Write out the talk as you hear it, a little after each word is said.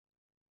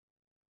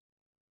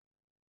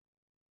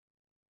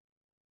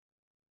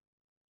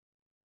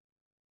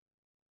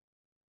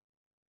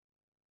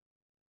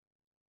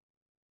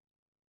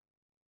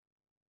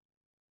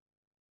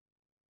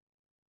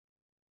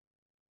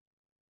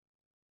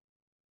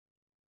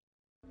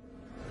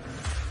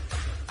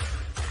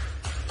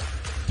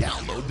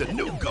Download the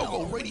new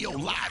GoGo Radio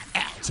Live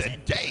app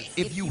today.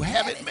 If you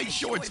haven't, make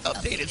sure it's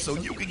updated so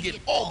you can get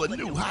all the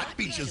new hot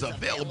features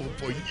available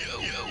for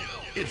you.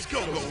 It's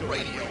GoGo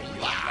Radio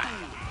Live.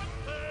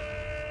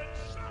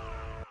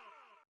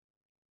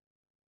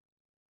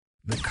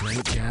 The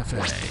Crank Cafe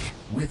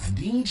with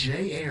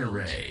DJ Air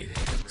Raid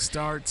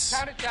starts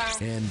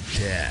in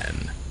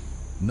 10,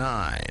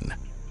 9,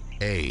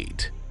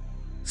 8,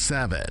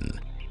 7,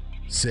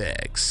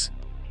 6,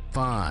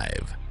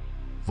 5,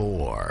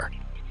 4,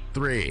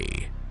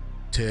 3,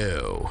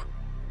 2,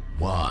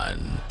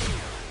 1.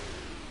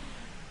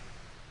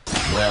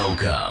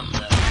 Welcome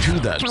to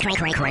the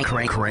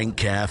Crank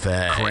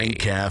Cafe. Crank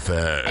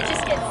Cafe. I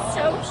just get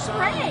so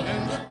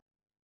cranked.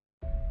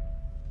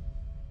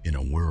 In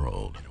a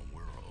world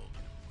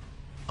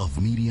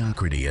of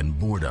mediocrity and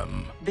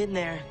boredom, Been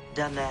there,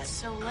 done that.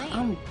 So late.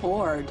 I'm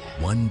bored.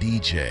 one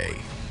DJ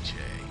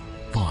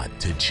fought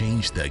to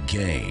change the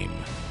game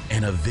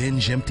and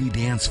avenge empty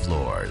dance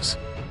floors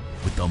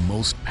with the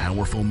most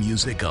powerful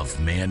music of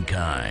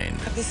mankind.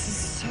 This is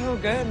so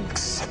good.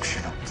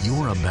 Exceptional.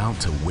 You're about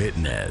to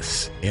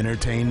witness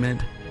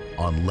entertainment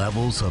on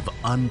levels of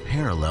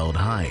unparalleled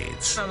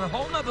heights. On a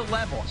whole nother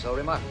level. So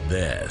am I.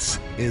 This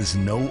is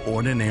no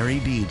ordinary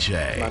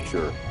DJ. Not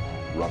your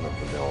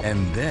run-of-the-mill.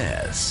 And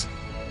this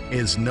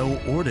is no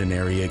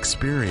ordinary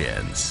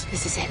experience.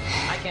 This is it.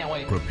 I can't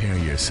wait. Prepare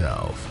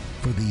yourself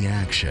for the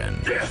action.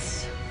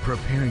 Yes.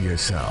 Prepare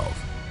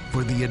yourself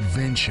for the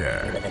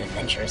adventure. With an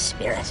adventurous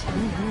spirit.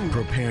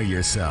 Prepare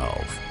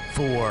yourself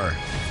for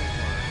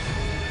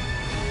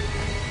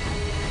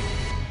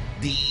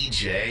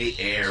DJ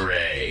Air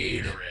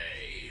Raid.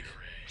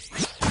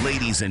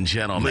 Ladies and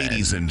gentlemen,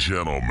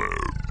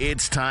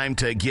 it's time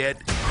to get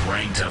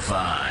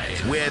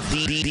cranktified with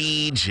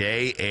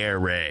DJ Air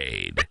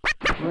Raid.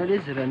 What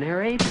is it, an air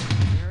raid?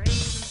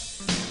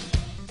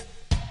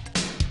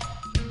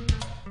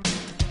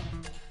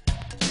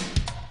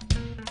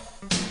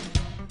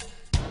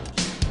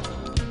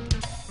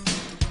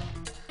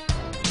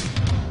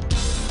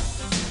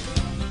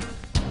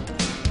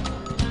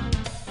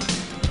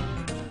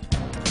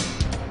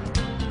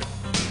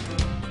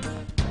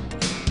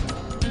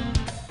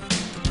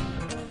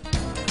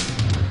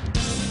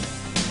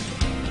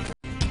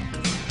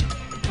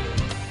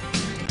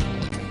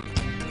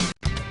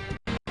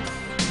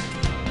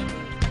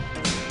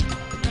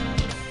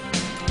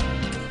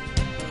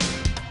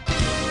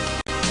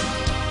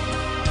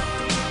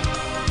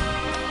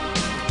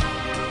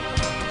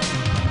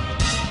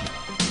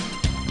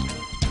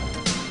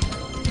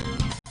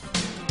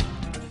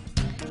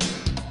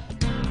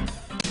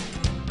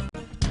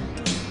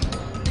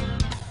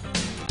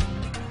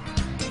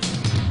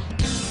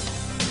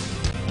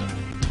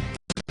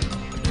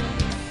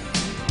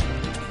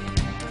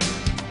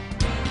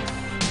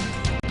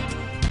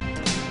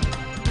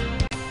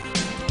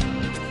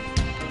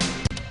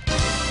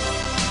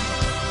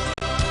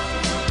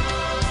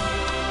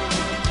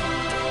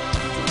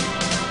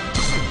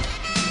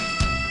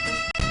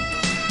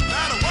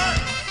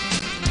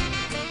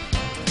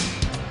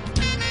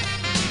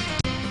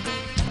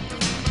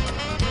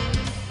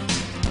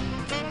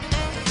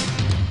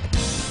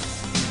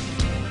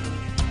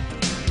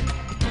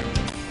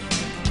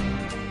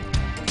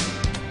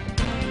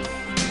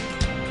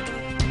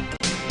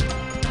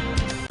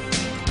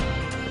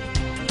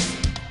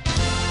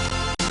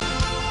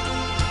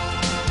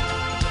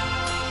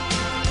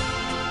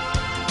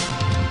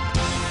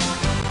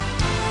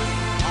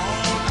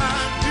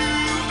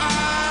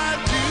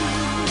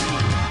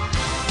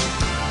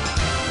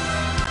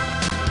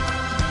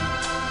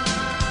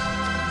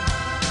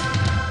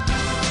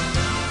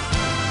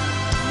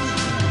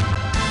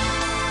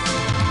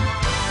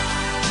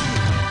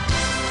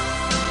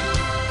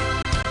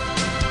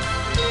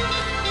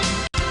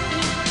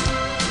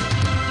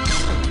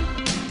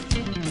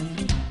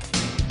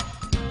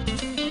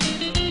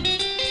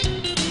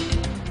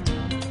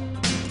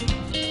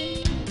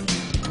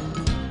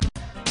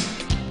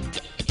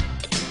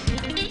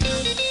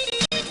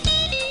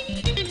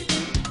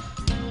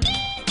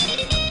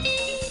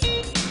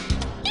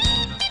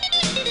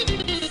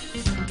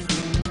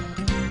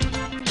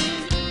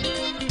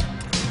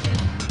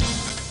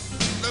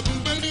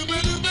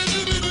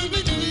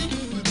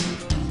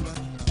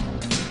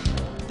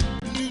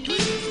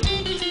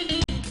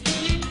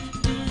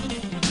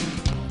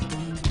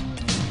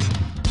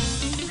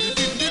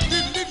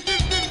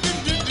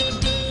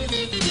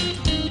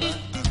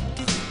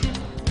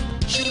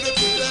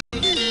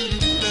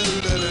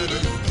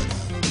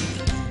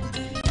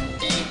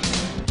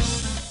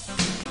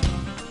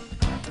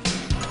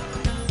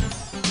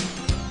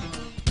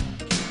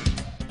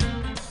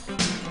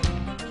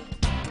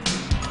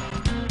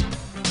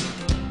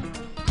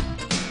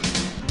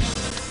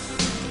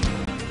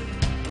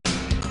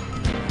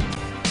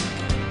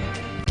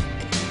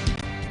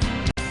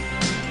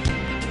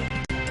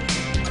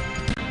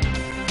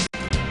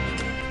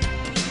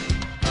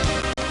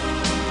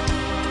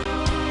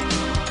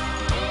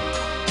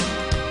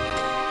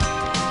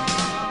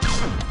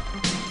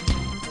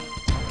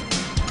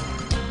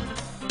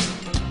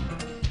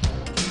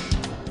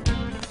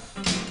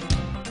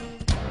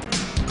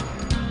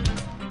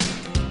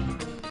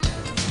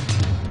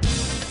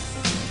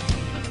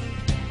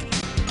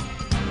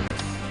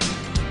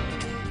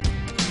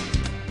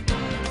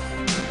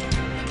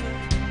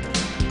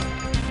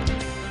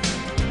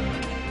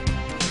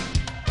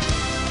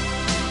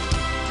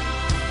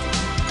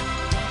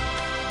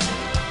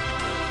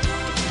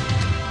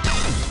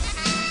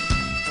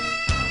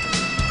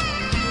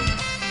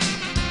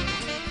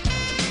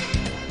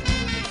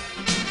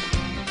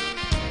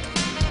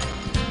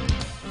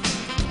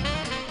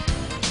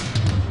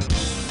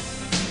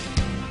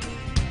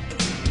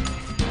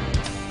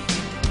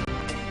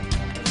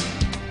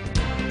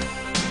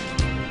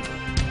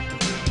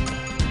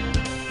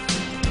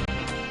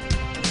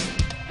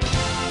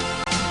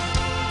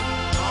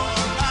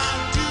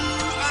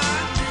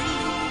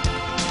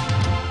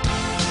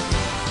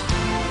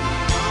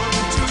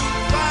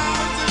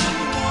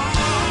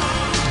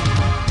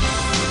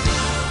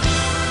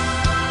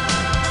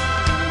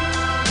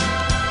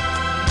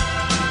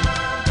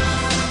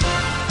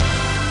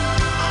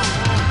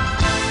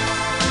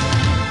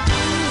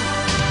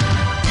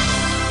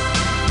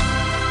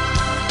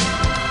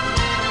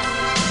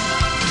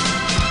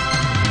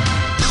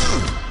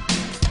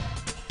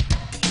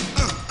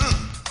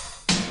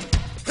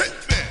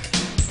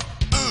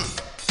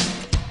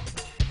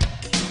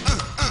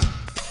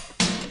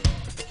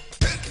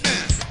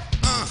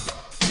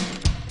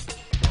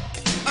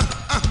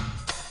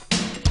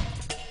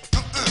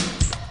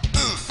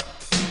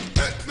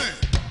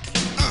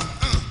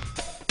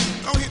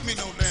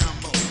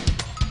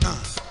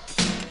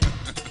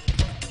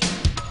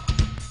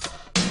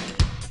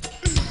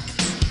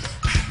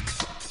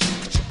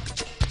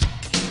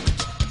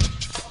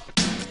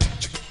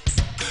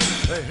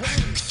 Hey,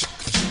 hey.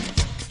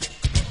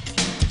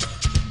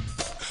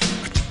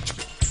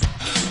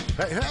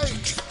 Hey, hey.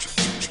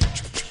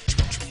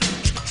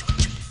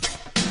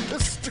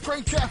 This is the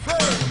Great Cafe.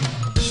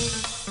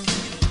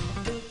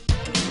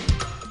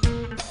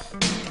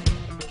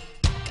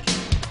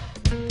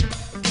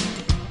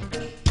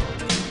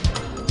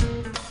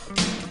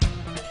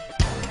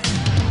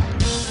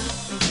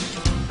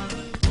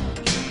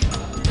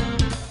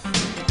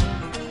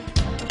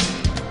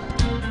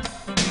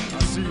 I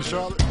see you,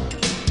 Charlotte.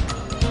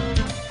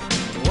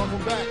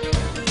 Welcome back.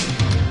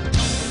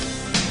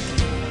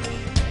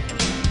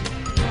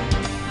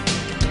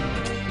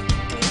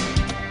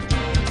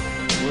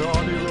 We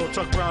all need a little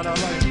tuck around our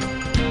life.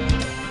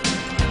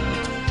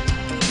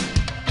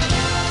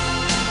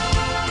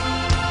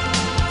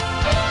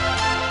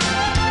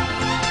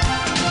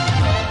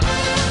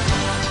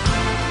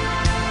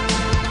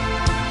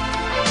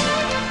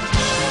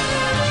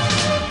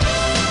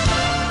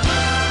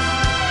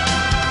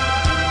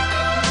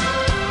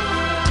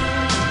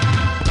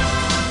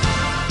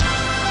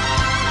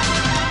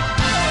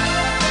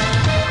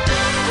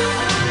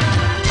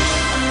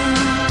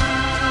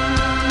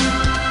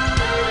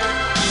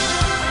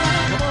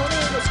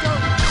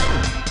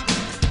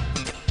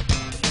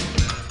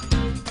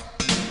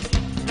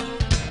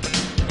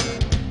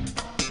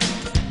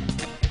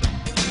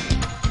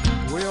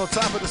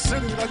 Top of the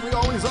city like we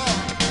always are.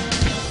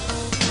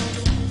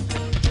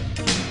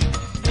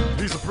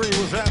 B Supreme,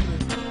 what's happening?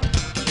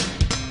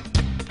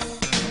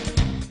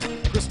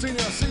 Christina,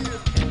 I see you.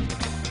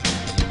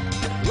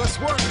 Let's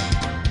work.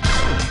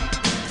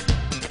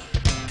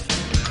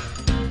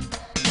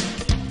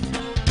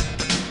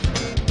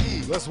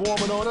 Let's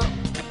warm it on up.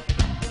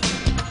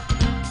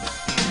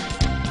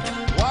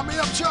 Wind me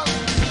up, Chuck.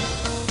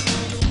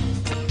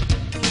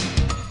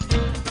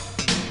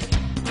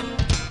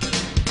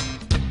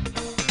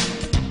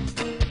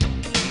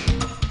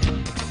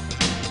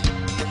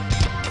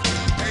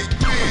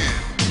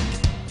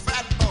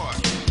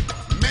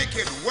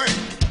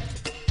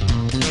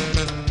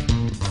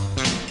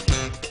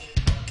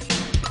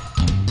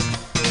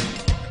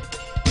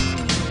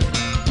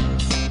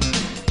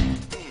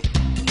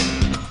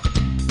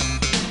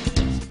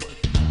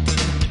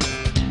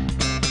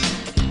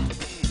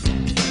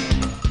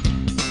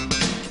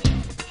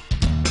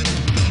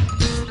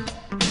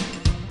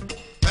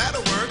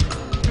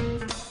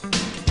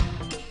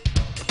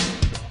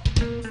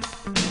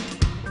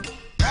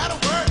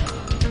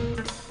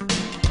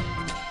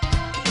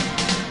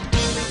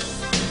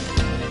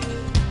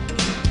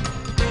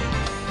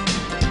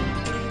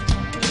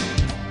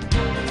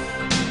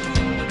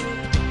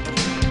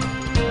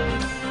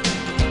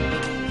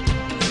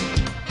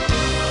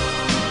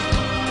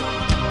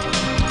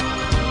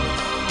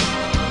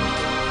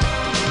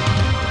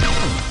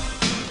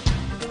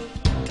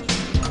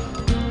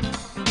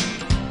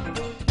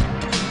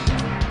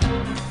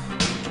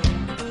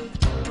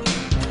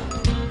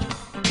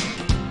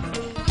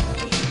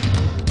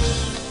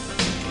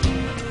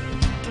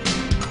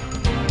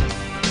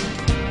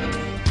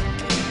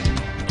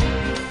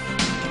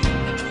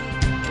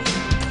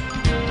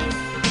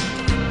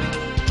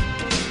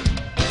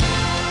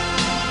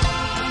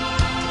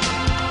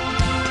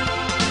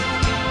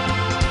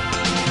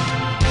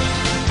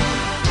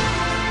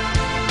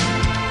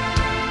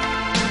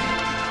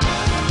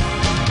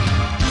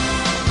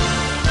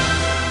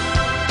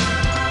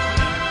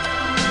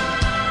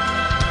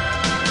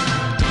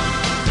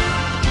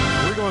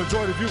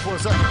 Enjoy the view for a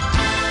second.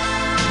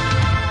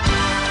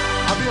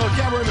 I'll be on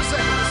camera in a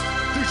second.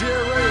 DJ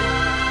Air Raid.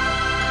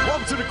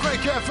 Welcome to the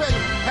Great Cafe.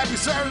 Happy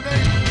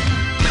Saturday.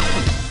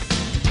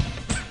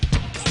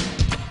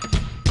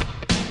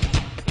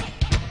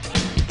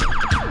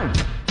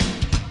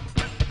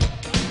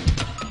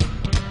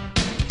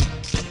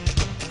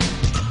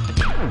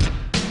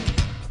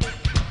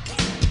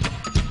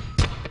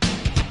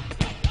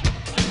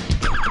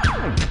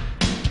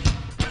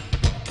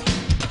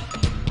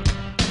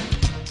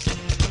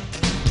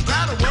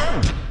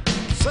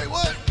 Say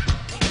what?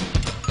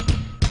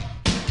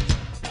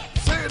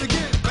 Say it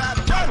again.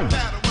 That'll work.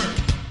 That'll work.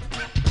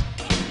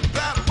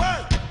 That'll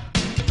work.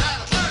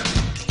 That'll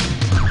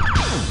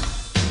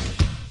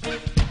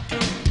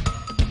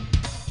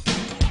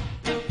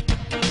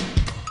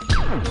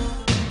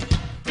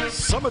work.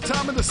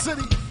 Summertime in the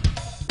city.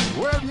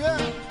 Wherever you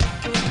at.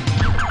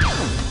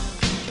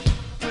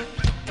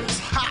 It's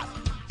hot.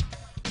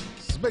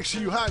 So make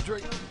sure you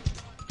hydrate.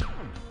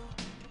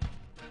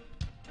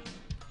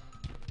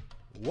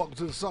 Welcome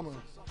to the summer.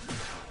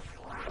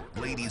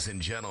 Ladies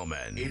and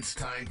gentlemen, it's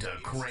time to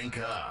crank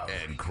up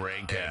and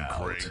crank out.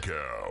 With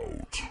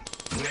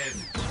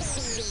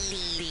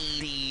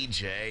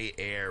DJ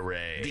Air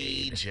Raid.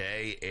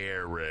 DJ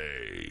Air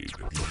Raid.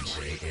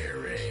 DJ Air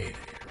Raid.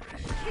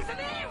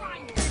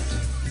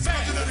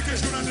 Special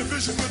dedication on the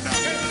vision with that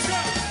hands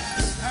up.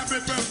 Happy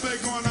birthday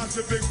going out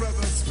to Big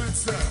Brother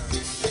Spencer.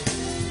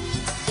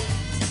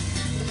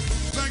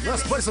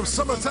 Let's play some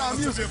summertime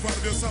music. Be a part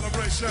of your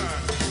celebration.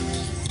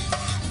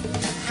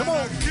 Come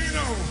on.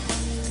 Kino.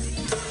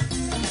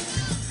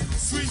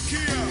 Sweet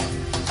Kia.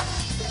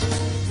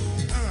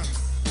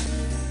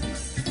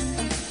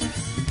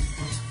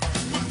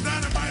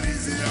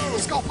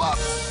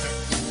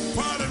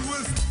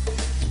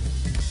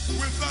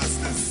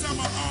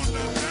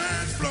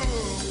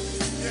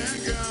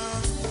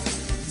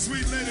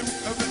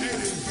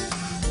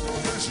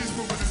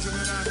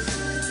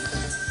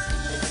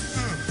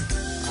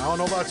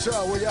 don't know about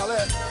y'all, where y'all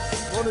at?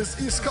 On this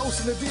East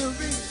Coast in the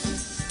DMV.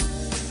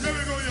 Here we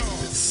go,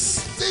 y'all.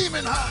 It's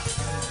steaming hot.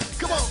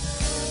 Come on.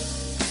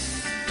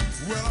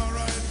 Well, all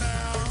right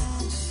now.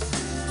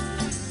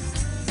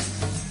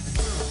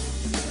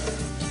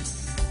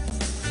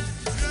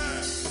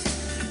 Yeah.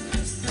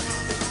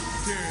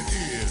 There it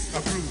is,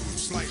 a groove,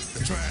 slight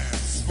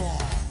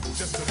transform.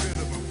 Just a bit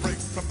of a break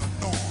from the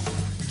norm.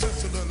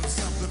 Just a little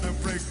something to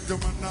break the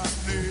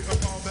monotony of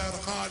all that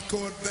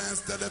hardcore dance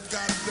that have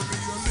got to be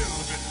a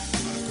little bit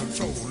out of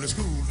control. It's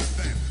cool to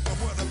dance. But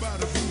what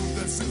about a groove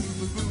that soothes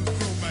the blues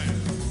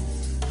romance?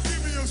 Give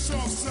me a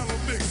soft cello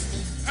mix.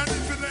 And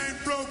if it ain't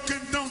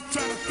broken, don't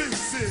try to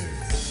fix it.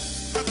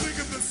 I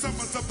think of the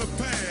summers of the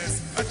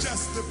past.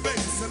 Adjust the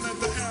bass and let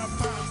the air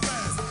pump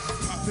fast.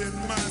 Pop in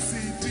my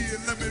CD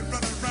and let me run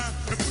around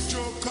and put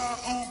your car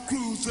on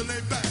cruise to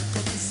lay back.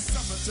 Cause it's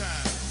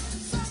summertime.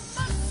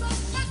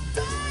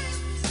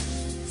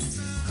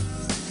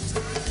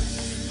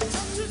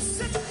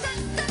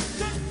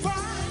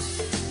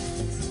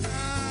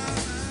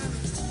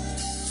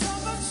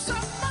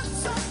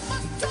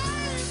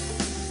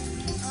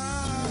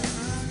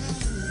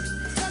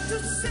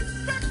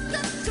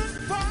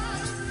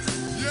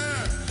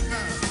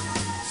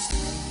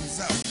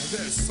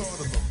 There's sort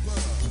of a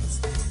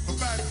buzz. But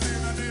back then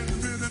I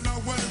didn't really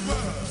know what it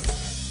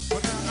was.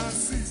 But now I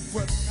see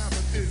what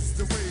happened is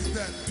the way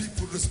that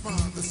people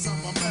respond to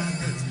summer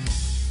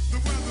madness. The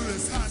weather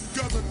is hot,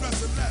 girls are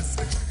dressing less.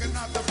 And checking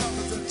out the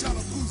brothers and tell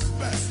them who's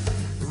best.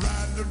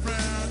 Riding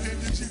around in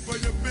your Jeep or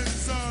your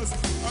Benzos,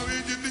 or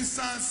in your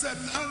Nissan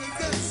setting under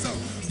that. So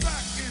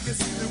back in the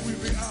city we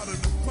be out in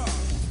the park.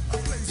 A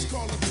place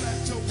called a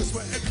Plateau is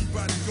where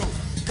everybody go.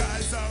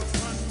 Guys out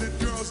hunting,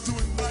 girls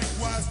doing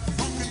likewise.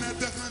 At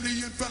the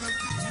honey in front of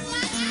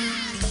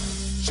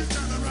she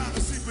turned around to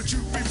see what you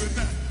beeping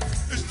at.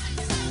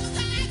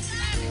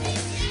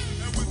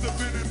 And with the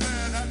Benny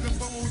man at the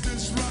phone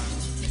this rock,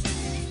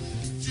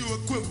 you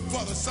equipped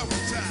for the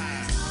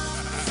summertime.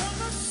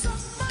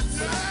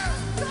 Yeah.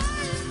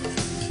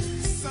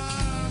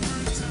 Summertime.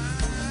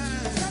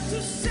 To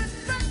sit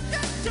back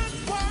and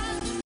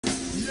watch.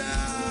 Yeah,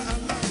 I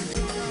love it.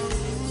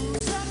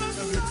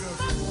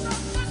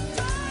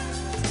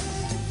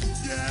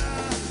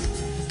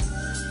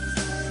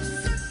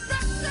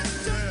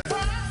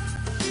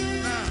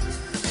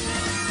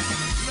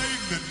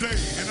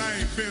 And I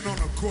ain't been on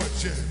a court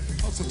yet.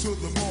 Hustle to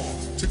the mall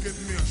to get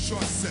me a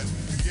short set.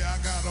 Yeah,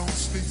 I got on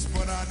sneaks,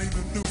 but I need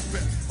a new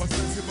bet. But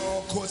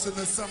basketball courts in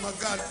the summer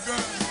got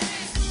girls.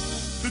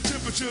 The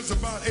temperature's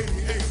about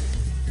 88.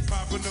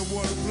 Popping the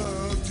water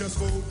plug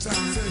just for old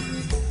time's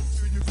sake.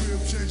 In your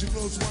crib, change your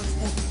clothes once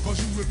more. Cause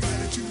you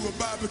invited you a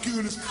barbecue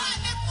this.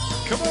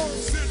 Come on,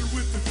 sitting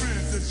with the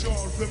friends that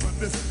y'all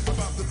reminisce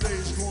about the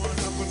days growing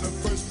up when the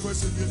first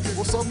person you did.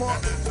 What's up,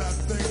 Mark? And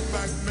as I think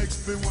back, makes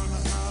me wanna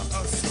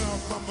a smell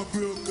from a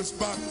grill could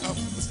spark up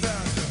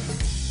nostalgia.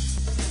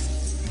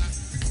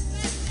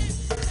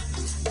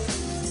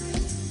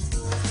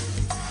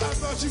 I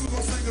thought you were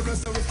gonna sing the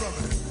rest of it from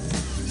it.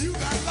 You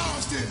got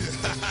lost, didn't you?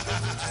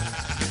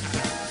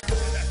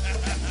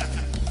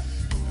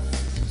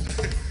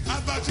 I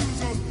thought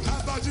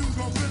you was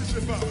gonna finish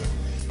it from it.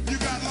 You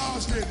got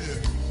lost, didn't you?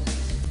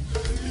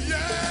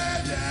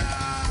 Yeah, yeah.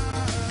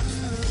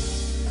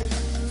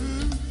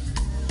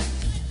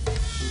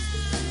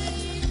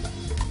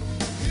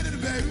 Hit it,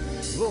 baby.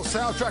 A little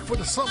soundtrack for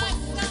the summer.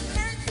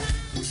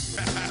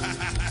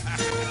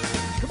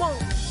 Come on.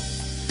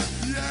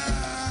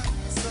 Yeah,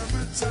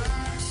 summertime.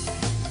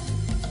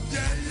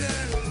 Yeah,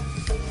 yeah.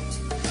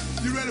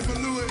 You ready for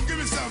Louis? Give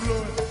me some,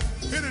 Louis.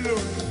 Hit it,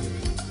 Louis.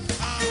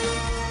 Hi,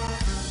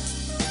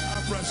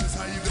 Precious.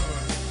 How you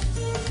doing?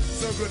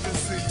 So good to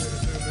see you.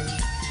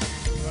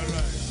 All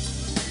right.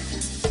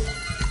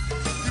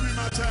 Give me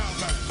my towel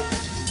back.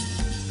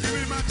 Give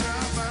me my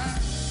towel back.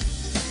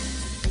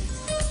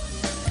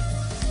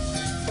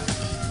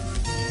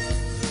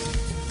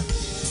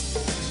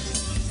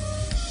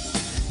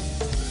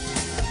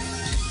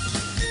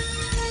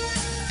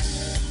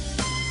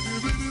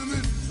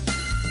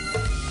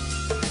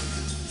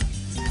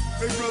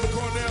 Big brother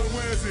Cornell,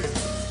 where is he?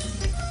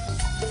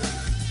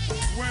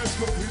 Where's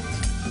Cookie?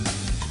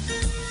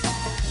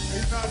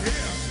 He's not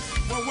here.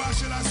 Well, why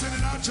should I send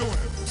it out to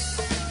him?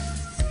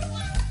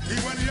 He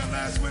wasn't here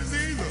last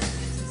Wednesday either.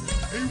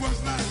 He was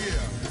not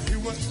here. He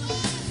was,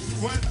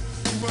 what?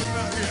 He was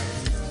not here.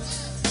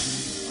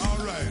 All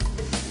right.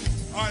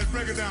 All right,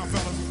 break it down,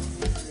 fellas.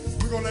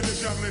 We're going to let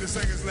this young lady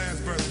sing his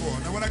last verse for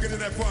her. Now, when I get to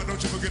that part,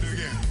 don't you forget it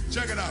again.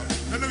 Check it out.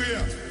 Now, look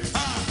here.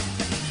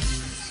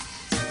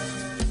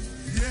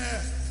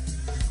 Yeah.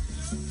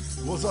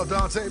 What's up,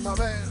 Dante, my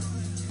man?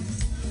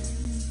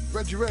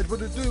 Reggie Reg,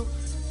 what it do?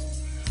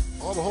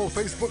 All the whole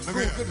Facebook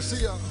crew, good to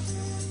see y'all.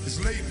 It's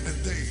late in the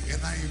day,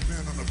 and I ain't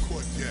been on the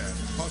court yet.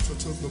 Hustle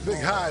to the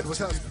Big Hyde, what's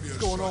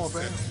going on,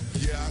 man?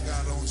 Yeah, I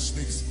got on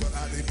sneaks, but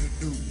I need a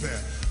new pair.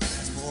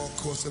 Small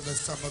course in the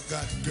summer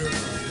got girls.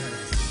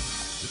 Yeah.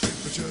 The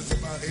temperature's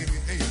about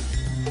 88.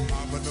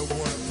 I'm in the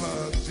water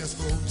plug, just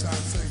for old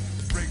time's sake.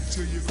 Break to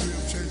to your crib,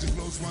 change your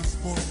clothes once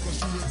more,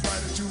 cause you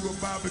invited to a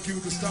barbecue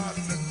to start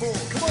at 4.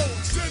 Come on,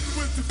 sitting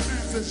with the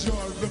friends as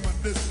y'all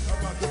reminisce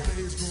about the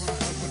days growing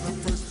up when the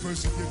first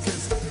person you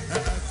kiss. And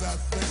as I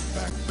think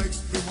back,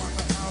 makes me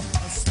wonder how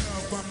a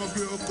smell from a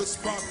grill could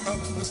spark up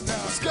the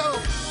style. Let's go.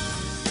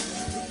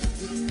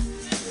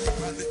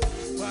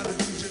 Why the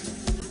DJ?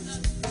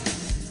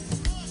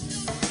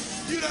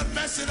 You done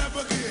mess it up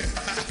again.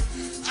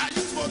 Are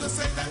you supposed to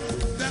say that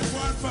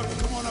one for me?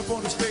 Come on up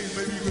on the stage,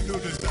 maybe you can do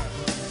this time.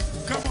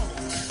 Come on.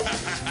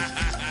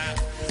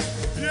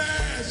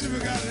 Yeah, she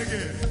forgot it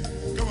again.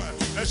 Come on.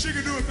 And she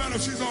can do it better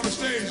if she's on the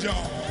stage,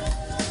 y'all.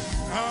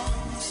 Huh?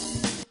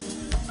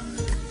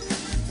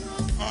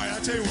 All right, I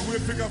tell you what, we'll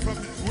pick up from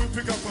a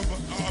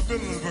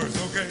middle of the verse,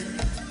 okay?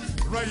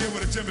 Right here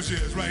where the temperature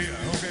is, right here,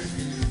 okay?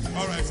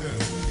 All right, sir.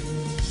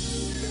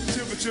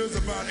 Temperature's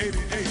about 88.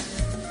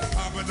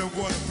 Hop in the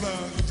water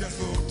plug, just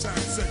for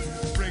time's sake.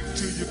 Break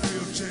to your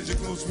crib, change your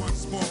clothes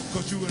once more,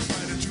 cause you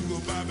invited to a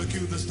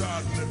barbecue that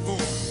started at 4.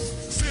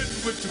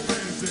 Sitting with your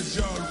friends as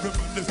y'all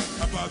reminisce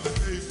about the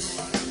days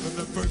when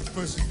the first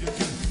person you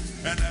kiss.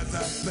 And as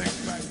I think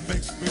back,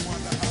 makes me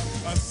wonder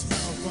how a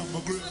smell from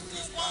a grill.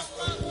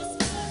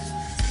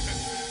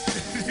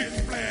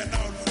 It's playing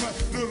out front,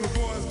 little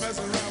boys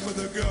messing around with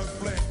the girls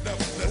playing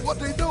double. What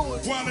they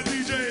doing? While the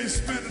DJ is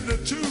spinning the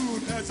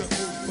tune as a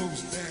old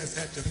folks dance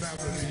at your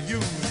family reunion.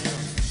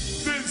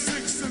 Then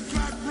 6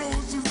 o'clock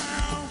rolls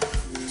around.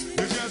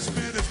 You just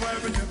finished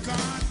wiping your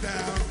car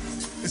down.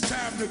 It's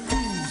time to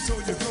cruise, so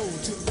you go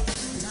to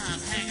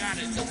time, hang out.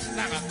 It looks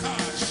like a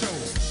car show.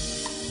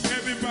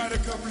 Everybody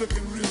come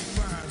looking real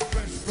fine,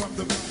 fresh from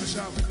the barber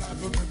shop, live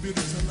from the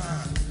beauty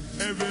salon.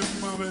 Every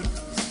moment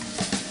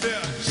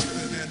they're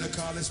chilling in the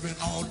car. They spend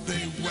all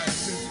day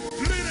waxing,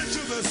 leaning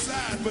to the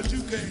side, but you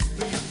can't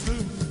lean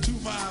through 2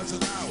 miles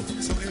an hour,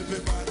 so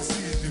everybody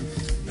sees you.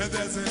 And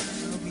there's an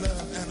air of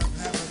love and of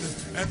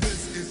happiness, and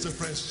this is the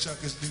fresh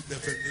Chuck's new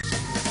definition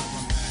of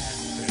a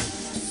man.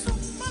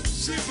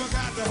 She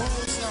forgot the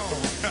whole song.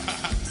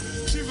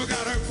 She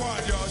forgot her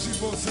part, y'all. She's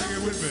supposed to sing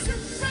it with me.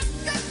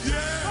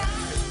 Yeah.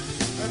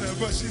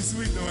 But she's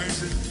sweet though, ain't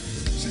she?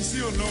 She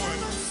still know it.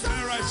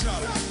 All right,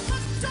 Charlotte.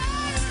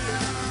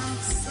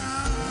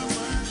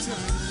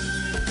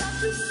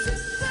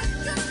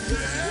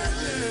 Yeah.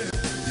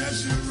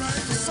 Yes, you're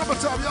right.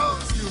 Summertime, y'all.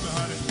 Excuse me,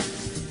 honey.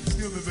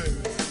 Excuse me, baby.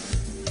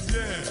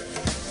 Yeah.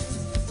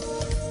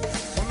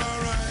 Well, all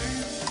right.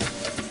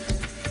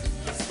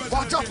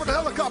 Watch out for the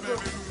helicopter.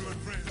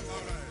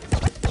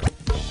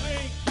 I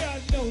ain't got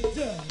no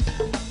dust.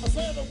 I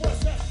said, what's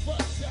that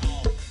fuck,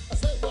 y'all? I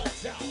said, what,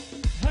 y'all?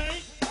 I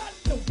ain't got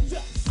no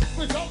dust.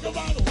 We talk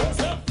about what's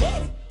that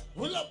fuck.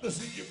 We love to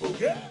see you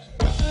boogie.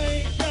 I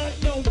ain't got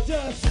no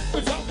dust.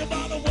 We talk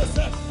about what's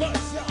that fuck,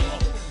 y'all?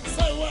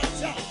 Say what,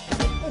 y'all?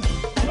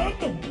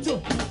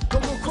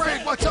 Come on,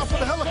 Craig. Watch out for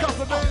the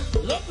helicopter, man.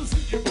 Love to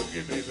see you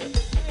boogie, baby.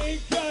 I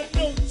ain't got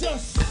no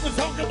dust. We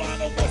talk about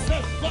what's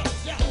that fuck,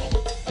 y'all?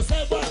 I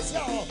said, what,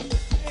 y'all?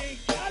 I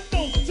ain't got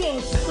no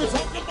dust. We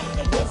talk about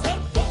what's that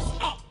fuck.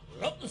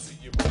 Love to see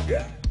you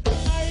boogie.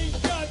 I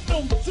ain't got no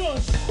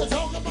dust. We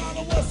talk about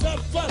what's that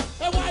fuck.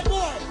 Hey, white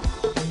boy,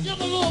 give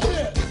a little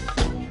bit.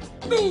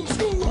 New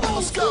school,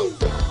 old school.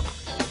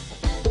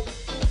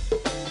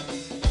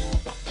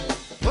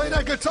 Play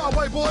that guitar,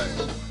 white boy.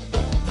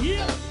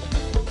 Yeah.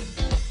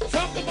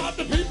 Talk about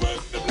the people in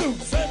the blue.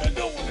 Say they're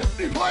doing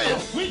it. Play it.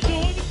 We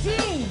doing it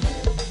too.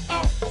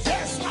 Oh,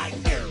 just like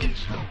you.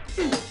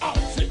 Oh,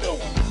 she doing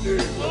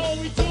it. Oh,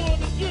 we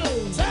doing it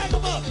too. Tag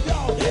them up,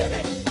 y'all. Hit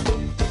it.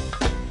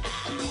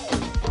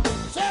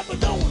 Say we're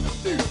doing it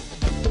too.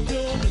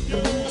 Doing it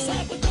too.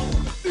 Say we're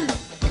doing it too.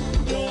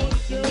 Doing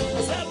it too.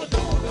 Say we're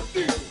doing it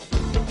too.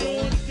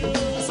 Doing it too.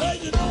 Say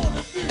you're doing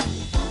it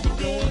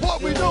too. What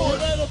we doing?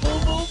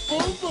 Boom, boom,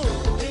 boom, boom.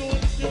 Doing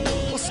it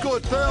too. What's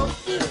good, Phil?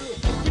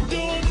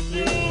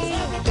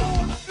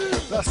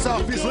 That's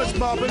Southeast Rich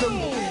Mob in them.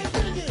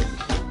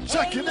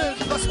 Checking in.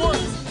 Let's work.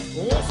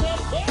 What's up,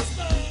 first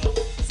now?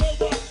 So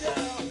what,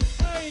 girl?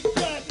 I ain't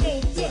got no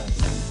dust.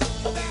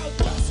 Now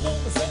what's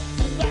gonna set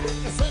you back?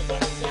 I said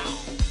what, y'all?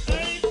 I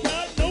ain't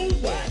got no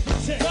whack.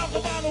 Talk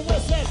about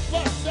what's that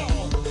fuck,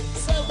 y'all?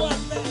 Say what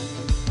now?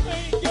 I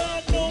ain't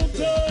got no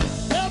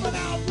dust. Tell me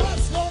now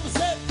what's gonna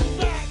set you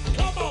back?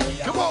 Come on,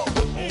 y'all. Come on.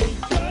 I ain't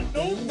got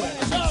no whack.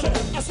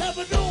 I said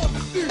we're doing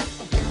it.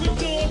 We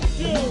doing it,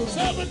 too.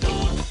 Said we're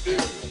doing it, too.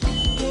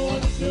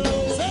 Doing it, too.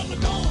 Said we're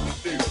doing it,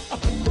 too.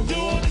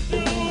 Doing it,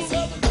 too.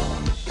 Said we're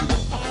doing it, too.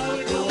 How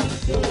we doing it,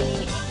 too.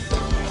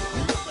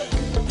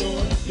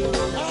 Doing it, too.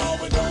 How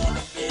we doing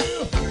it, too.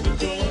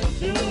 Doing it,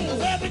 too.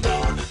 Said we're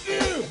doing it,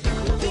 too.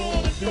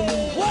 Doing it, too.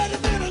 Wait a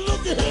minute,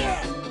 look at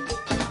here.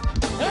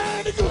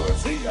 And the good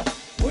see ya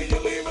when you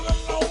leave it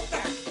alone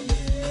now.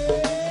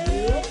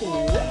 Yeah,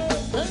 boy.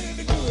 And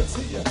the good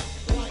see ya.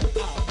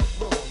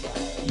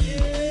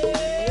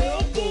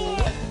 Yeah, boy.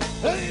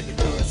 Ain't it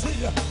good to see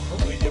ya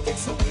when you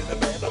mix it with a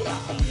man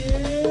alive?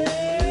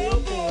 Yeah,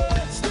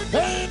 boy.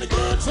 Ain't it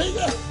good to see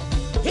ya?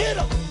 Hit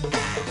 'em.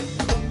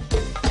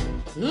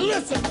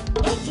 Listen,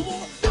 don't you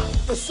want to knock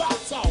the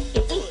socks off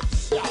your foot?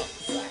 Shout.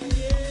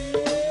 Yeah,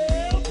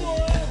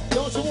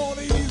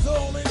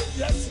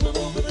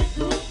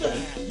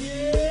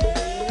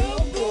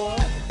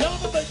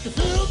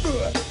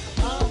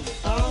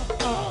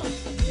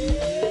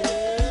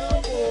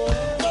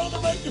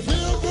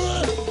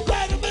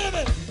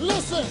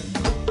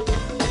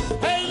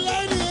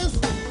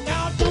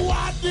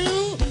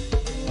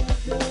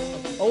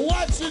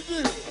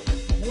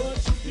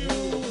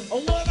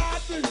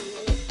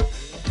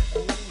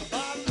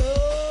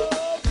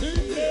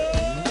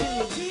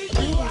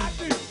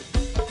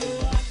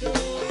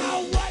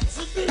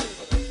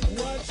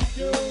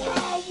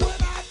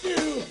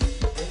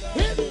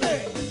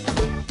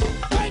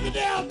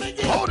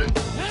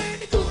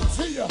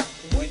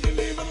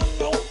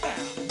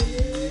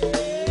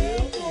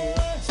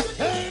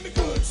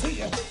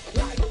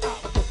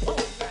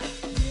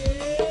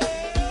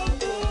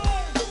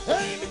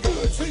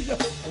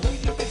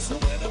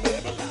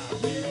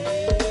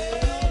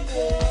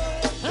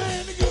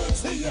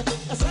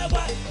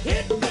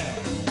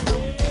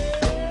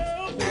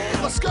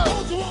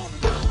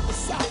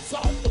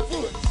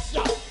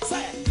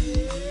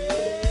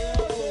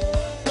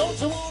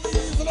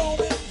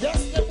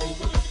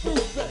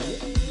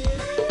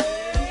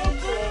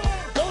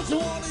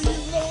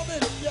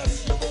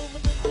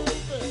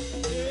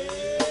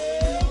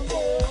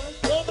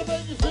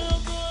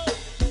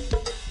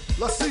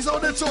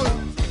 into it.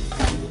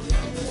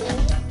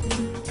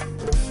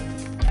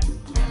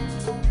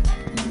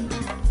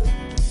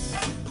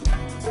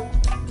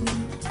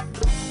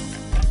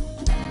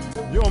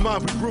 You don't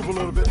mind if we groove a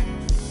little bit?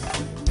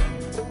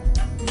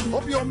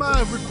 Hope you don't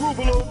mind if we groove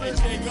a little bit.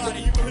 Hey,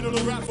 Gotti, you can hit a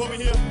little rap for me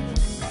here.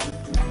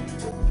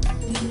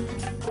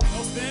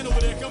 Don't stand over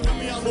there. Come help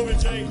me out a little bit,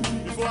 Jay,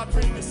 before I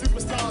bring the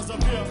superstars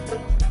up here.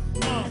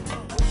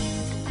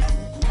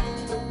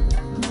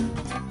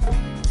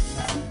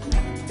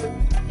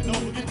 And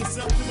don't forget the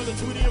September the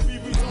 20th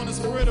BB's on the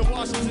spread of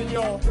Washington,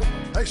 y'all.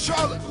 Hey,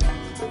 Charlotte.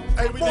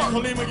 Hey, Mark.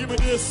 Kalima, give me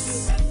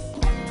this.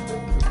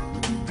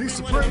 D One of the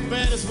Supreme.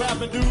 baddest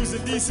rapping dudes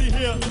in DC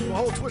here. My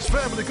whole Twitch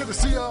family, good to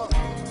see y'all.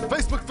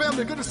 Facebook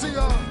family, good to see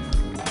y'all.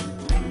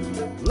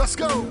 Let's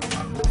go.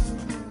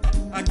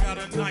 I got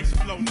a nice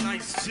flow,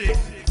 nice chick.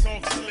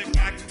 Talk slick,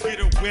 I can get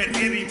her wet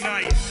any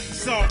night.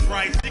 It's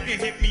alright, they can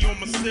hit me on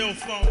my cell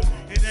phone.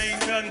 It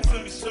ain't nothing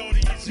to me,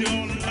 shorty, it's you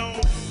all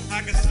alone.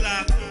 I can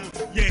slide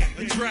through, yeah,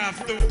 and drive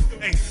through.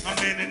 Hey, I'm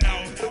in and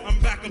out, I'm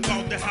back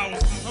about the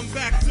house. I'm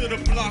back to the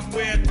block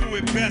where I do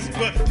it best.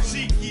 But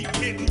she keep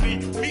hitting me,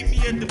 meet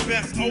me at the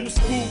best. Old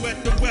school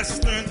at the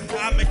Western,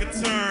 I make a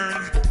turn.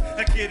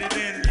 I get it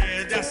in,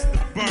 yeah, that's the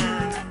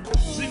burn.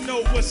 She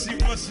know what she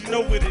wants, she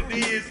know what it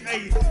is.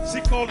 Hey,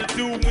 she call the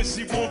dude when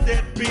she want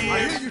that beer. I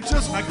hear you,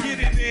 just. I get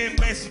it in,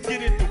 man, she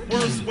get it the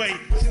worst way.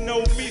 She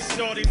know me,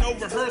 shorty, no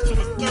rehearsal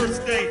is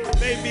Thursday.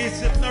 Baby,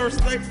 it's your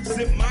Thursday,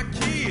 sip my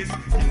kids.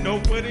 You know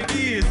what it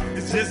is,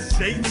 it's just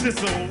Jay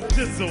Jizzle,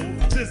 Jizzle,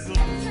 Jizzle.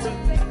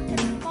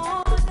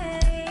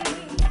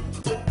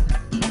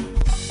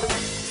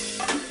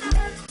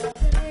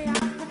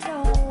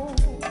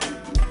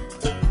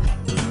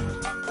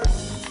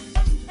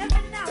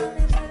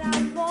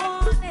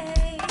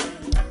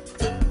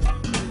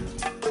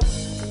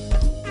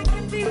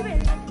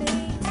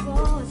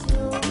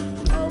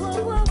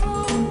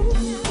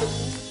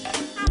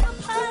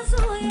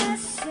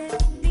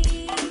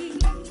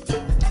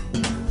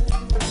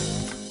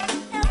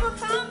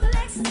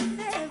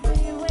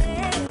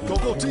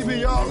 Go TV,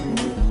 y'all.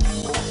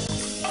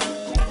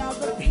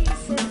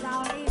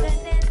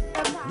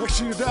 Make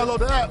sure you download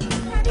the app.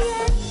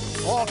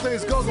 All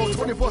things go-go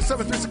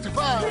 24/7,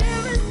 365.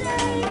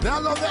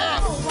 Download the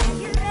app.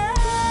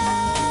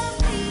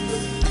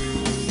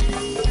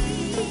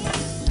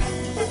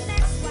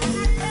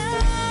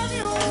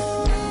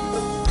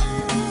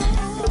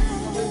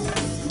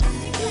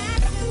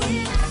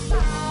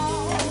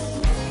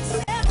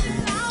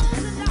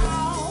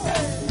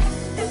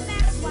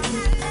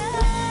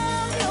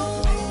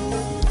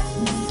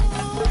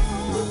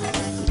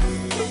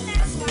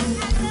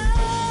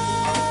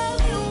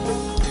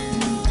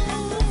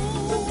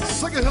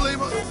 Sing it,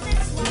 Halima.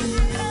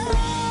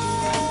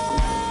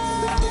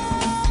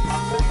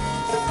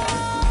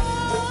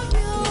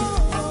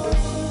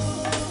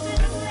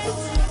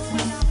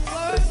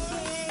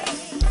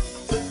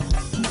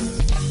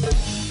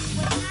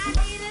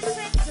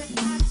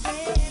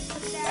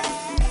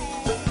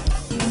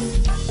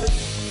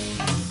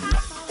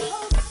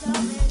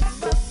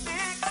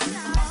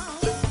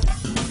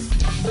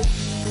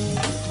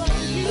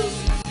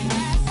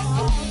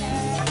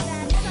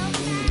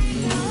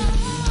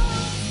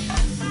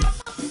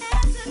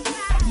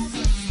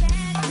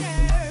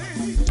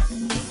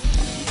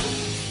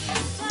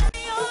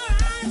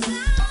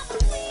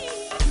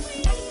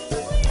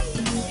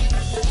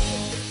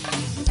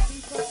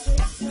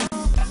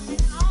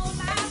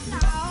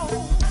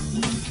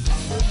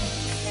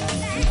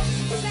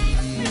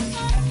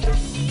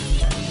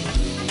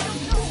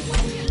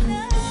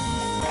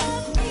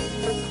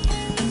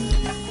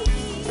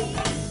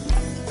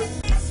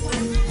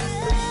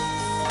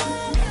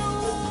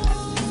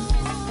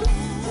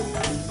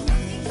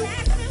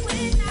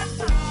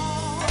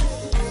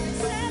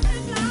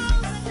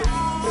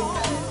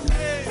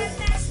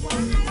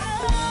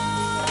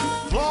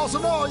 Flaws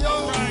and all,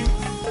 y'all.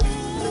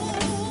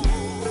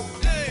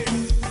 Hey,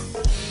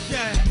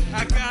 yeah,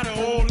 I got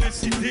her all and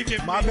she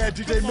digging My me. man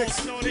DJ Come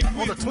Mix shorty,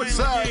 on the quit Twitch playing,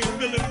 side. you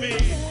ain't feeling me.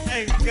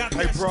 Hey, got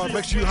Hey, that bro, shit,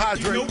 make sure you man.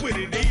 hydrate. You know what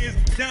it is.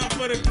 Down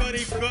for the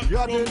cutty cut. You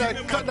out there broken that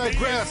in cut my that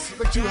pants. grass,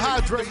 make you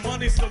Gotta get hydrate. the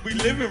money, so we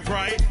living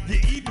right. You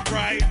eat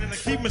right, and I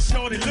keep my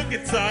shorty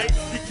looking tight.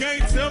 You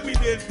can't tell me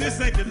that this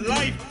ain't the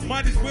life.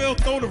 Might as well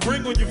throw the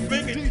ring on your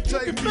finger. You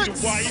DJ can be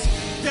Mix. the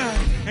wife. Yeah,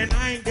 and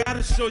I ain't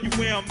gotta show you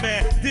where I'm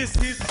at. This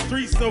is the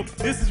street, so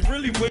this is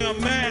really where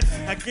I'm at.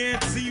 I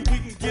guarantee we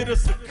can get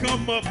us a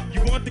come up.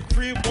 You want the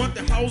crib, want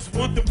the house,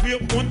 want the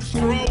whip, want the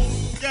stroll.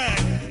 Yeah,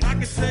 I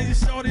can tell you,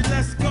 shorty,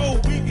 let's go.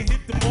 We can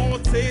hit the mall,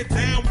 tear it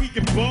down, we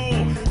can bowl.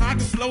 I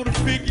can blow the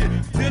figure,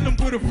 deal him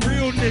with a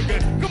real nigga.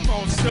 Come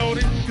on,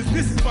 shorty, cause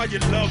this is why you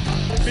love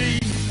me.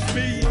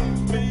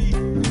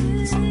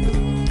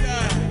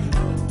 Yeah.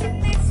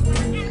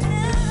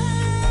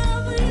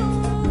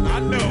 I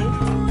know.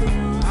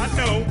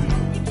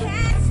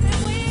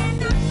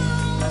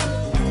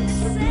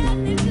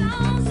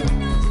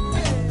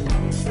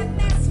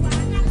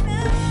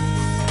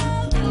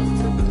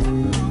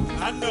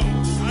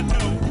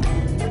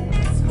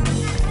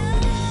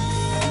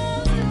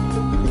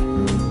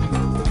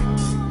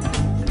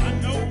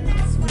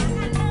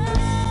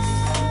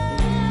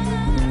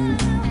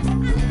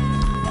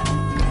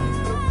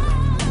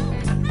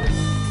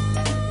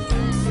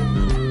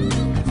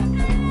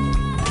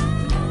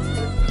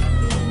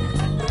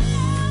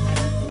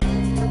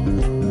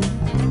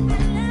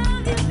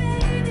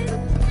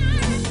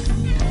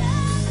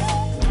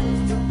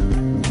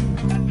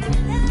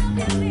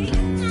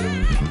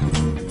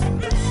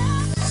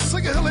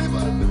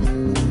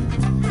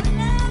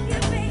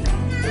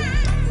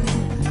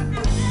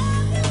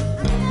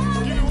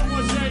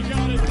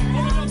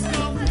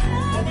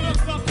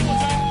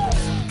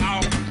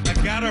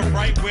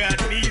 right where I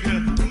need her.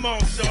 Come on,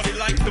 shorty,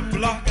 like the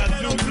block, I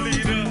do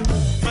bleed her.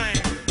 Man,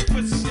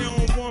 but she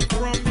don't want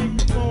from me.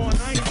 Come on,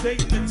 I ain't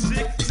dating a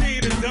chick, she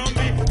ain't a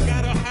dummy.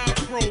 Got a high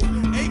pro,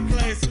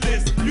 A-class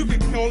list. You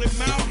can call it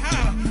Mount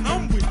High.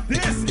 I'm with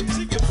this.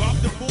 She can bop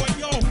the boy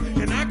off,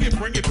 and I can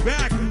bring it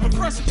back. I'm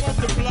fresh off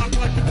the block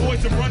like the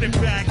boys are running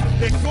back.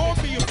 They call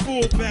me a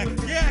fullback,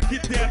 yeah, I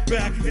get that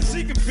back. And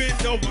she can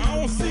bend over, I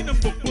don't see them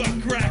but butt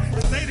crack.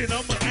 Say that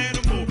I'm an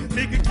animal,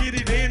 nigga get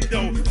it in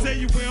though. Tell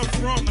you where I'm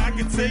from, I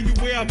can tell you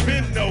where I've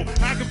been though.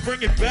 I can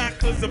bring it back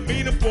cause I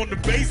mean up on the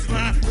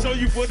baseline. Show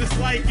you what it's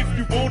like, if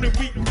you want it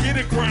we can get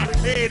it grind.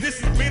 Hey,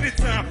 this is minute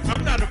time,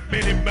 I'm not a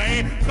minute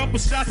man. Couple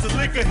shots of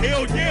liquor,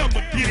 hell yeah,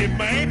 I'ma get it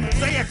man.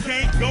 Say I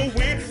can't go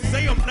in,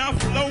 say I'm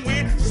not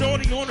flowing.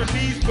 Shorty on her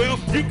knees, well,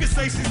 you can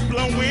say she's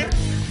blowing.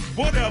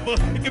 Whatever,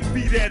 it can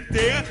be that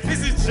there.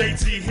 This is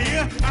JG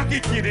here, I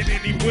can get it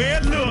anywhere.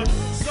 Look,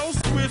 so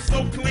swift,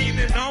 so clean,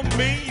 and I'm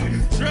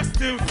mean.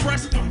 Dressed and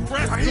fresh and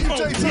fresh, come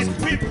on, get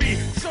with me.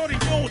 Shorty, you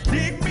don't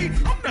dig me?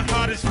 I'm the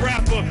hottest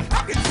rapper.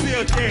 I can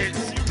tell that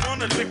she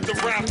wanna lick the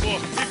rapper.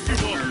 If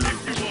you are,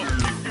 if you are,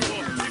 if you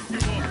are, if you are, if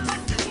you are, if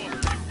you are.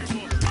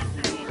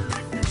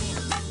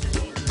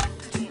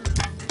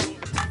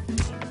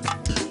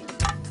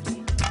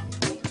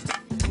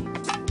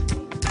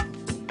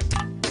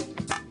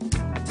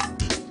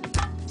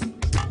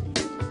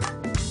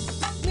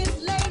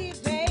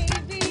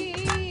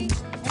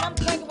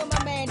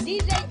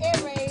 DJ Air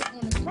Raid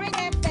on the Train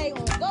Cafe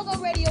on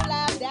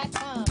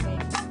GoGoRadioLive.com,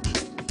 baby.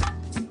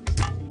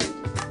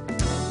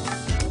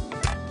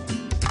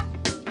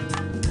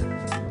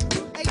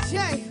 Hey,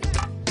 Jay.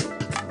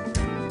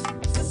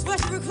 It's a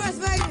special request,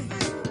 baby.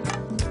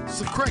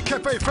 Some Crank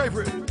Cafe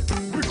favorite.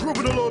 We're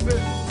grouping a little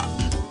bit.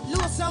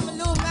 Little something,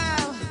 little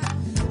mild.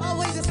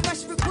 Always a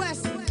special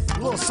request. A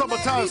little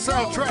summertime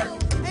soundtrack.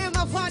 And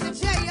my partner,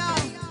 Jay, y'all.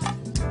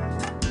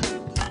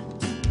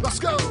 Let's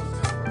go.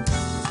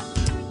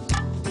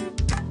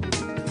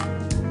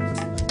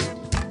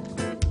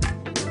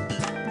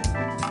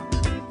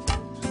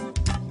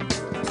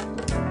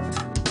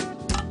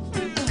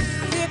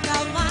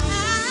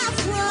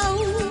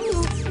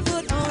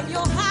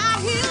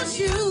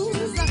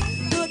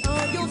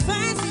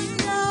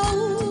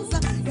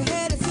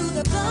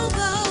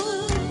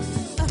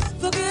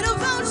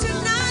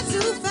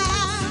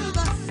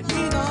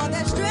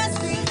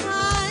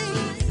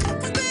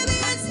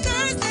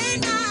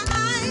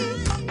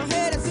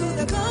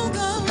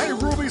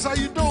 How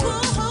you doing?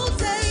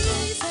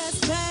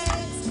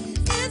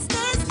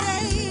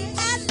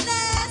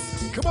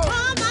 Come on.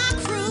 My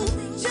crew,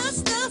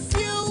 just a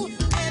few,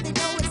 and they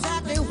know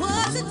exactly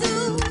what to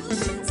do.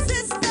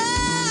 Sister,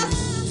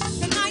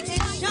 the night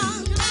is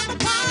young, I'm a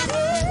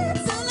party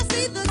till I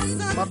see the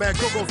sun. My man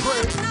Go-Go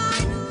Craig.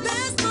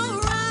 There's no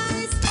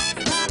rise.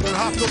 Then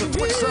hop to the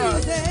Twitch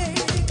side.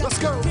 Let's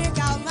go. Pick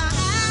out my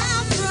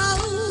afro.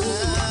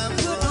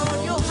 Put on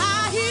your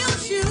high heel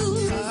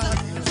shoes.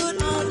 Put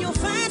on your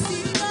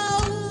fancy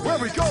clothes. Where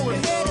we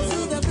going? Headed to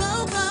the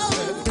go-go.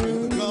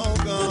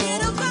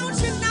 Forget about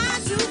your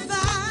 9 to 5.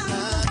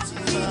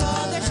 Leave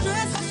all that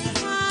stress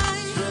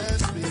behind.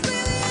 'Cause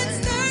really it's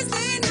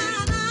Thursday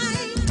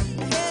night.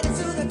 Headed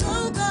to the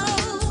go-go.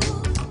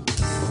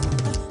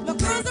 My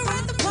girls are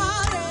at the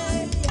party.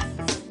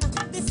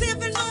 They're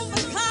sipping on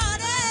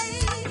Bacardi.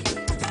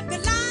 The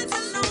lines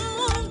are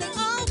long, they're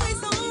always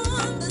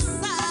on the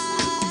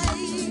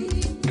side.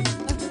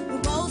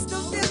 Most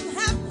of them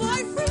have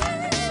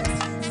boyfriends,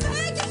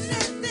 saying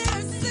that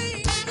they're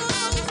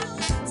single.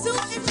 To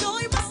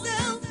enjoy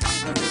myself,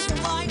 the reason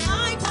why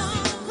I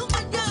come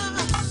on, yeah.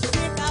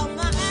 Pick out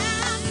my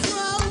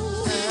afro,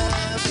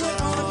 put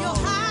on your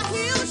high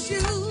heel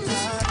shoes,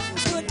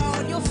 put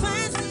on your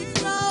fancy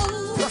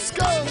clothes. Let's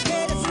go.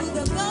 Headed to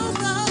the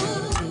go-go.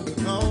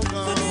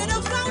 Forget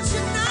about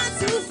your 9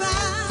 to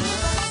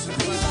 5.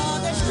 Leave all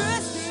that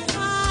stress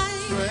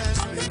behind. 'Cause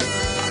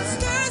really it's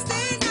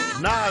Thursday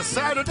night. Nah, it's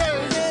Saturday.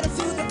 Headed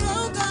to the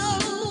go-go.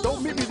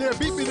 Don't meet me there,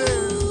 beat me there.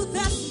 Ooh,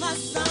 that's my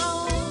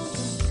song.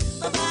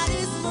 My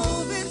body's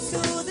moving to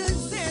the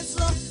dance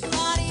floor.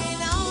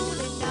 Partying on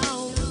and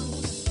on.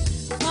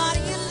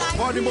 Partying like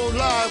Party Mode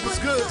Live was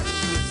good.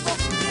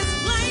 it's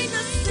plain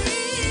to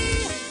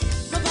see.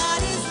 My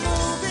body's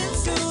moving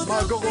to My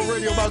the Go-Go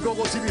Radio, my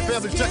Go-Go TV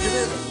family, check it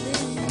in.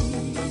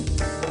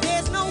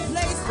 There's no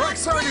place Craig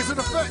Sarni's in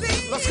effect.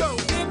 Let's go.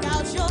 Pick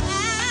out your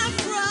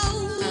afro.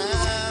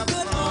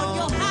 Put on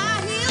your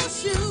high heel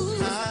shoes.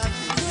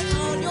 Put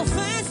on your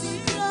fancy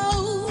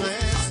clothes.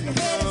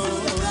 Headed to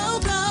the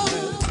go-go.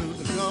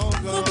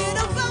 Forget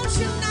about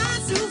your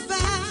 9 to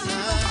 5.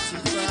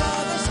 Leave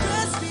all the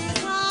stress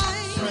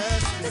behind.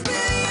 'Cause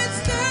really it's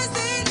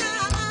Thursday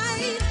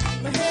night.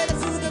 We're headed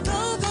to the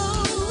go-go.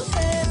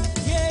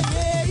 Yeah,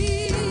 yeah,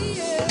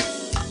 yeah.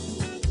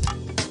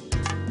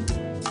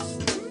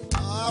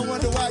 I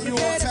wonder why you on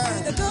Headed to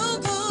time. the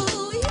go-go.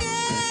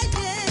 Yeah,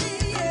 yeah,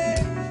 yeah.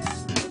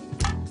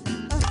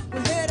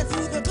 We're headed to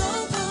the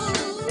go-go.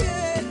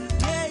 Yeah,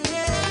 yeah,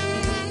 yeah,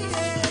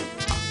 yeah.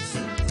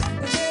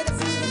 We're headed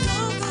to the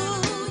go-go.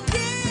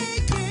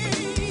 Yeah,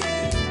 yeah,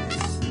 yeah.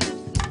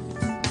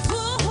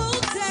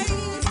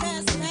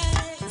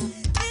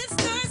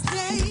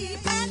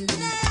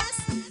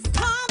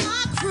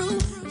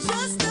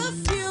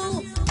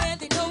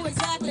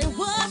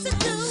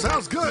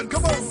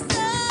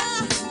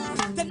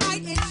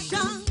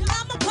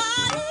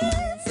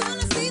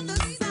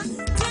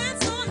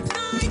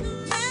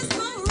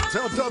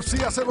 MC,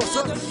 I said what's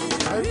up.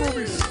 Hey,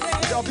 movies,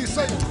 y'all be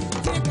safe.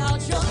 Kick out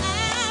your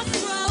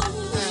afro,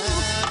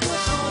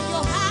 put on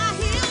your high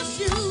heel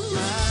shoes,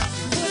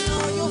 put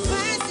on your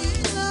fancy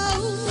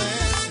clothes,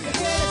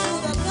 get to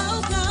the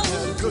go-go.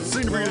 Good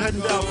scenery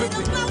heading down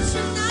 50.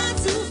 Motion not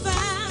too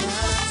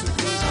fast.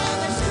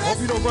 Hope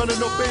you don't run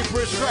into no Bay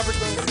Bridge traffic,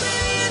 man.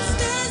 It's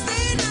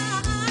Thursday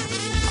night,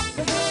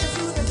 we're headed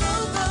to the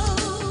go-go.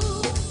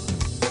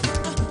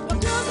 My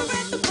girls are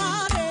at the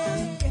party,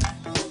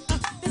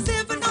 they're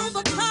sipping on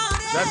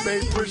Bacardi. That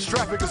Bay Bridge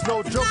traffic is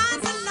no joke.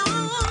 Lines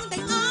along,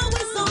 they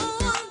always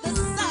on the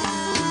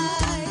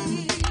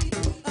side.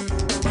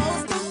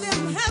 Most of them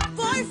have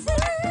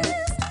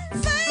boyfriends,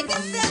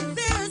 thinking that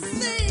they're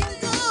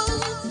single.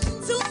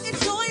 To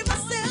enjoy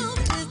myself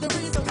is the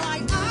reason why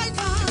I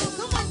come.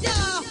 Come on,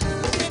 y'all,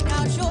 kick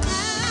out your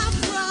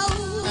afro,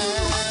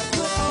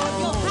 put on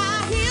your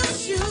high heel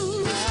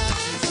shoes,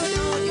 put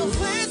on your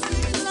fancy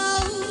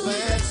clothes. We're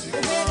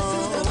headed to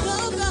the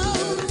go-go.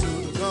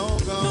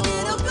 Don't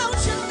get a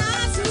motion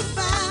not too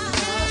fast.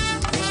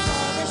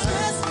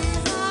 Stress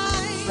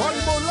behind.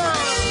 Party more loud.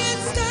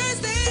 It's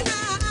Thursday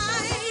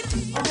night.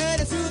 I'm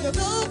headed to the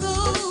go-go.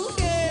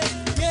 Yeah,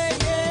 yeah,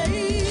 yeah,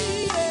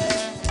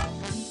 yeah.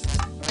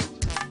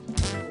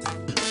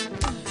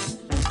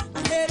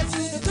 I'm headed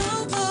to the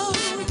go-go.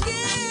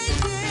 Yeah,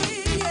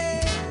 yeah,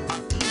 yeah.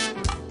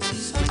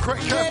 Crack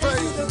Headed to Cafe.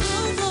 the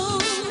go-go.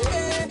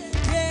 Yeah,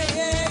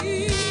 yeah, yeah,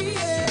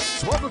 yeah.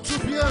 12 to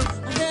 2 p.m.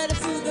 I'm headed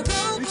to the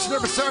go-go. Each and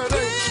every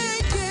Saturday. Yeah,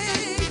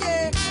 yeah,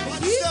 yeah.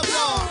 Keep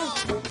going.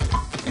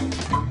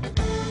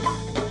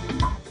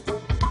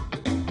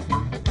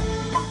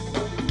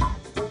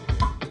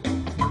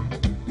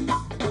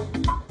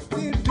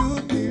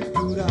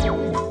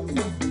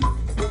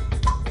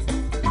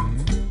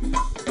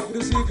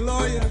 This here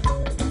Gloria,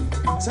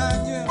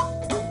 Tanya.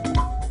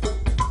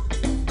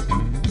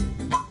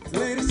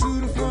 Ladies to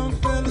the front,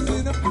 fellas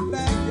in the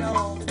back,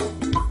 y'all.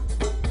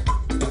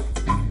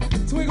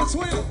 Twinkle,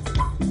 twinkle.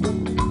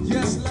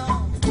 Yes,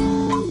 Lord.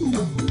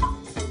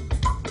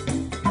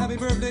 Happy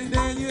birthday,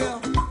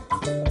 Danielle.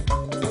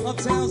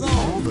 Uptown's All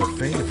on. the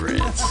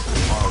favorites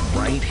are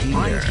right here,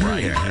 on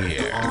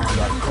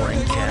the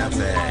Crank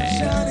Cafe.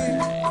 Shawty.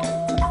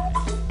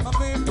 My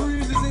man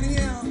Breeze is in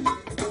here.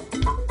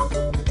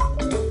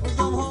 What's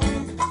up,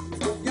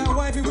 homie? Got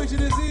wifey with you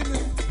this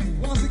evening.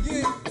 Once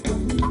again,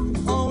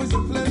 always a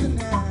pleasure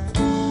now.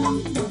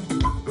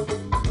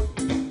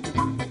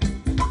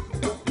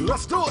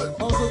 Let's do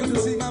it. Also good to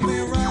see my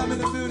man Rob in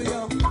the building,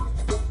 yo.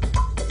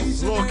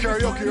 Each and Little every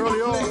karaoke time early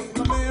we on.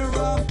 play, my man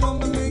Rob come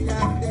to make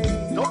our day.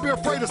 Don't be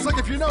afraid to sing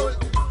if you know it.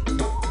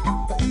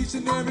 But each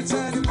and every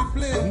time that we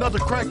play, Another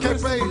Crack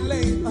Cafe.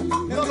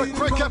 Another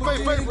Crack Cafe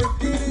favorite.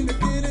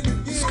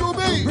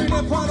 Scooby. Bring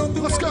that part on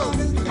through. Let's go.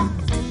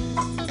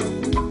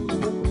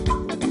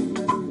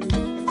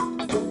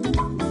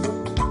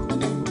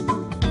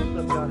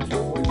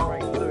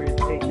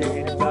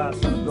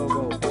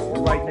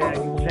 Right now,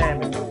 you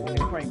jamming in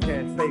Crank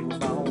Cafe with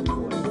my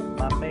homeboy,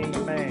 my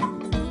main man,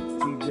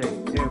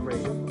 DJ Air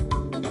Raid.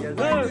 Yes,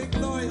 sir.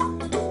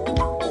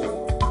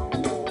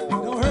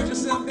 Don't hurt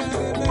yourself down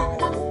there, baby.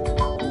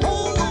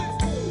 Hold it.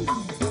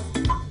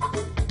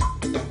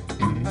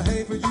 I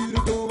hate for you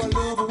to go. I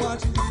love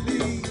watching you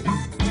leave.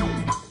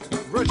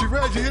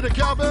 Reggie, hit the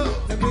cowbell.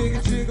 Now make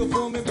it jiggle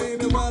for me,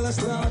 baby, while I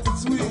start to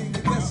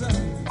tweak. Yes, sir.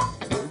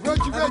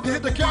 Reggie,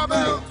 hit the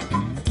cowbell.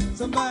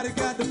 Somebody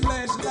got the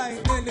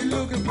flashlight and they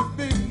looking for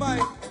Big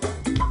Mike.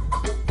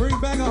 Bring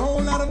back a whole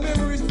lot of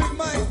memories, Big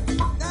Mike.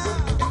 Now,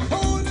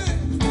 hold it.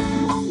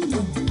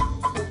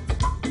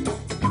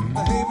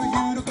 I hate for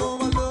you to go.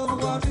 I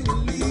love watching you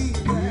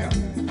leave.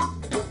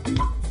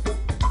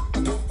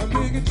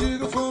 Make it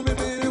jiggle for me,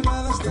 baby,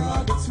 while I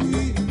start to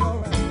tweak.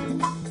 Alright.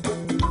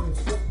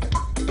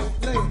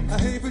 I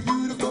hate for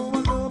you to go.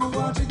 I love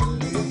watching you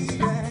leave.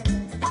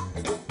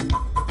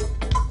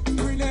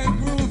 Bring that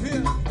groove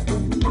here.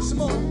 Some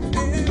more.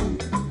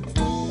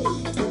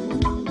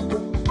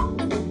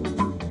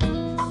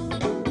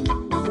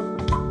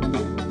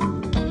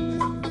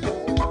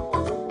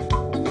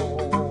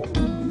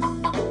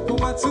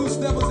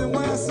 Two-steppers and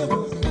wine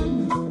sippers.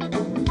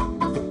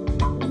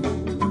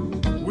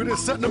 We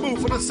just setting the mood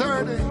for this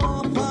Saturday.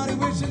 Party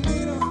with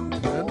Janita.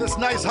 And this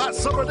nice hot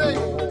summer day.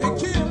 And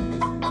Kim.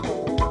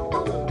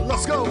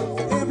 Let's go.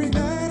 Every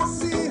night I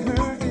see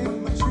her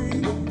in my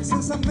dream.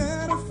 Since I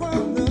met her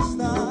from the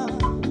start,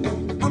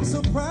 I'm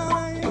so proud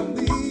I am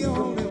the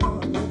only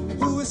one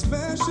who is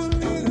special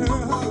in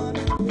her heart.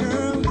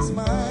 Girl is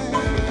mine.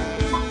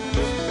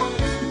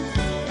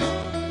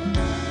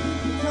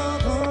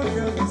 Come on,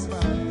 girl is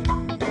mine.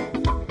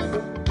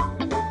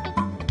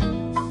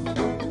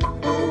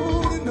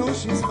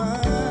 She's mine,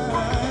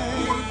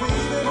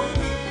 baby.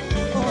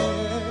 Oh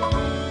yeah,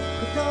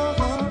 the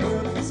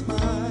girl is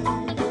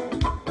mine.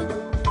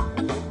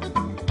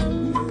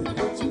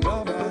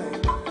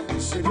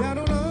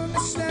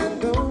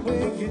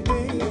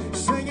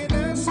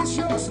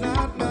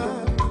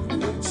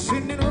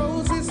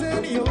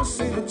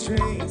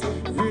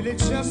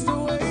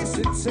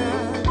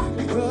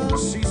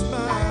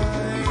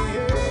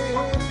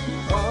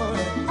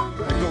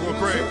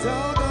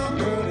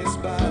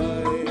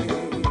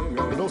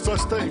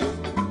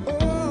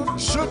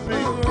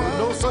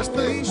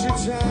 thing. Waste your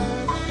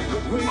time,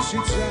 waste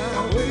your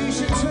time,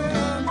 waste your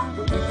time,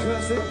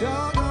 because the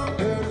doggone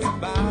girl is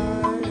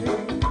mine.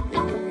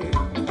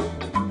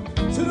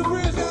 To the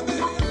bridge out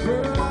there,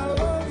 girl, I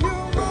love you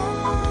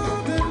more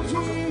than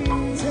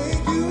dreams.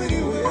 Take you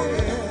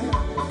anywhere,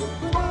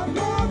 but I'm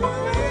never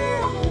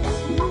able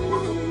to.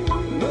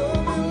 Love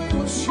that we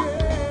will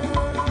share.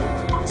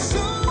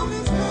 Sun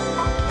is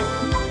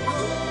going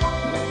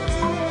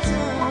to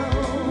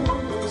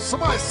town.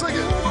 Somebody sing it.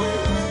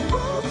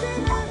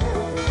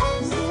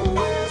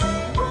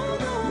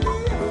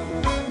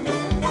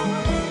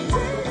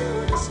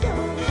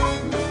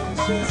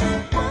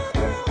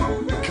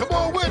 Come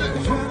on with it.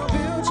 Trying to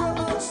build your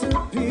hopes to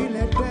peel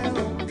it down,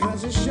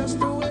 'cause it's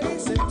just a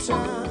waste of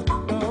time.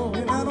 No,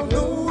 and I don't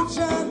know what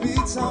y'all be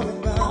talking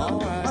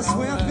about. I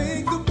swear I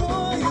think the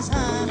boy is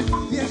high.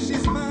 Yes,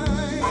 she's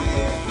mine.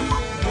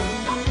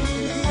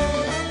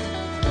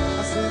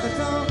 I said the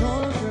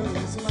doggone girl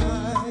is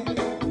mine.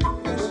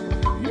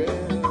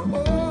 Yeah.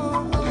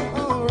 Oh,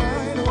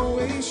 alright. Don't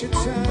waste your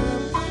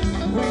time.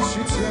 Waste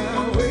your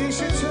time.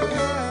 Waste your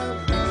time.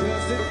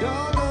 Because the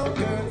doggone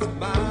girl is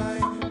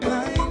mine.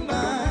 Mine,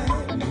 mine.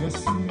 Yes,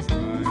 she's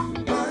mine.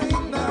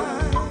 Mine,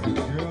 mine.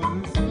 The girl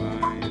is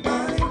mine.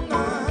 Mine,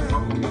 mine.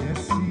 Yes,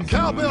 she's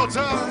Cowbell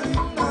time.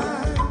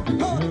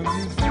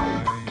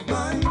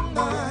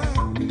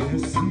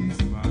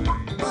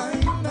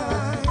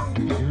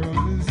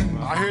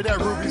 I hear that,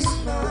 Rubies.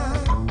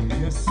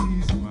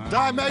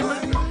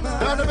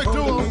 Dynamic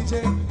duo.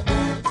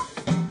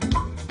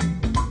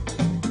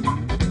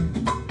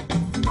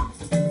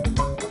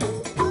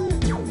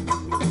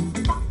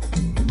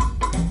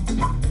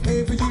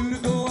 Hey, for you to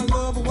go, I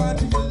love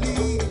watching you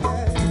leave.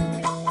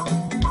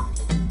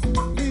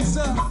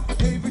 Lisa,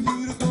 hey, for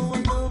you to go, I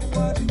love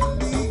watching you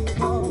leave.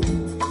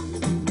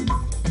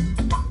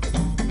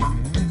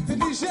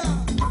 Tanisha,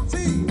 T,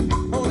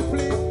 on the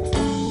flip.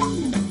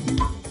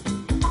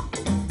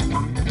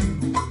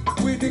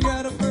 Whitney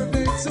got a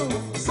birthday too.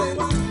 Say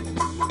what?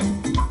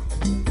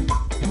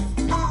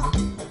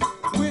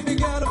 Whitney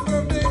got a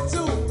birthday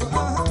too.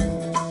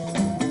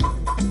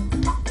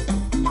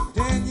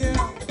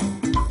 Danielle,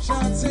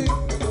 Shantae,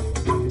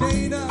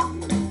 Dana,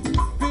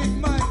 Big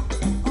Mike,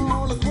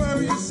 all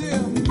Aquarius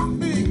here.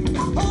 Big,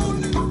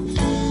 hold it.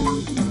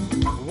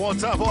 One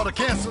time for all the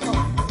cancer.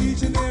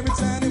 Each and every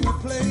time that we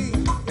play.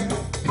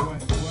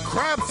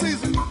 Crab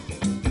season.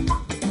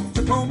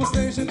 Tacoma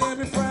Station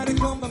every Friday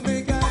come to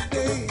make our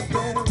day.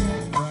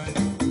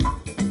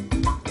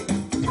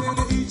 Then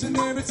each and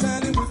every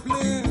time that we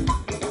blend.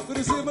 Good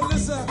to see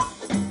Melissa.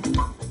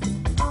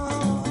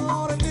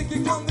 Oh, the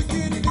Nicky come to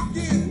get it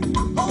again.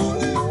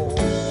 Hold it.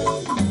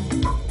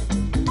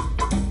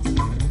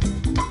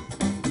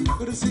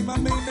 Good to see my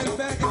main man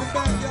back in the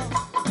back,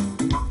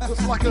 y'all.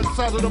 Just like the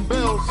sound of them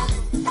bells.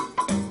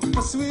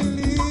 My sweet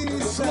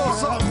Lisa. Slow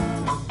song.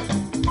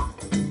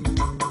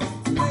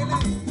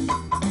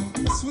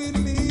 Sweet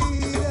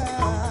Lisa.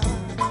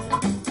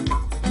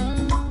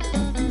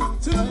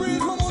 To the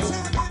bridge one more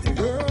time, baby.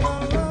 Girl, I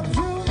love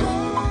you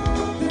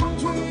more than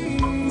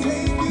dreams.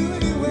 Take you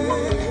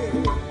anywhere,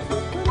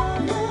 but I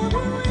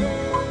never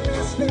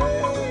understand.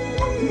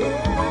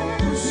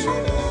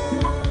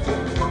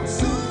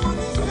 Soon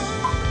as I go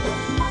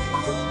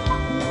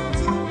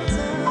to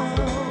town,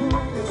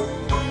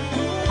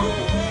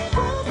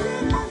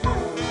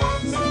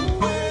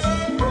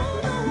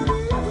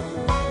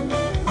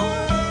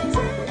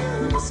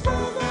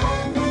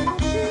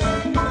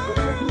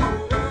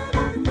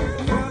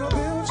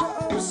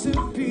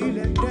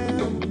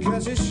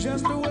 it's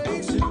just a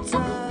waste of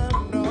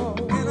time, no.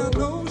 And I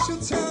know she'll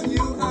tell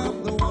you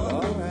I'm the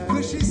one.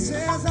 When she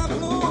says I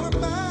blew her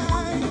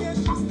mind, yeah,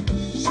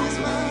 she's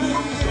mine.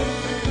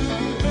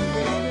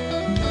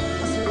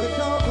 I said the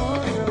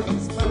doggone girl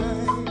is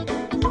mine.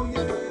 Oh,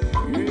 yeah.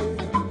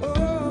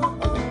 Oh,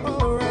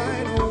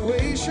 alright. Don't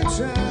waste your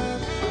time.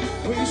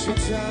 Waste your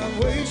time.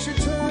 Waste your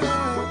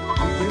time.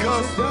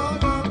 Because the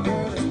doggone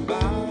girl is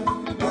mine.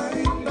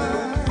 Mine,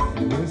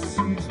 mine. Yes,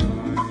 she's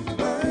mine.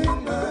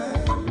 Mine, mine.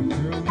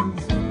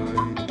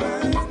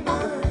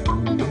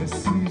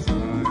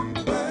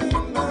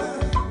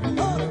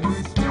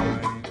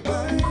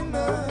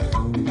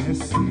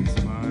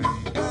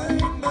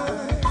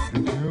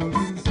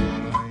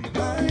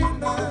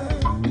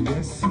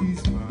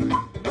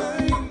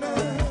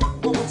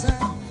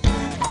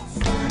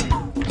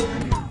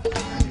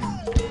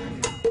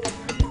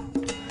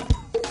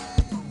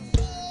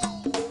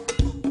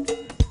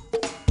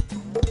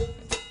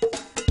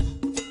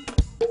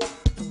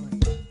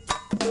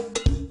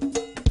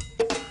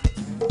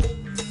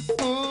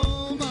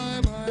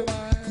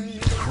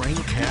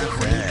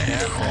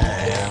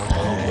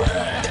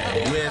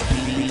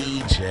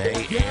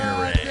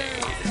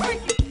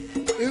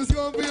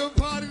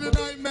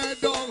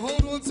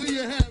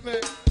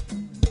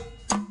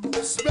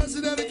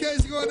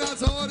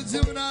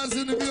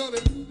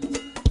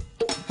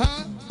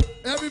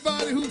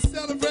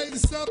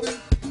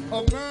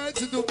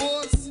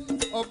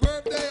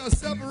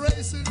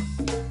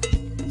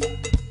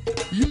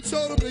 You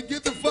told him to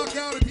get the fuck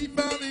out and he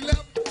finally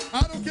left.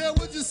 I don't care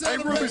what you say.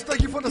 Rubies,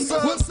 thank you for the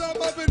sub. What's up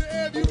up in the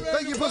air? You ready?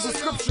 Thank you for the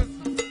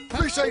subscription.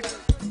 Appreciate it.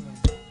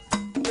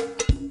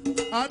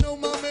 I know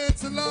my man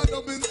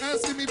Talando been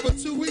asking me for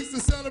 2 weeks to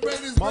celebrate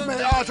his My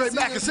birthday. man Andre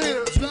Mack is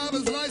here.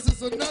 Driver's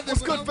license or nothing.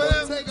 What's good,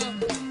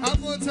 fam?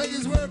 I'm gonna take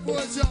his word for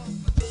it, y'all.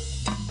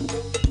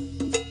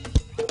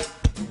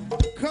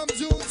 Come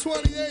June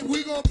 28th,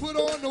 we gonna put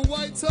on the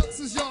white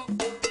tuxes, y'all.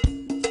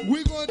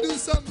 We gonna do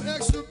something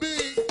extra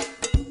big.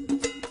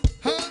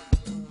 Huh?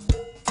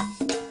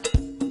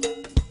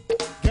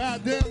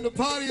 Goddamn, the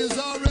party is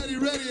already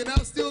ready, and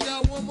I still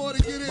got one more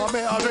to get in. My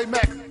man Andre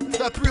Mack,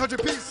 got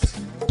 300 pieces.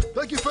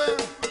 Thank you, fam.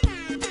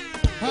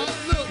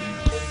 Look,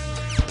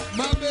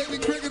 my baby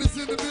Cricket is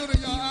in the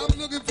building, y'all. I'm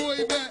looking for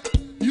him back.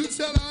 You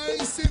tell her I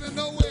ain't seen her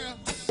nowhere.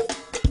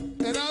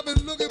 And I've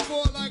been looking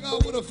for her like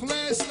with a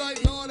flashlight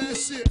and all that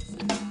shit.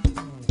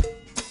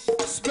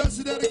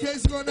 Special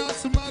dedication going out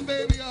to my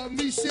baby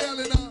Michelle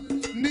and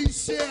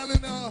Nichelle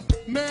and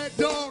Mad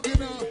Dog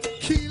and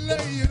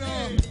Keeley and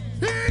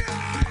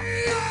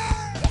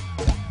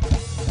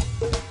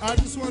I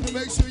just wanted to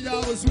make sure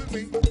y'all was with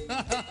me.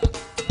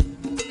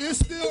 It's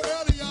still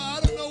early, y'all. I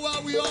don't know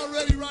why we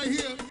already right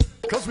here.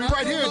 Cause we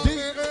right here, D.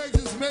 Man Eric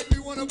just make me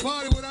want to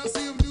party when I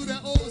see him do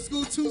that old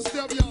school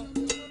two-step, y'all.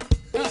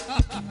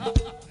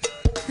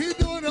 He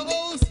doing the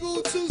old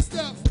school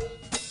two-step.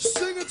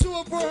 Sing it to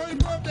her for her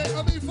birthday.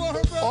 For her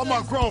birthday. All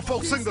my grown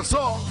folks sing the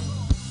song.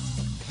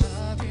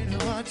 I've been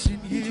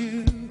watching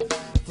you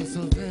for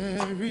so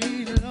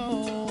very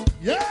long.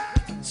 Yeah.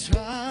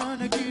 Trying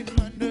to get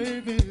my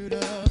nerve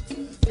up.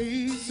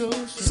 Be so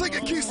strong. Sing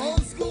it, Keith.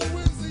 Old school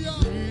Wednesday,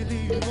 y'all.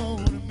 Really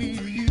wanna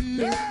meet you.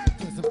 Yeah.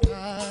 Cause I'm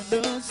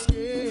kinda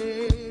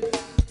scared.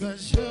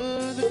 Cause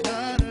you're the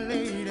kind of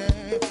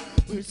lady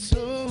with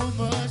so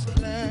much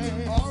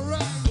plan.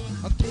 Alright.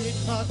 I get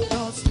my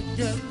thoughts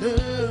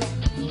together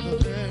the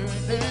very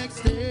next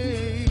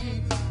day.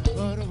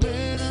 But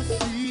when I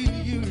see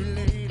you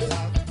laid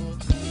out for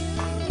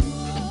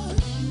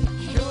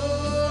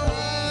your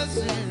eyes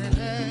and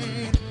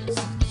hands,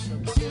 such a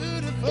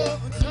beautiful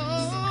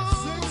tone.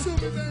 Sing to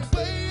me, man. The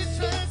way you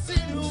dress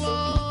in the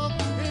walk,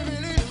 it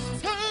really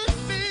turns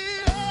me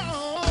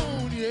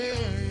on.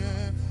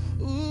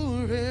 Yeah.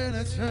 Ooh, it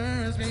really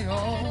turns me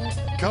on.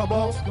 Come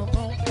on. Come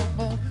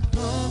on,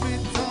 come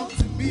and talk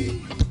to me.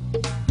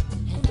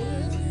 I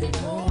really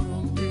wanna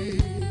be.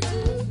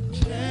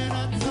 Can I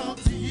talk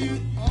to you?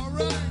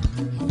 Alright. I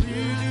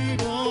really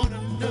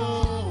wanna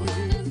know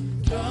you.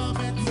 Come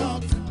and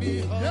talk to me,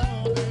 oh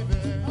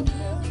baby.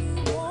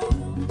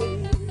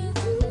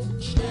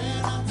 Can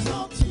I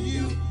talk to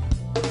you?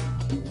 I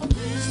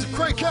It's the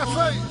Crank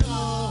Cafe.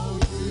 know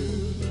you.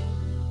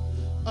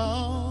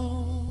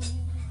 Oh.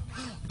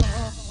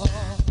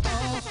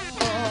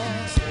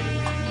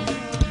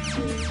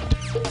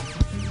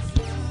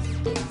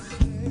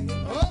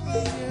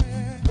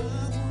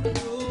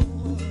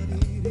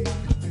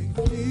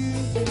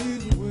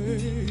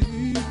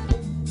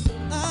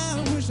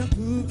 I wish I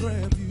could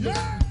grab you,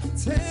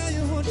 tell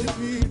you what you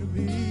mean to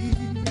me.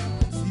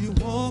 See you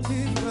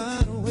walking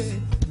right away,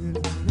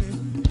 really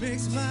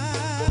makes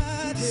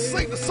my day.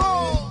 Sing the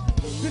song.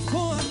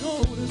 Before I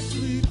go to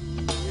sleep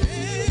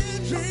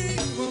and dream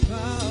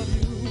about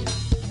you,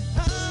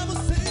 I'm a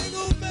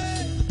single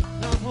man.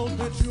 I hope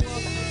that you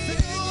are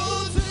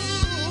single too.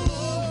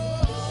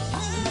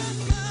 And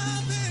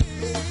got me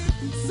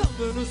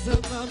something to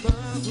set my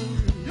mind on you.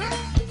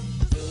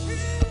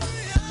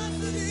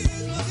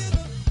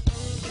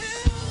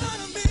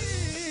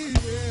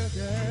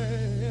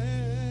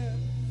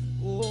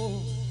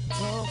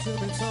 Talk to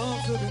me, talk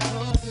to me,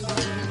 talk to me.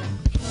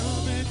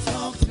 Come and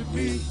talk to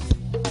me.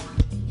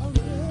 I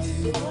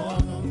really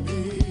wanna be.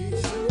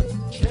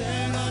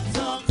 Can I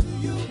talk to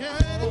you?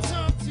 Can I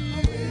talk to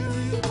you?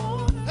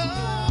 I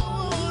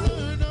wanna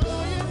know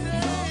your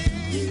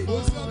name.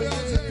 What's up,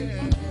 LJ?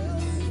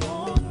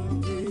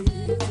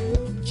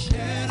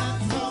 Can I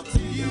talk to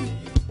you?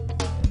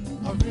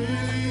 I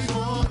really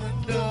wanna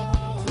know.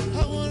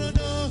 I wanna know.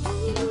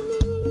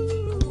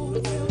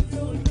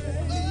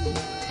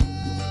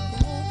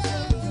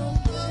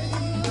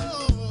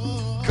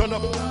 Come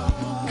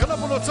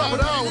up on the top of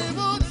the hour.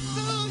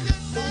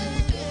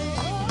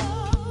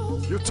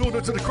 You're tuned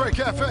into the Crank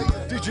Cafe,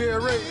 DJ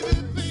Ray.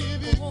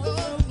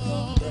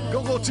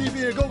 GoGo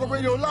TV and GoGo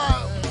Radio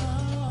Live.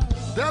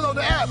 Download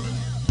the app.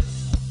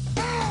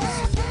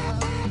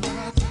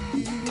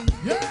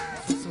 Yeah.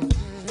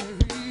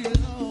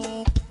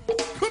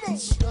 Come on.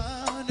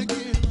 Trying to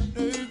get my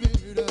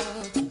nerve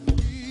up to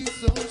be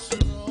so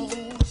strong.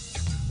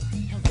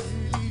 I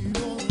really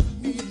wanna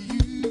meet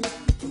you, but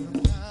I'm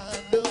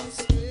kinda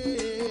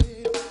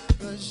scared.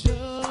 'Cause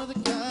you're the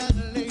kind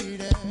of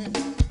lady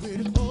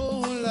with a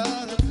whole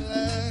lot of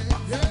class.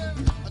 Yeah.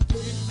 I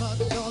get my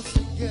thoughts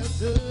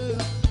together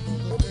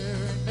the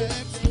very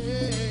next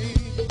day.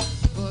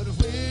 But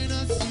when I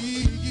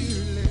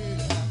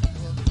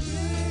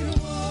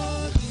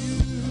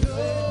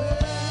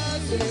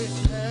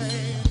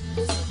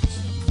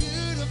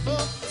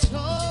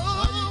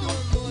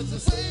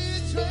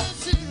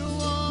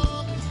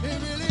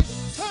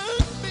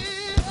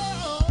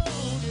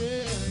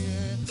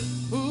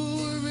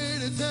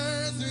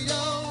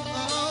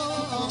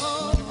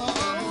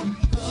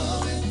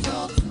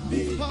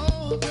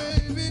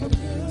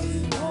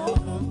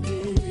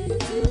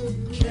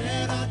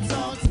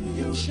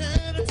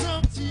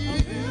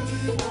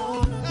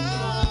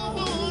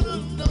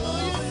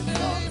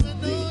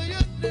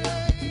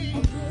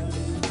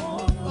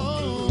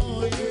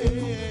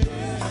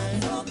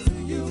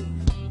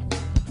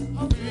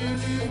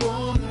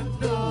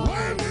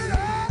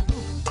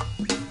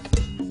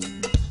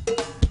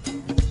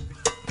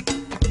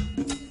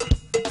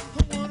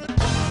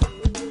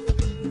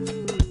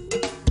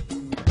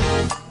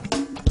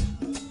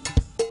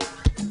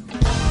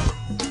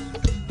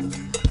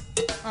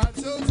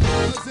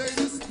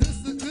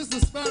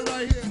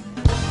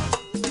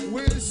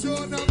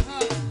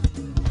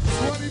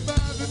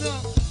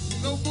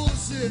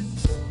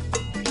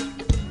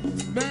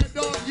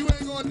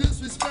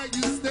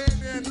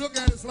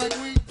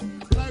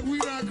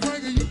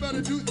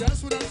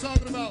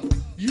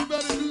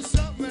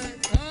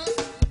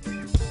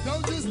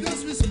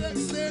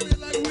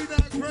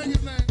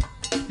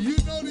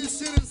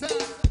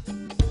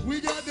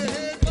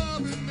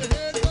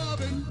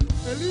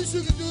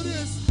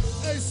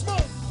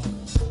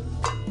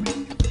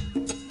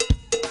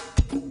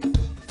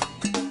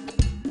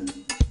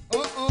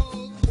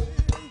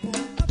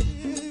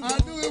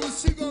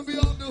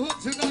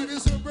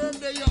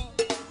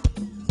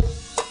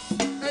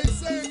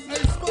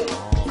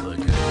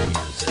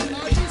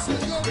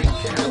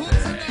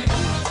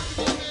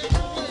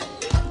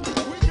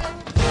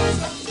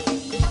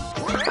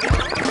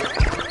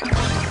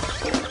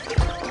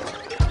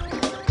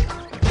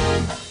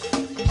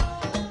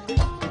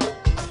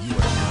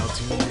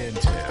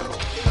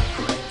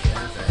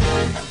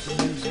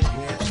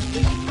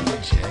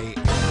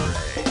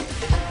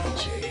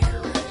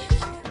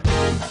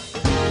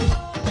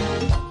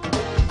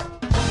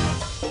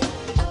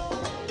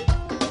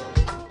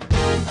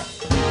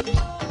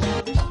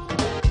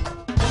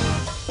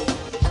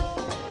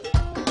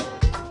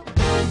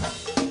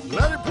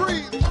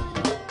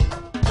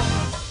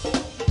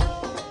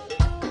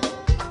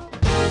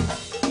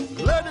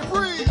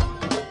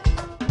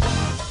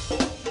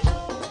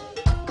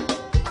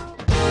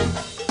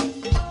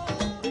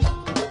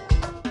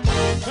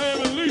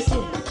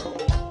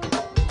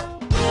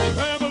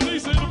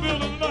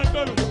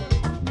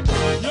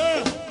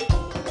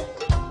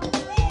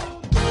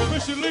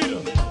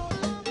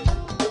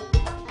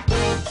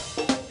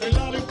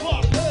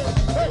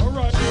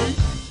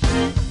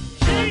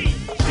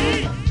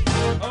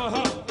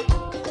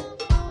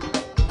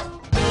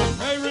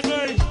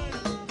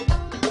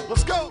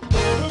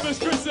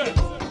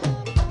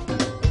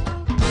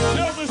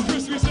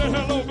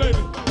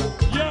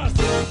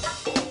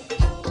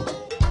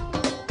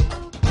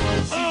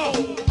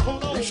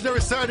and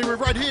every Saturday, we're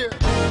right here.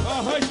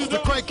 It's the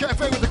Crank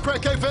Cafe with the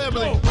Crank K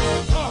family.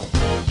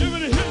 Give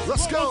it a hit.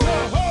 Let's go.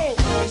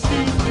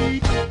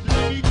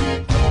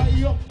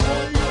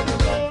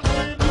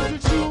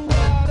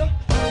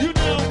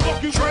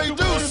 Trey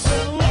Deuce.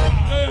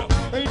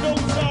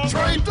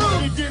 Trey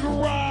Deuce. Get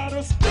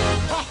riders.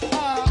 Ha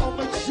ha. I'm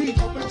a G.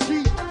 I'm a G.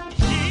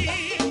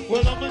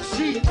 Well, I'm a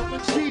G. I'm a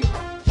G.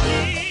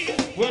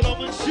 Well,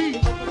 I'm a G.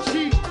 I'm a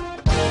G.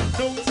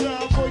 No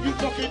time for you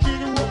fucking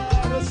nigga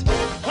riders.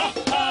 Ha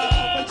ha.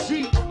 I'm a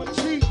G. I'm a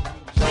G.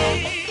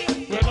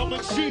 Well, I'm a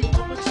G.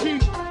 I'm a G.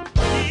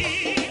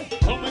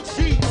 I'm a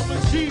G. I'm a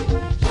G.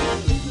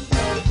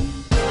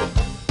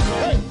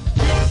 Hey,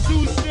 guess who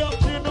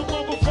stepped in the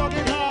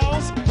motherfucking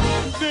house?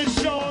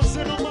 Miss Shaw's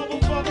in the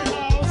motherfucking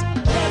house.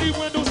 Got the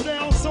windows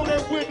down so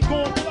that wind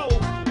gon' blow.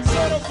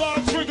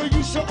 Certified trigger,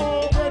 you should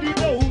already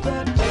know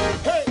that.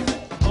 Hey,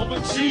 I'm a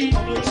G.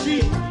 I'm a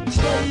G.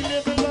 Stay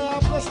living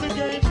live, plus the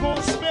game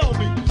gon' smell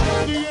me.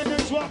 Me in the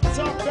drop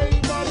top,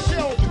 made by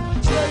Shelby.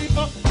 Stay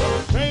up,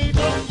 ain't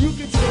up, you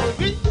can tell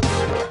me.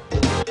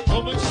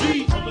 I'm a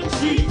G, I'm a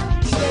G.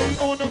 Stay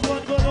on the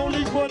run, but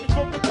only run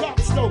from the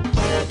cops though.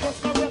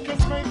 Cause my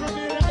records made from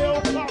here to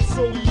El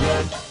Paso.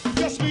 Yeah,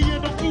 guess me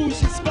in the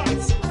bougie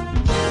spots.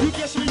 You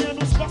guess me in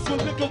those spots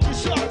with liquor for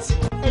shots.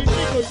 Hey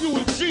nigga, you a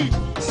G.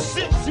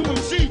 Sips, you a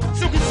G.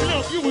 Silky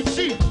Slim, you a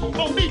G.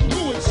 Monique,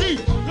 you a G.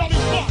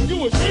 Lollipop,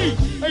 you a G.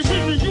 Hey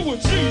Riri, you a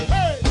G.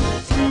 Hey,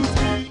 excuse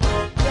me,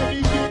 let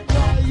me get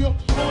by you.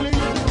 Only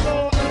in the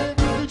floor and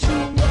you the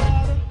true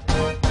rider.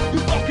 You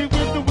fucking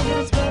with the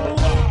winners,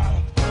 marijuana.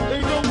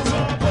 Ain't no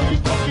time for you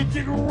fucking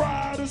dick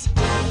riders.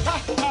 Ha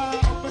ha,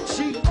 I'm a G,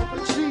 I'm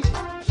a G.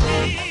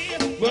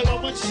 Well,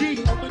 I'm a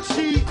G, I'm a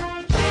G.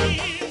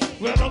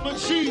 Well, I'm a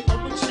G,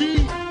 I'm a G.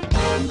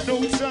 No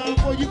time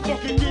for you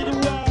fucking dick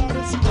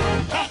riders.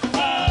 Ha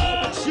ha,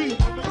 I'm a G,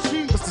 I'm a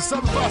G. Mr.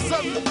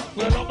 757.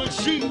 Well, I'm a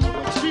G, I'm a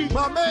G.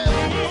 My man.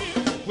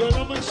 Well,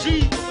 I'm a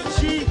G, I'm a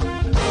G.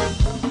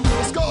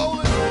 Let's go,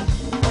 Olin.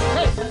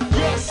 Hey,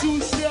 guess who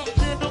stepped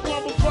in the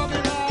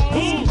motherfucking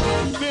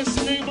house? Miss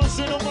Neighbors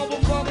in the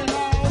motherfucking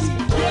house.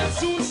 Guess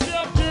who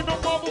stepped in the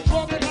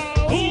motherfucking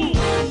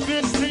house?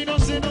 Miss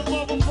Tina's in the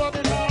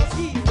motherfucking house.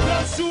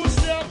 Guess who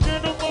stepped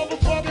in the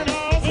motherfucking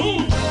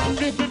house?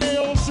 Nipping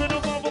nails in the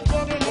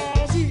motherfucking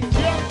house.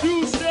 Guess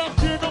who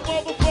stepped in the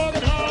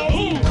motherfucking house?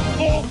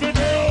 Morphin'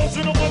 nails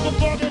in the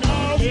motherfucking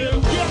house.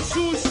 Guess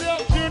who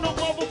stepped in the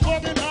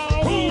motherfucking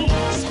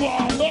house?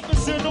 Squad up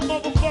is in the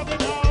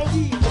motherfucking house.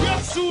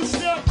 Guess who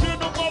stepped in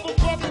the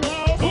motherfucking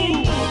house?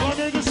 My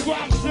nigga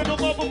Squash in the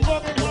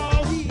motherfucking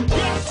house.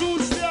 Guess who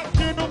stepped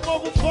in the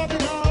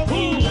motherfucking house?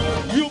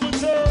 Human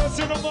terrors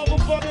in the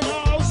motherfucking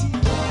house.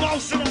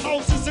 Mouse in the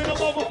house is in the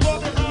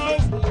motherfucking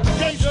house.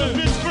 Gangsta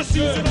bitch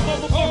Chrissy's in the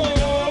motherfucking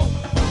house.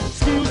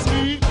 Excuse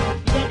me,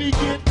 let me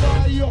get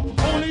by you.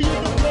 Only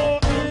in the floor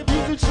and you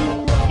the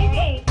true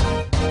ride.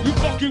 You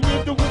fucking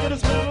with the women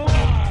that's gonna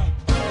ride.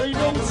 Ain't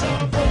no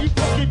time for you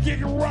fucking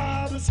dick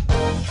riders.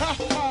 Ha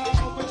ha,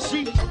 I'm a G,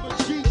 I'm a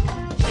G.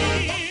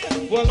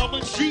 Well, I'm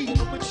a G,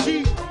 I'm a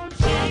G.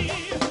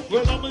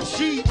 Well, I'm a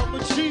G, I'm a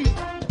G.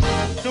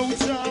 No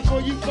time for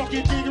you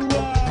fucking dick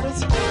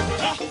riders.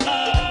 Ha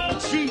ha, I'm a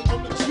G,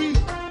 I'm a G.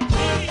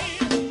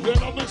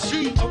 Well, I'm a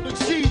G, I'm a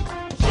G.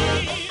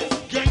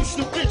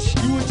 Gangsta bitch,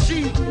 you a G.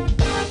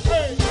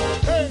 Hey,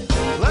 hey.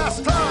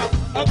 Last time.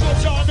 I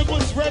thought y'all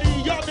niggas ready,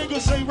 y'all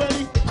niggas ain't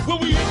ready. When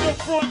we hit the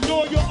front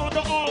door, your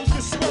underarms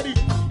get sweaty.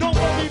 Don't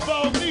worry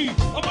about me,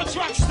 I'm a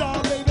track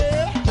star, baby.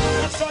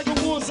 That's Tiger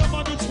Woods, I'm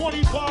under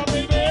 25,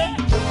 baby.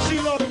 She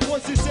love the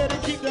voice, they said to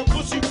keep that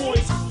pussy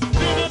voice.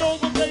 Bend it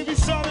over, baby,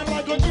 sounding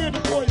like a inner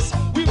voice.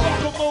 We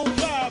rock 'em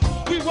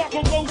 05, we rock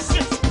 'em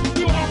 06.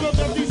 We rock 'em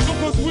at these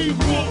suckers, we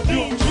rock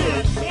them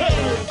kids.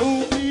 Hey,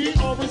 who me,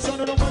 always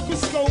under the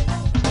microscope.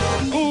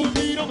 Who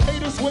me, them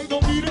haters wait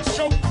on me to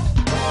choke.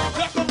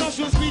 Back on us,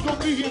 we gon'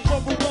 be here for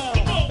a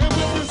while. And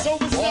when this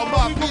over, we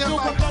gon' do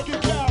it like a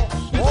cow.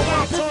 It's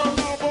my turn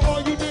now for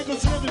all you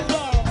niggas living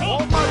down.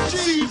 All my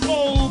G's,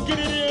 oh, get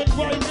it in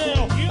right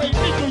now. Hey,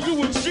 nigga, you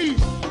a G.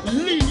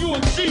 Lee, you a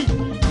G.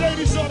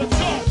 Ladies on the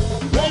top.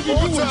 Baby, you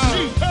a G.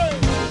 Hey,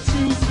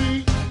 excuse me,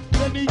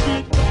 let me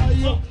get by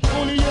you.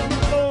 Only in the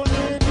floor,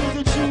 and you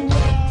the true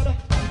rider.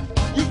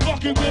 You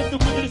fucking with the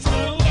women that's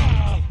gonna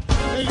lie.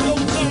 Ain't no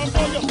time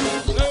for you.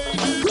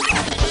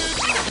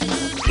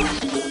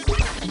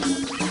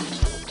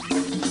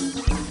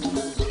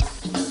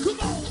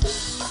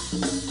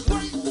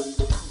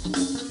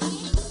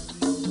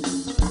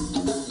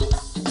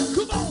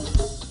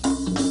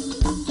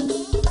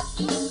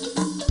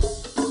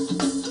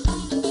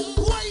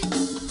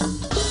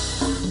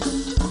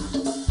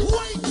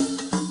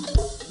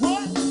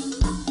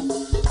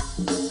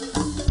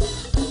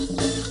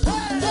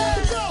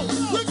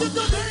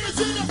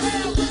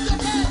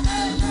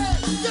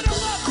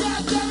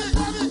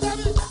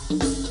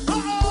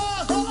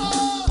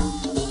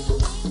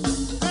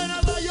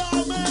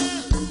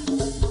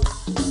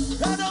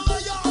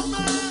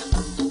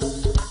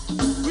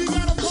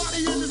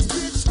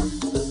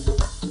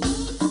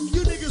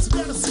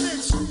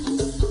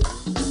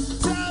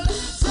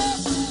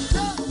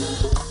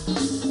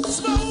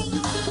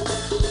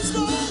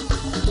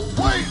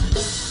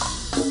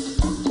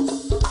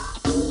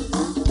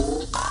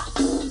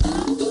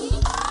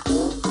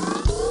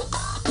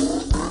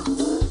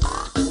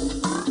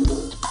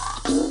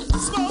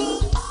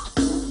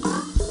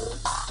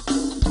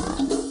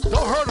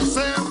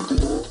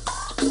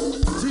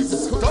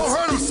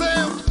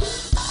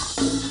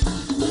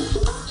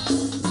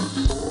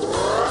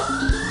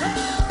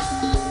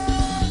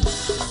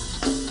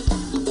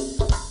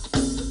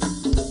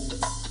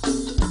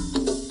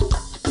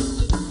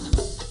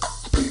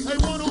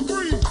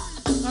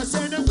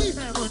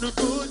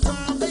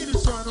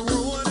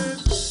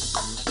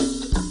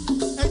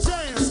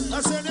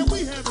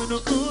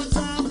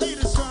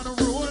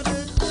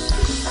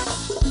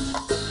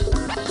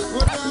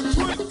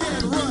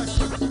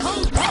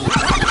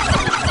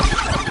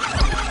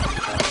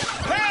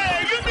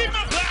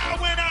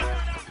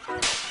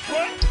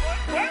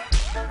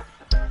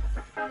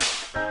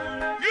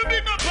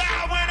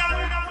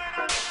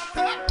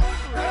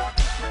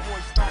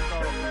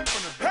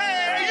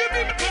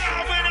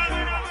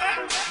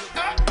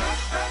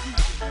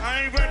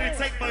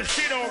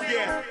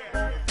 yet.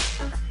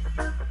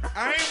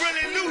 I ain't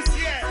really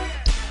loose yet.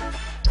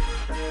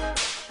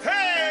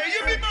 Hey,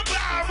 you be my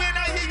bow when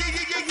I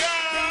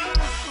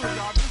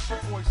This your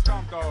boy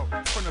Stomp Dog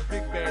from the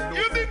Big Bad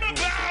You be my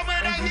bow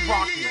when and we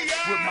rockin'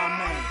 with my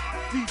man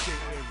DJ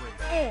A-Ray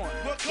on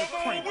the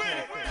Crank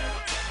Cafe.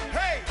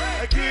 Hey,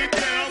 I get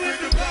down with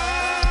the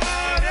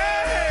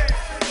party.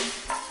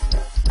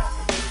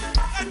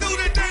 I do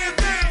the damn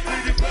thing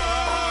with the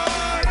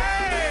party.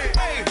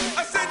 Hey,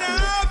 I said now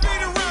I'll be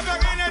the rapper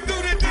and I do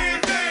the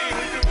damn thing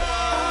with the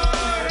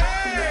party.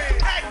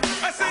 Hey,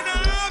 I said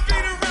now I'll be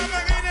the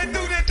rapper and I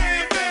do the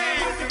damn thing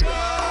with the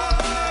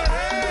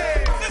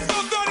party. Let's go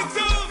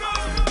 32.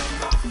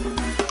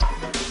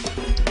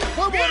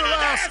 One more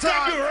last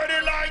time. You heard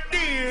it like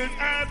this.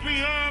 As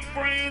we are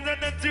friends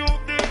and the two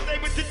this day,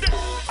 but today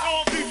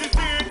all pieces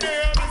here and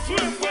there, the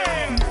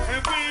swimwear,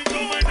 and we ain't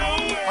going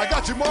nowhere. I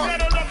got you, Mark.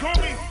 Better luck,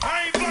 homie.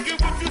 I ain't fucking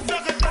with you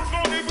suckers. That's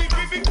phony. We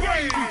keep it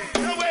crazy.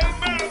 No way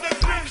about the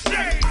slim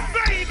shade.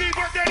 Baby,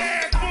 work that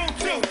ass, boom,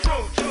 choo,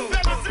 choo, choo.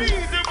 Never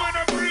sneeze it when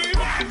I breathe.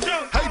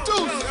 Choo. Hey,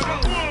 Deuce.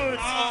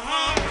 Woods,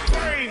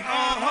 frame,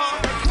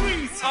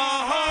 crease,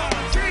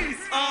 trees,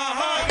 I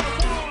got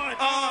one,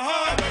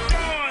 I got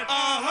dawn,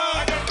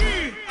 I got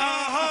three,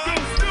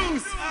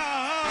 deuce,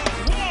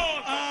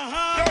 one,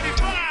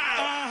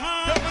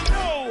 35, double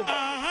no,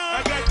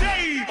 I got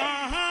Dave,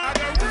 I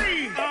got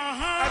Reed,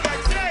 I got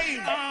Jay,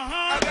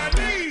 I got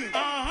Lee,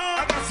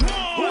 I got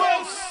Swan. Who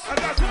else? I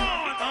got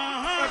Swan,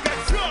 I got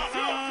Chuck,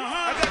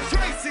 I got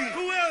Tracy.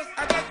 Who else?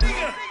 I got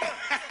Nigga,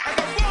 I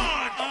got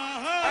Vaughn,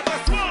 I got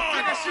Swan,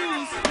 I got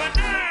Shoes, got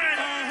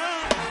Nine.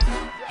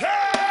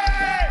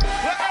 Hey!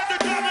 At the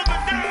drop of a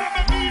dime,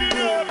 I beat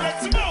it up.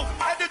 Let's smoke.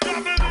 At the drop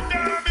of a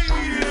dime, I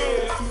eat it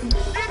up.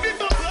 Give me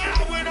my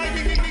power when I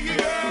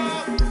get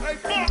up. Hey,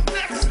 fuck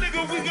next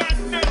nigga, we got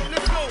now.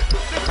 Let's go.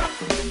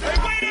 Hey,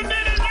 wait a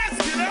minute, let's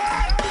get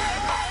up.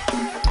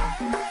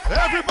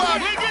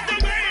 Everybody, We get the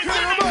bands get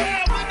in 'em the up.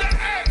 air with the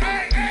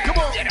hey. Come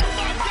on. Get 'em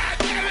up,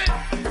 goddammit.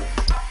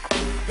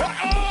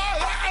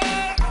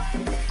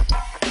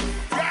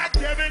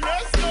 Goddammit,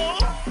 let's go.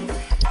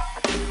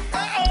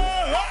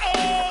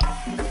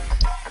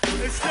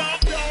 It's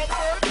Stomp Dog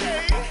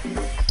birthday.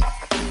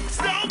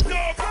 Stomp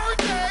Dog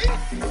birthday.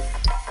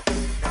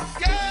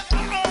 Yeah,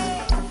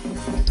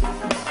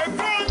 Hey,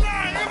 front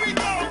line, here we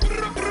go.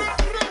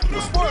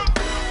 Let's work.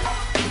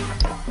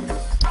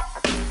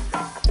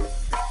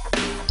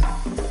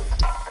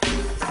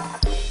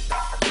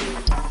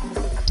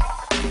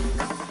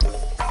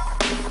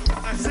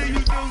 I see you,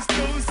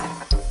 those.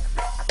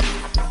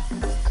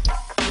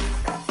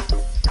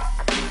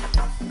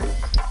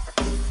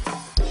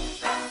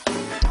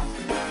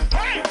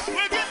 Hey,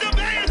 we get the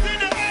bands in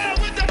the air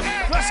with the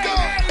air. Let's go.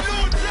 Hey,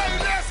 Lil J,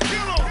 let's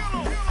kill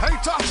 'em. Hey,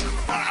 Tasha.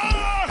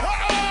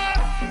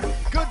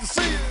 Good to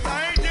see you.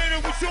 I ain't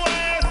dealing with your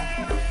ass.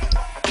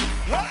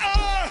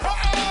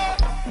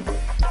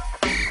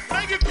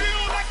 Make it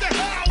feel like the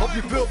Howard. Hope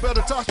you feel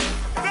better, Tasha.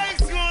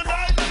 Thanks, good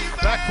night,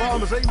 lady. Back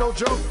problems ain't no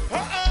joke.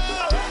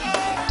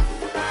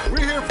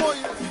 We're here for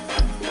you.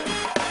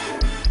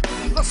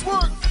 Let's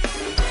work.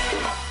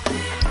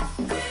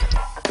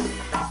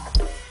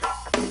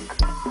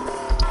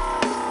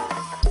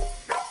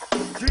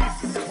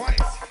 Jesus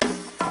Christ.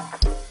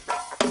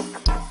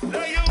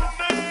 Now you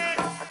man.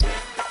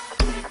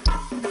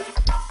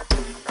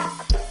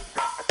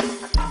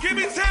 Give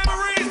me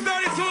Tamarines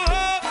 32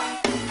 Hub.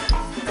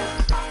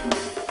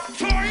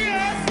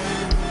 Torias.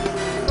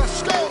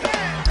 Let's go.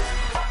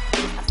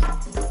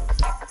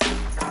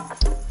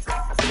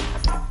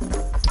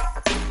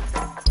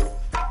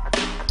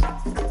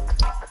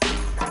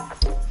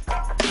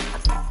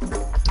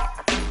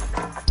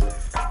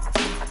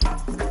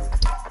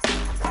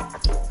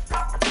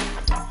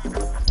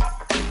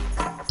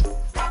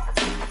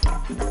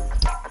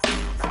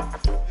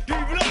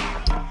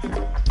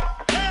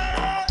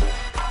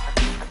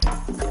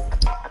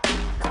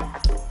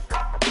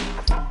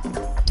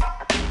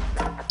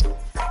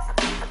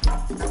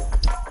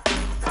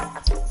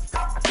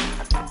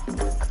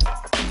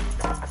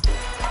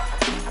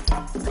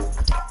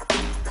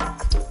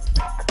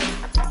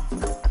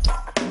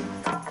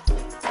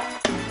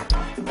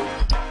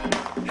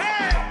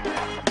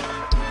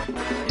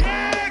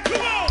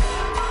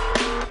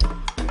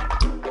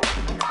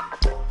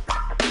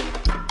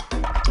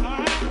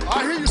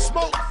 I hear you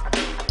smoke.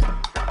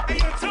 Hey,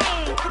 your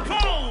tone,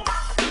 Capone.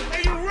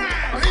 Hey, you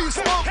rhyme. I hear you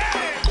smoke.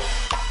 Hey.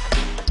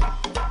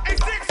 Hey,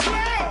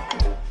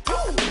 612.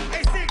 Woo.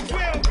 Hey,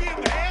 612, give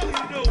him hell,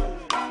 you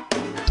know.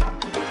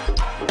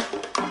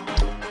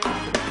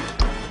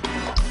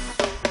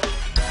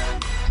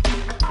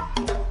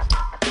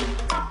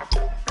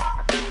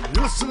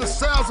 You listen to the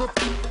sounds of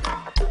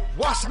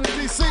Washington,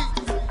 D.C.,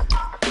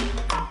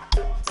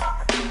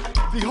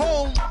 the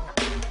home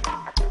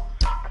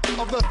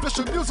of the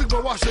official music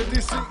of Washington,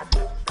 D.C.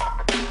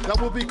 That's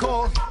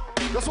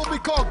what we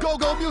call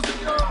go-go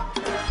music, y'all.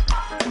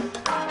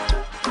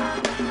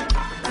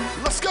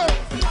 Let's go.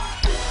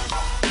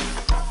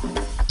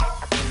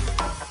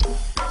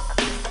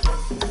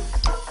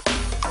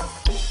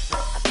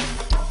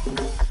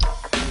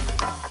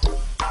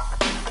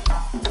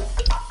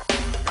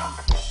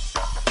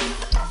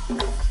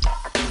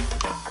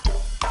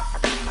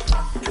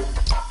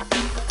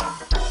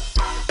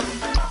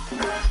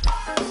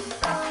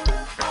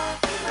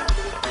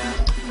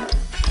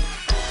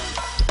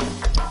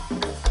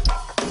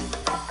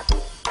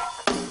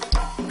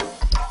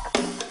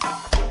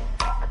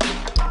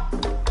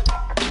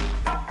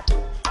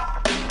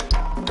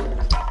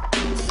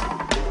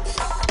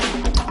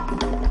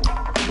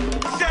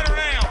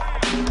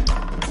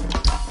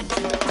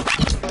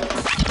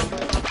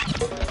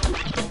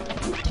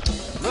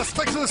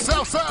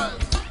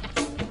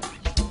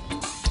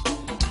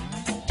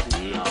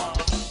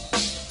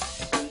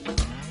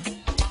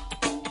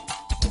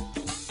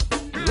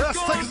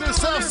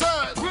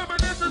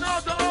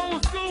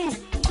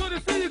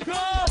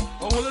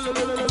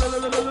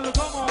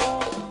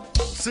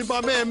 See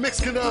my man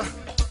Mix can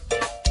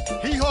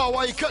hee-haw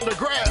while he cutting the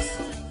grass.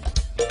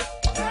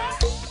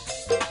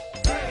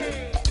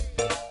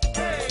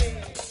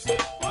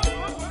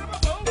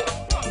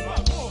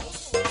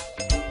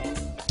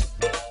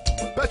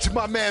 Bet you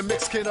my man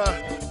Mix can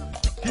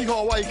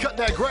hee-haw while he cutting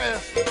that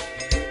grass.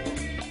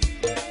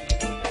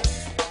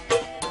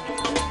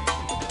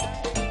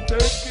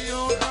 Take me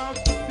on out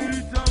to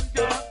see some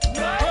guy.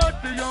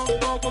 But the young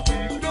brother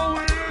be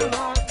going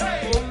hard.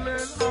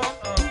 Pulling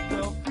out of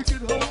the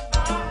wicked hole.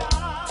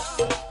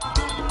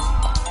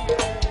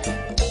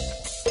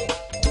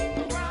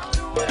 Around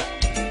the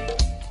way.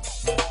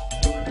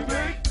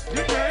 Make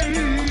your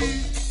day.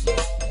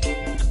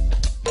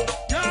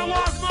 Y'all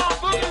watch my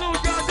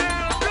boogaloo,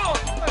 goddamn go.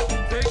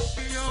 Take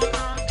me on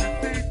out to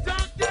see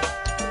some guy.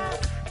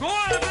 Go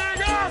ahead, man.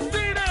 Y'all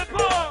see that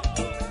part.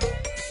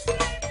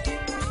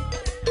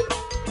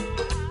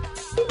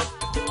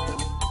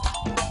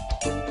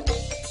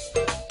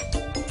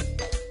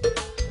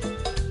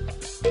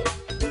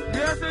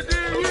 Yes,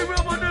 indeed. We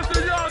reminisce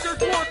to y'all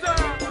just one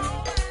time.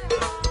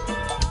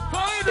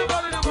 For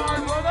anybody that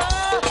might brother.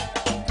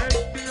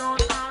 Take me on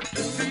out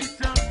to see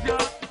some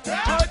job.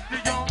 But the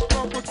young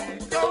couple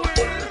keep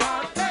going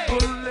hard.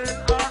 Pulling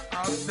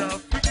out of the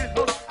freaking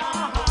hook.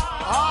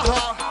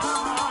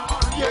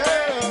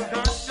 Yeah.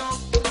 That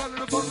young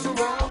brother pulling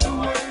around the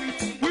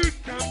way. We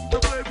come to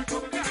play. We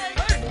come to play.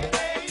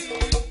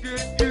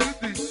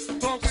 Get easy.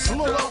 It's a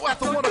little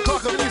after 1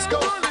 o'clock on the East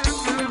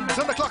Coast,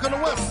 10 o'clock on the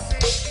West.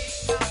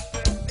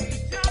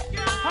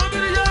 How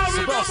many of y'all It's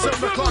about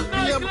 7 o'clock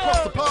p.m.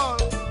 across the pond.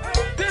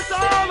 This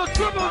all the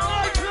triple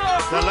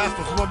nightclub. That last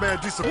one for my man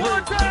D Supreme.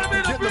 One time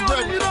in the Getting them building,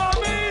 ready. you know what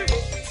I mean?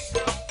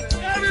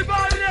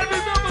 Everybody that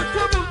remember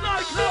triple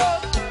nightclub,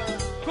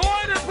 go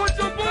ahead and put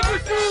your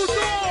boogie shoes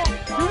on.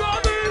 You know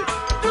what I mean?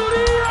 Do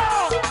the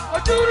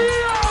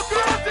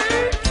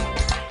Grassy.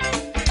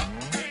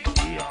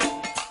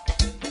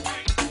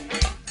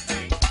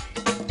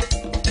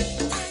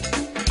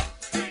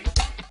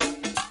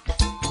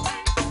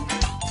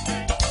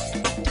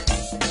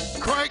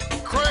 Crank,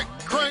 crank,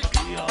 crank.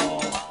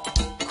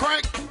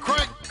 Crank,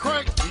 crank,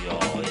 crank.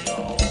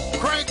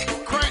 Crank,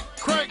 crank,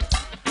 crank.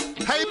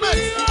 Hey, Mix.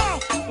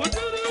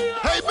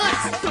 Hey,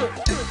 Mix.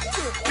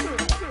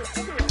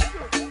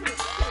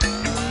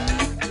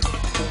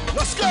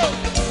 Let's go.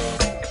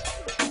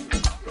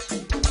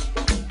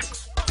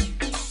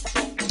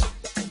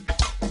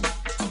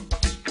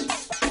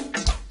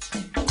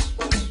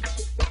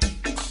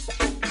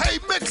 Hey,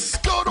 Mix,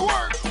 go to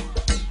work.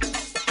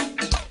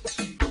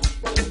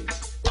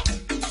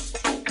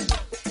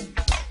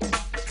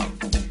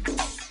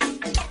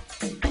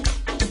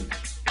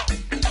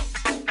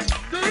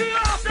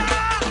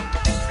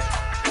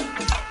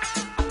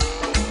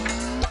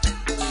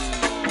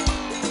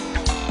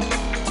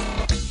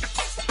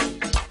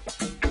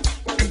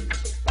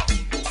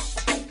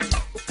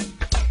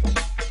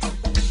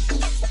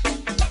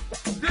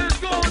 This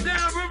goes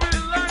down River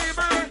Lane,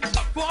 man.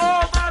 For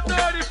all my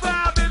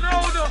 35 and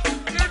older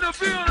in the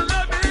field,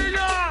 let me hear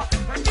y'all.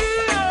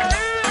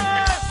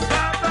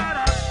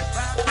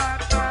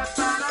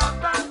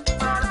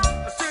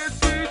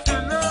 Since we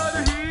should love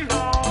the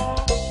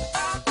hee-haw.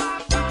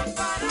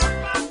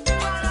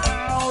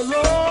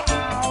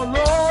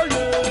 Outlaw,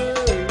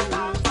 yeah.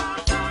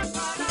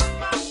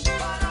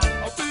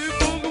 A big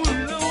boogie, we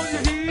love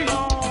your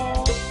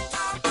hee-haw.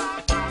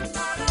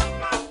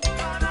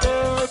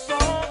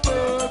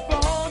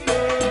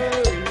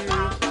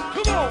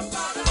 Come on.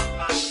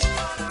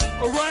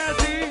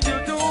 Rising,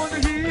 you're doing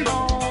the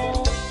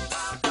heat-haw.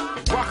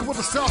 Rocking with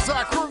the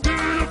Southside crew.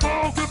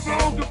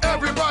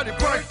 Everybody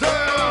break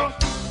down.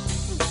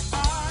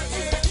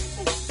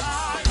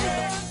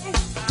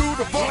 Do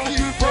the funky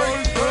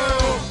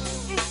breakdown.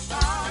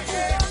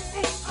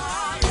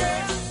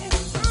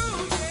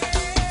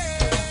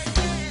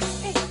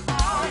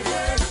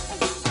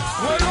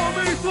 Wait on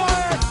me,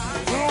 flag.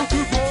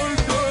 Funky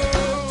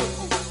breakdown.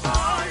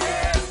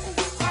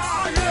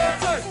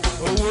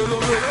 Oh, wait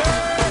a minute.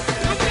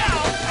 Look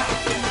out.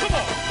 Come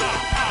on.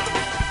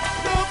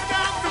 Look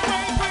out the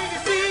way when you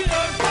see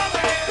us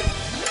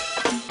coming.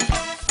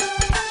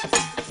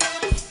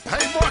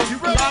 Hey, Mark, you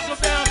ready? Rock 'em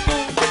down,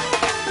 fool.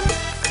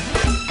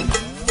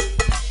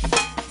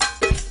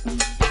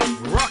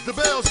 Rock the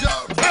bells,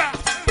 y'all.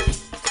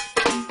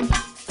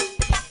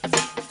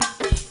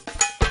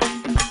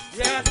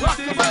 Yes, Rock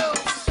the bells.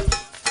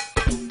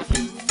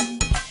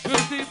 Good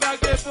to see you back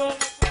there, fool.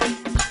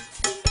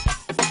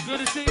 Good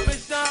to see you,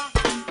 Miss Shaw.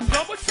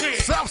 Number 10.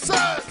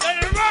 Southside.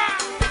 Let it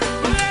ride.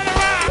 Let it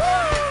ride.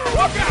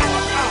 Walk out,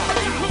 walk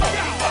out. Walk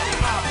out,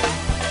 walk out.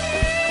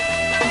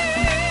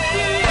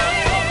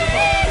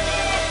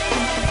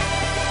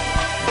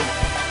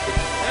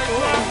 That's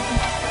right.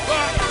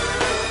 Right.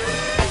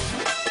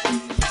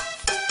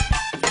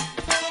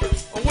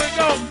 We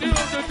go, do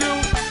the do.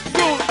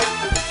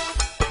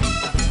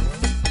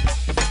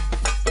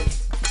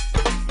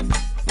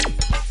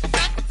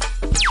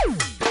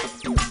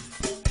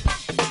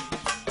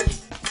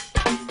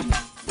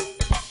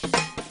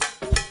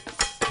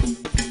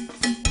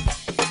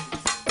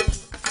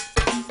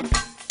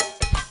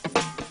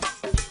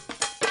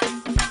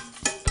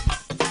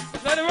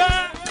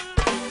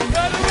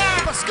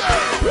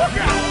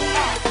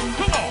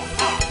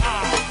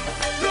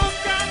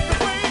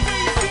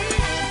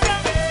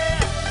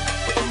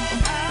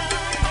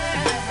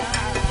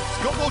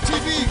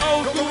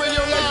 old Go-Go school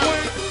Radio LA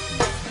Live.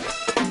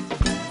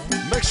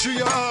 Make sure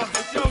you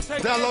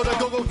download that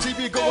Go-Go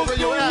TV, Go-Go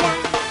Radio app.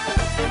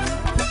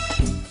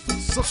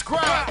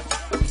 Subscribe.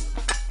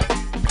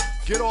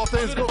 Get all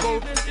things Go-Go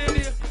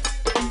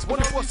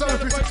 24/7,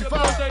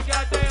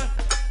 365.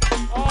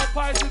 All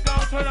prices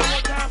gonna turn up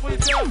one time for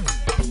yourself.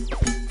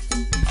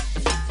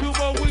 2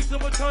 more weeks,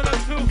 I'ma turn up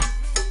 2.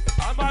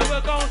 I might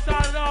well go and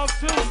start it off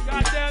too.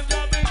 Goddamn,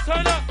 y'all been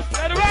turn up.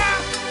 Let it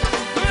ride.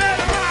 Let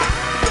it ride.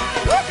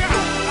 Look out.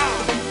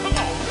 Come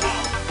on.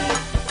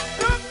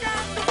 Look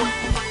out the way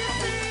when you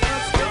see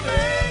us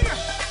coming.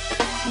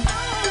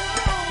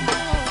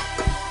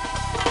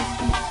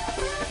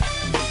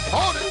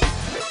 Hold it.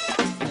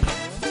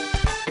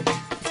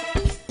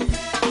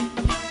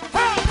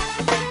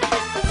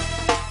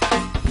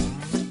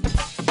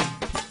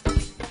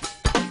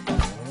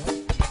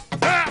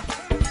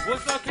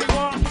 What's up,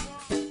 K-Rock?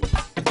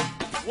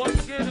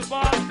 Once again, the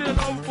bar's still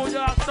open for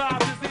y'all stop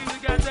this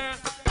evening, goddamn.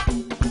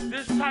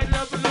 Just tighten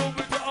up a little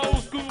bit to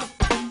old school.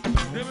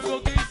 Then we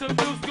gonna get you some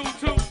new school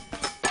too.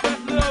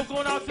 Best love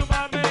going out to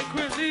my man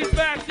Chris. He's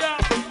back, y'all.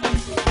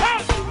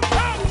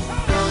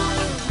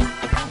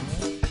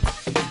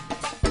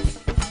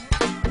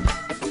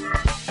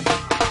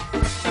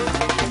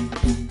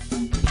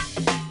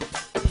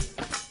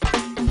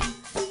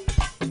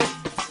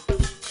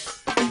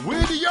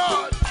 We're the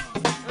yard.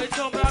 They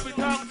told me I be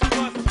talking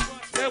too much.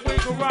 That way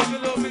can rock a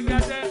little bit,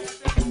 goddamn.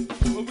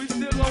 But we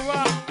still gonna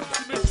rock.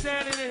 She been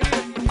standing in here.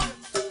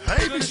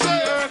 Hey, Good be to see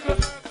safe. Erica.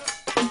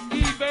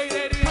 eBay,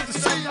 that is. Good to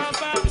see you.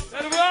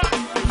 Let it rock.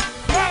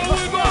 Right, where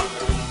we go?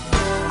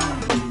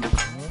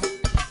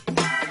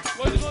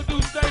 What you gonna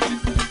do, Stacey?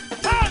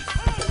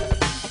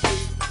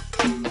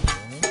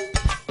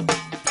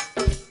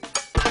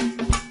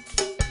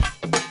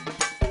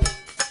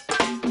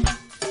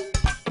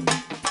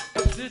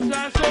 This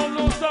time, show a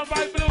little something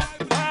right, Blue.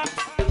 Huh?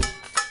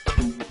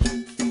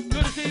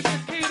 Good to see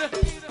Miss Keita.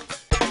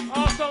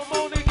 Also,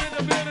 Monique in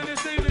the building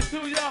this evening,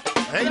 too, y'all.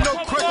 Ain't no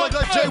crack like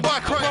that JY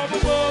crack.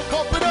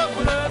 Pump it up.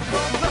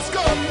 Let's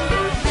go.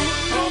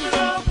 Pump it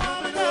up,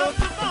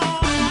 come on.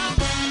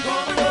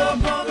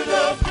 Pump it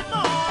up, come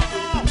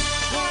on.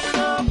 Pump it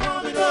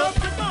up,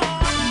 come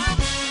on.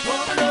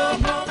 Pump it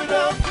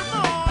up, come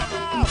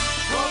on.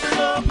 Pump it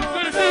up.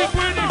 Good to see you,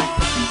 Brittany.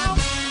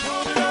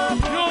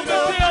 You don't miss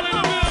the L in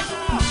the building.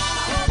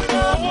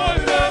 Boy,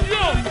 man,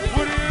 yo.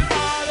 What is I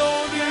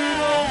don't need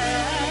no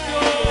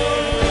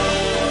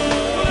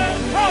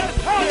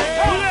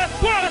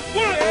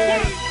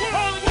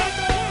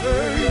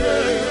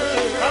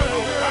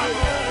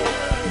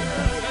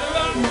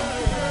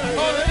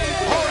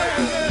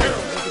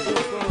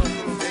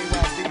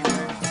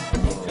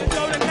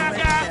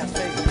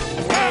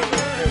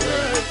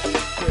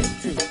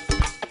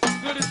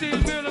Good to see you,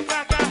 Bill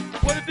back out.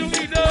 What it do,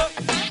 E-Dub?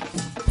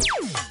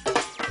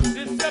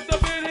 Just stepped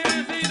up in here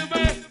this evening,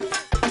 man.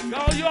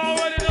 Y'all, you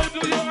already know, do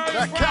your early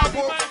That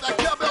Friday, man.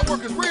 cowbell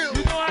work is real.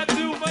 You know how to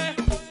do, man.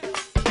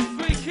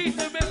 Sweet Keith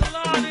and Miss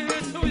Alon in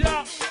here, too,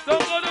 y'all.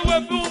 Don't go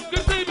nowhere, boom. Good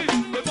to see me.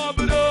 Let's pump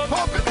it up.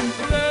 Pump it.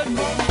 Let's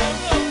pump it up.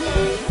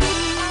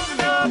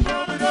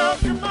 Pump it up,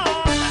 come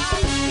on.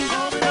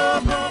 Pump it up,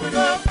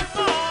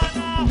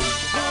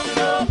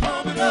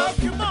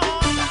 come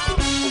on.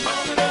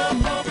 Pump it up,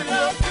 come on. Pump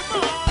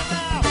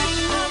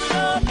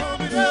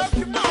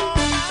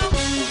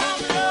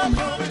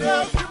it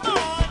up, come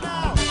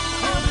on.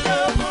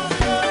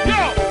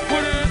 Yo,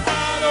 what is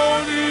I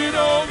don't need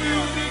no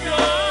music,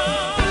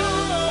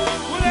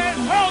 what that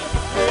hold?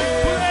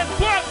 What that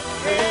what?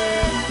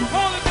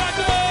 Hold it,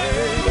 goddamn.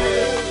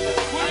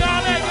 What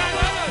y'all at,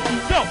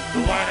 goddamn? Yo, the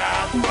White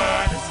House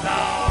burning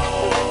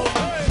slow.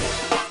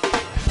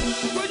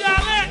 Where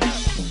y'all at?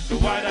 The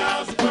White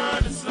House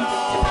burning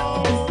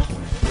slow.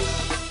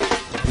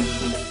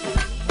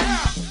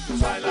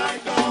 Fight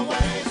like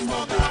always,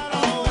 smoke out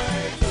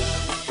always.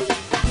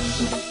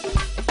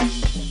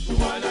 The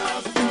White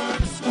House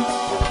burning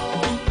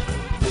slow.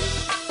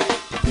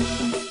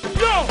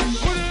 Yo,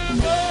 what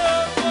is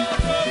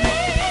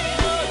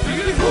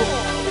Diggity cool.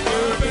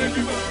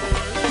 Baby,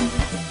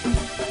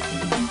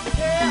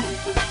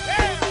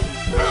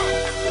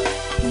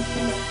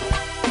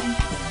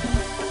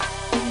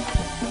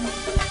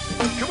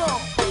 Come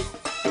on.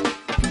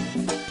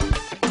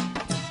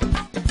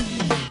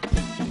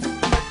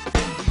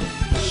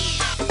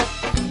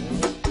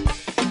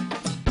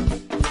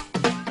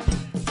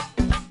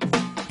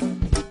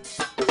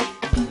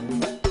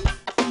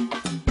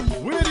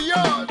 We're the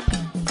yard.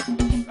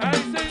 I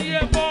ain't seen you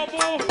yet,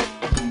 Bobo.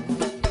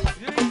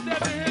 You ain't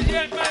stepped in here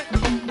yet, man.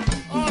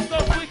 Also,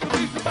 we can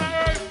be some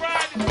early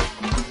Friday.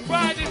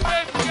 Friday,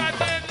 baby,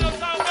 goddamn, you know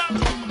what I'm talking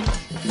about?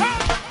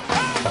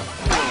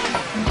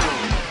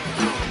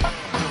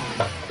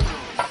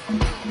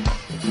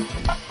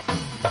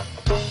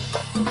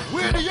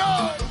 We're the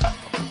yard.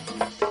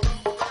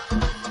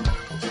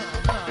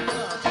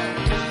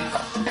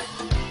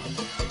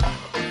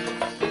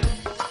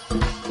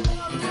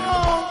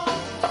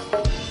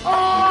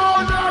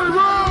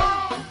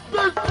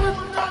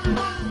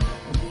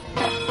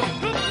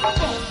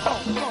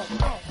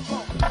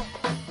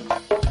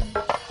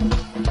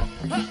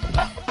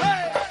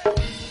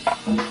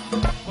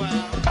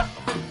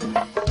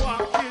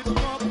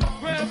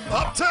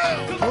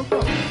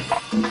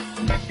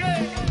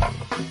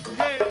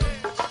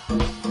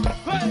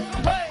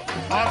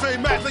 DJ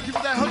Mac, thank you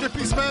for that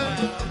 100-piece,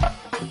 man.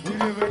 We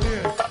live in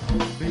this.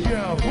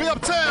 Yo. We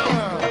uptown.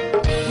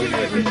 We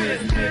live in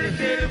this.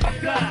 Dedicated to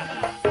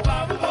God.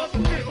 Survival of the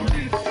fit on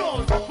these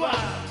songs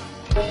survive.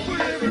 We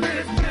live in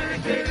this.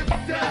 Dedicated to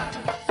God.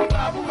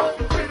 Survival of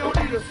the fit on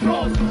these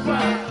songs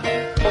survive.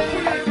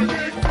 We live in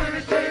this.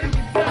 Dedicated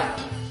to God.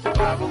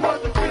 Survival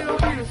of the fit on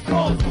these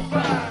songs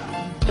survive.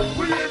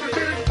 We live in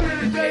this.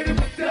 Dedicated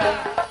to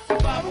God.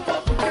 Survival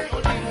of the fit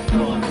on these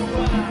songs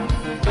survive.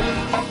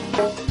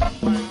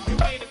 You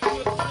ain't a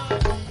good son.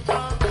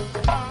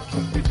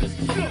 You just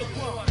a shook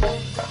one.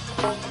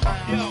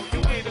 Yo,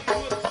 you ain't a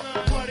good son.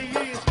 What he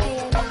is,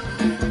 fool.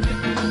 You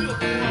just a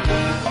shook one.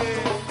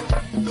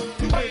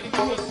 You ain't a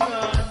good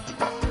son.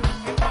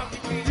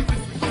 You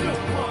just a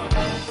shook one.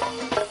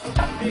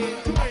 Yeah,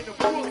 you ain't a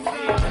good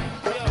son.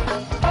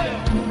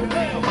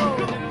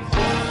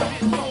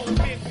 This whole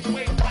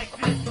situation like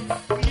this.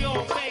 We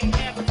all may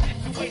have a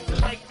situation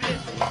like this.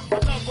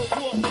 Another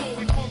war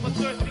story from a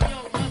thirsty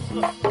young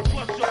hustler.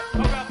 Pusher,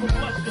 a rapper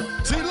buster.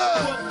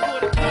 T-Love.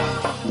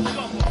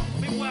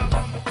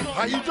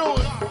 How you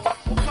doing?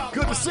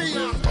 Good to see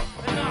you.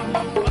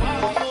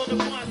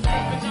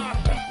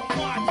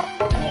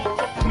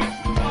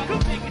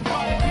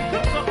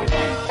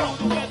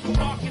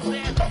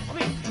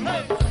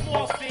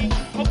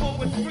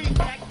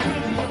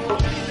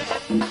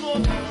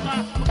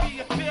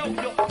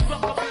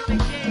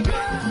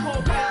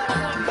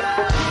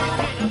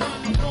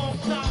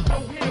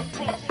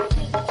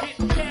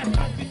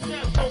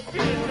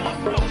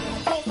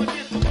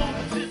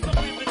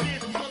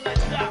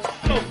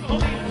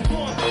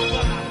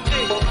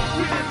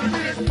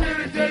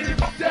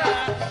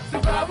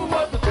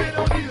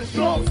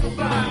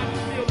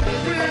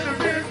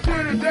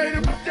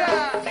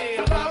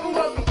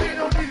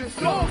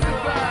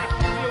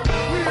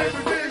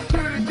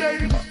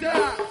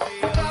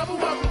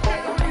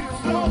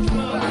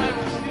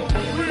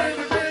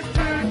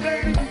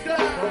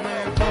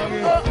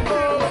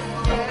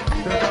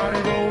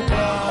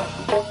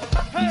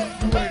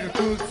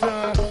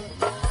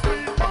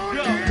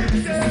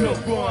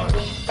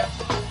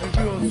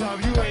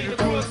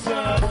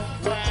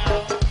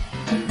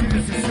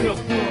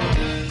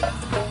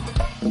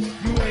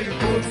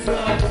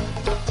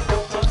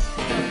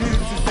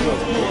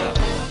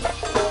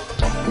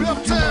 We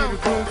uptown.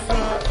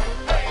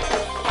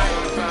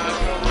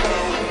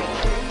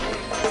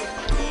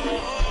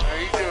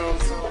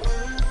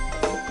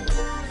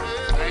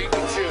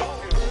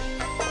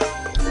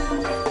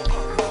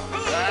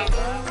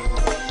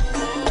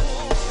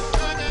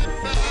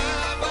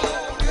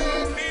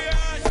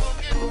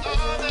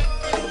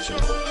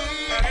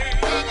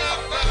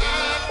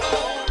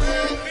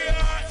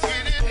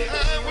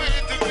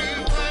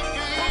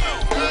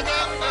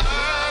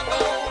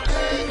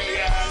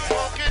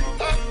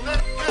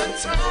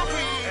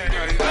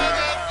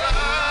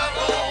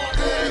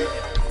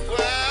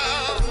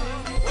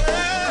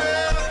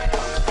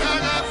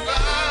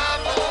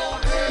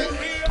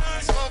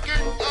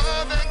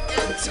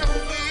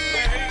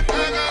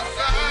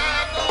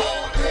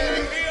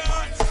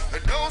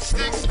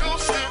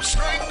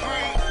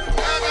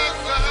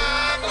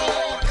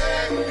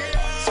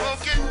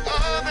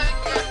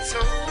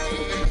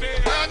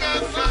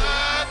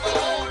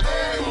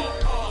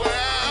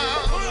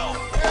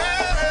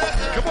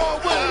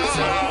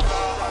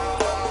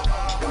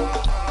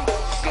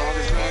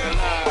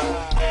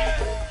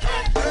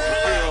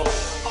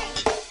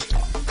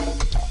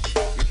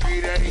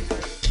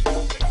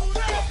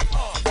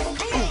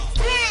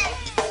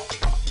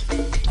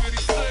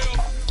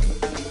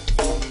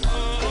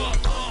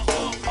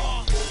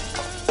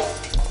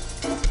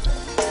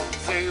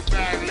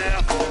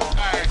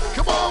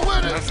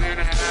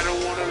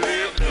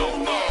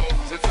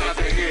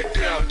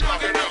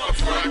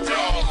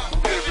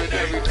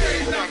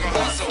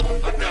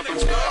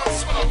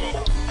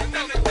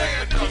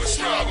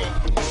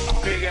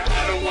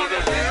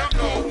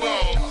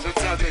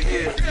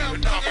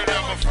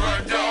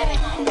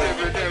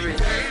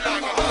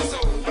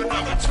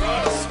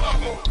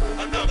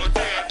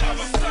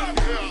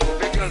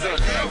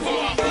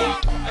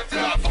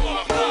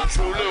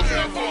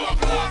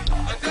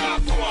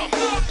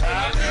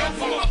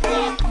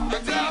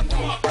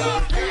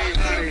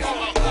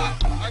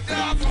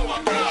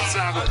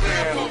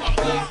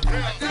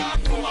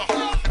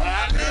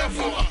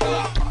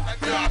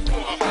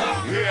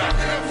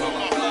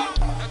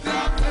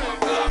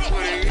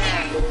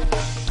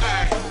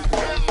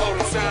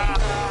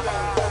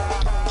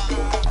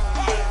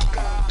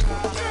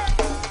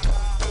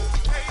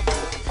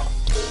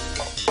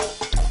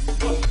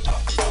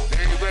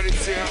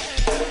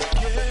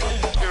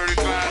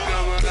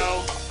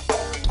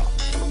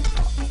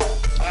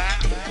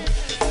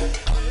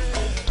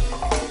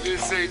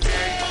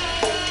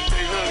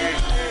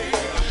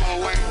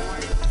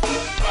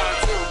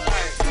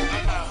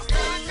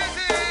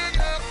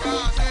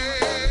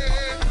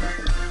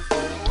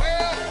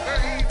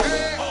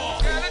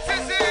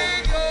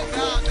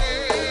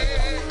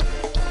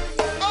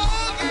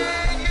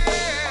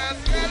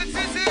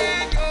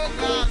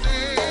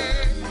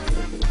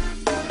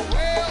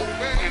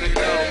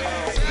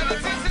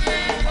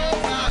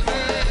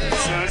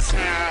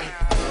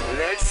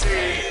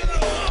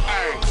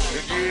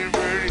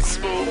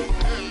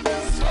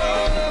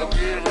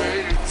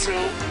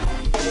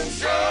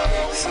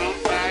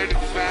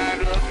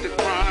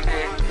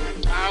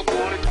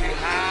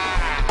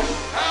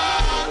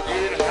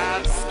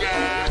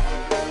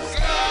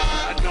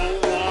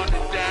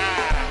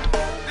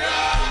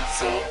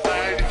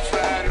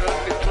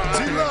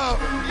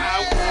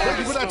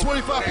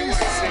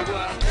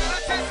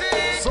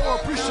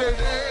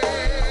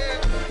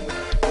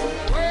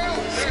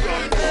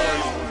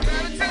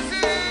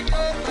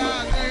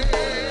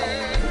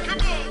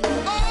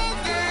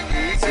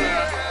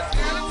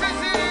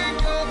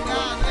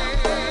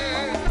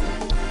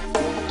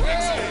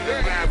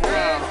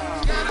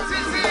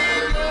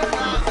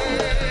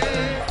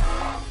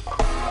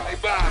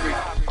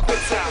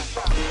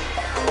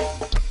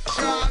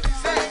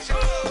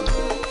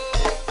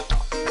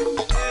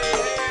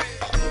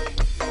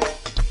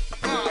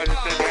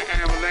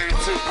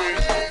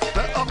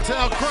 That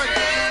Uptown Crank.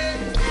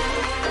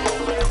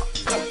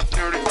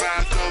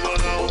 35 double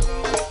O.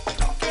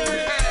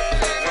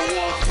 And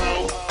 1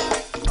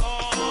 4.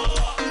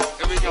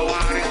 Here we go,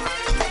 Honey.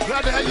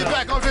 Glad to have you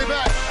back. On your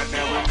back. I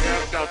never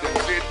left out the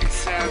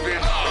 57.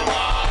 Never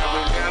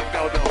left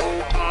out the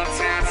old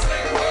Montana.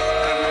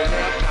 Never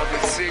left out the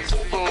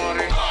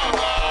 640.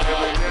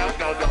 Never left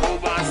out the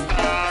old my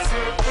stars.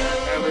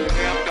 Never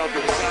left out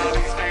the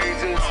Charlie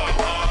stages.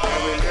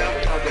 Never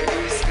left out the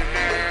Eastern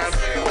Ave.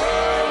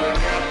 Never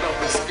left out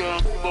the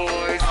Skunk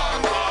Boys.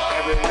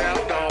 Never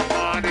left out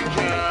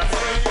Monica.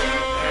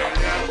 Never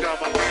left out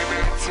my baby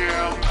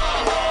Tim.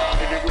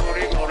 If you go,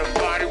 they gonna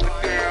party with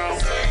them.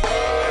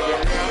 Never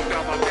left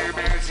out my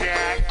baby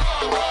Jack.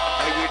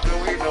 And you know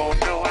he don't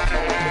know how to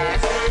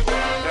act.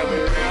 Never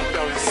left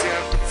out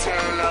Seth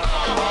Taylor.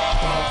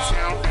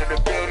 Uptown in the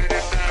building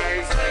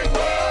tonight.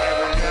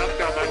 Never left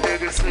out my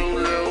nigga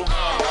Zulu.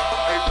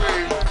 Hey, B.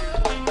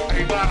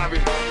 Hey, Bobby.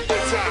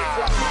 Good time.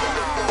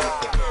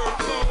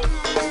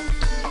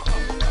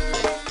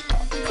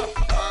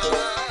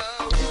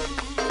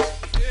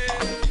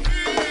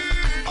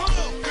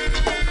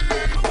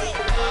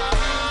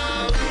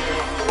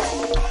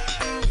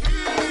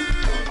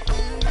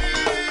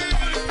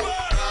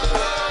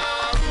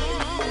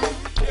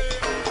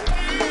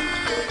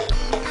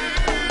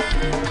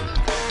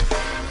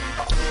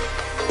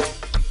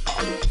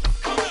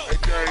 Hey,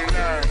 Dirty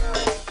Larry.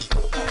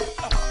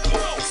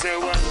 Say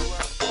what?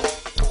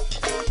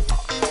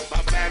 My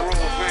back row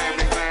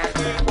family, man.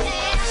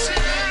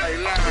 Hey,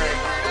 Larry.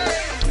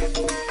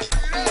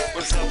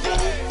 What's up, boo?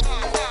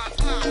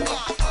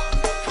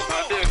 My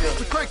nigga.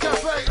 The Crank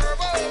Cafe.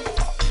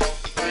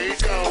 There you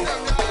go.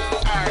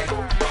 Alright.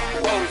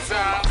 Hold it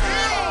up.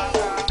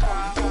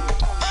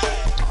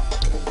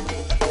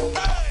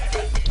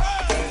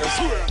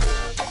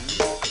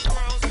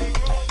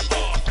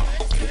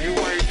 You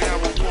ain't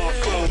never one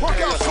flow. Work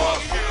out, son.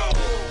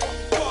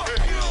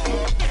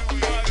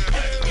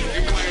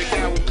 You ain't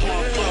never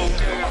one flow.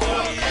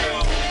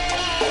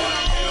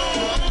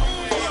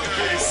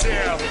 Get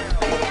yourself.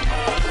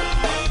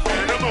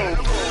 Animal.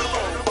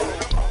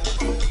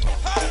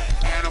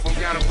 Animal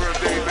got a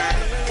birthday, man.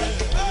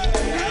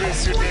 You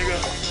miss you, nigga.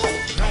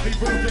 Happy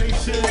birthday,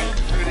 shit.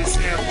 Good as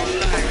hell for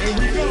life. Here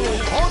we go.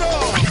 Hold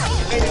on.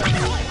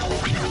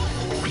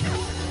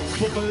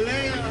 For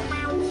Malaya.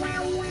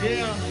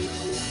 Yeah.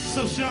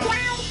 So sharp.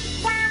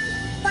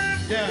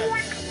 Yeah.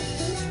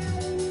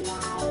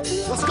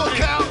 Let's go,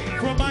 Cal.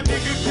 From my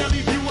nigga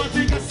Kelly View, I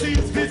think I see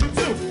his vision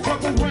too.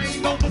 Purple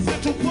rain over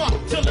Central Park,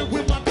 chillin'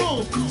 with my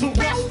goons. So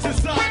rock to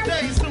side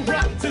days, so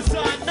rock to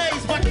side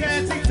days. My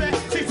cat,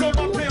 she's on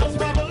my bills,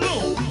 my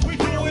balloon. We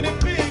doing it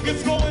big,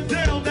 it's going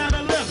down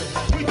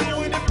 9/11. We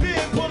doing it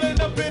big,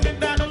 pulling up in the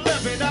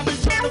 9/11. I've been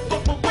trying to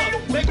fuck my mother.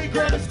 Baby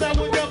girl, it's not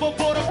we never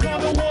bought a car,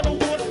 no water.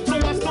 So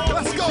I started.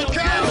 Let's go,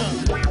 Cal.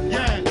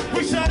 Yeah,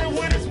 we shot it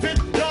with it's been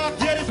dark,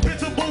 yeah, it's been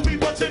a movie,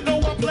 but you know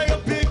I play a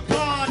big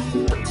part.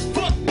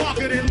 Fuck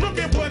marketing, look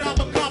at what I'm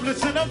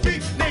accomplishing. I'm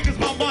beat niggas,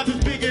 my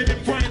mother's bigger than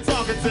Brian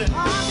Targeton.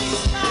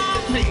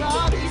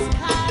 All these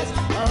cars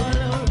all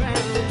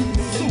around.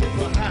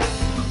 Super high.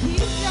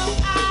 Keep your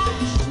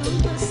eyes to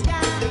the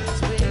skies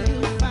where you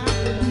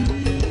find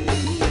me.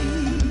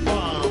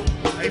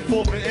 Hey,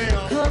 4 for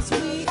L. 'Cause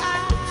we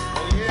are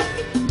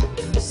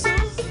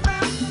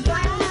super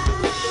fly.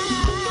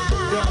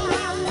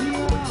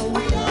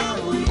 We are.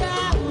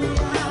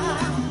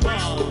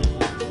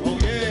 Oh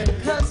yeah.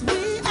 'Cause we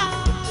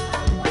are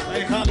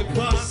Hey, Holly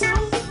Pop.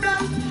 super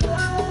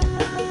fly.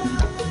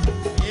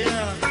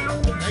 Yeah.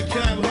 Hey,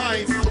 Cam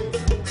Heights.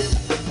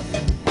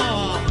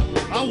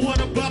 I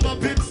wanna buy my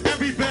bitch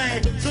every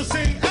bag. So she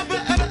ain't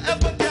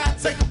ever got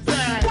take a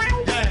bag.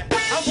 Yeah.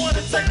 I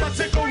wanna take my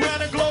chick around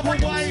the globe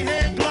with white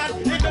hand glide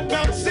in the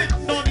mouth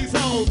sitting on these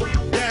hoes.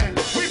 Yeah.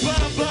 We buy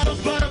bottles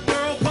by the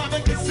barrel,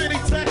 popping the city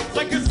tax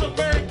like it's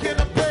American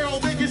apparel.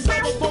 Make it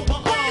summer for my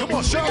arm. Come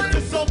on, Sean. It's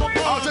the summer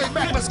for RJ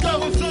Mack, let's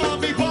go.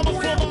 Zombie, bombers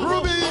for my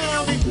Ruby.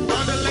 army.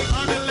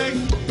 Underlay,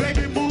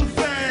 baby move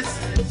fast.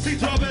 She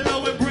drop it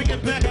low and bring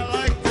it back, I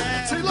like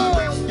that. She low.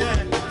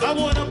 Yeah, I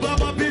wanna buy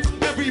my bitch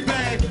every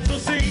bag. So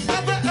she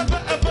ever got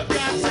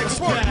take a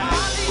bag.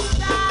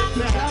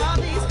 All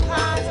these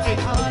cars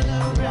all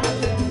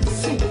around.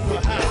 Super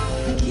high.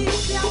 Keep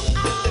your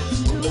eyes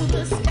to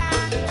the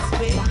skies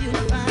where you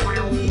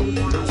find me.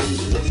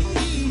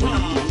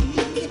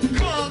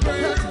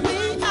 Congress. 'Cause we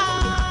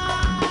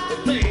are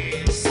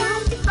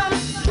super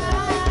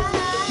fly.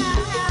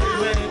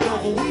 Land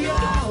over, we are.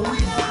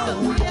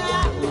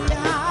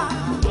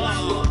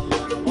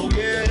 Oh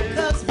yeah.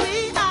 'Cause we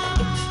are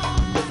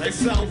Hey,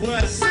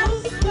 Southwest.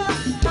 super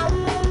fly.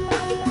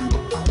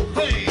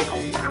 Hey.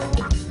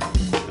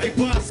 Hey,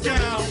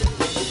 Pascal.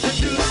 If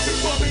you're looking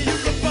for me, you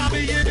can find me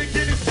in the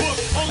Guinness book.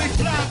 Only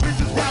fly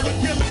bitches ride with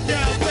Gilligan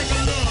down. Take a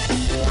look.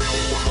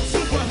 I'm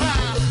super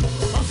high.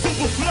 I'm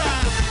super fly.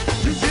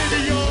 You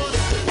getting yours?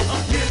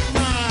 I'm getting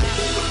mine.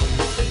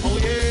 Oh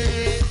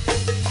yeah.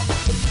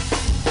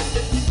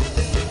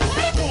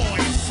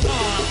 Boys,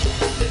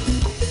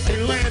 hey,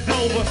 Land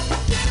Rover.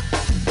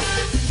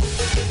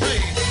 Hey.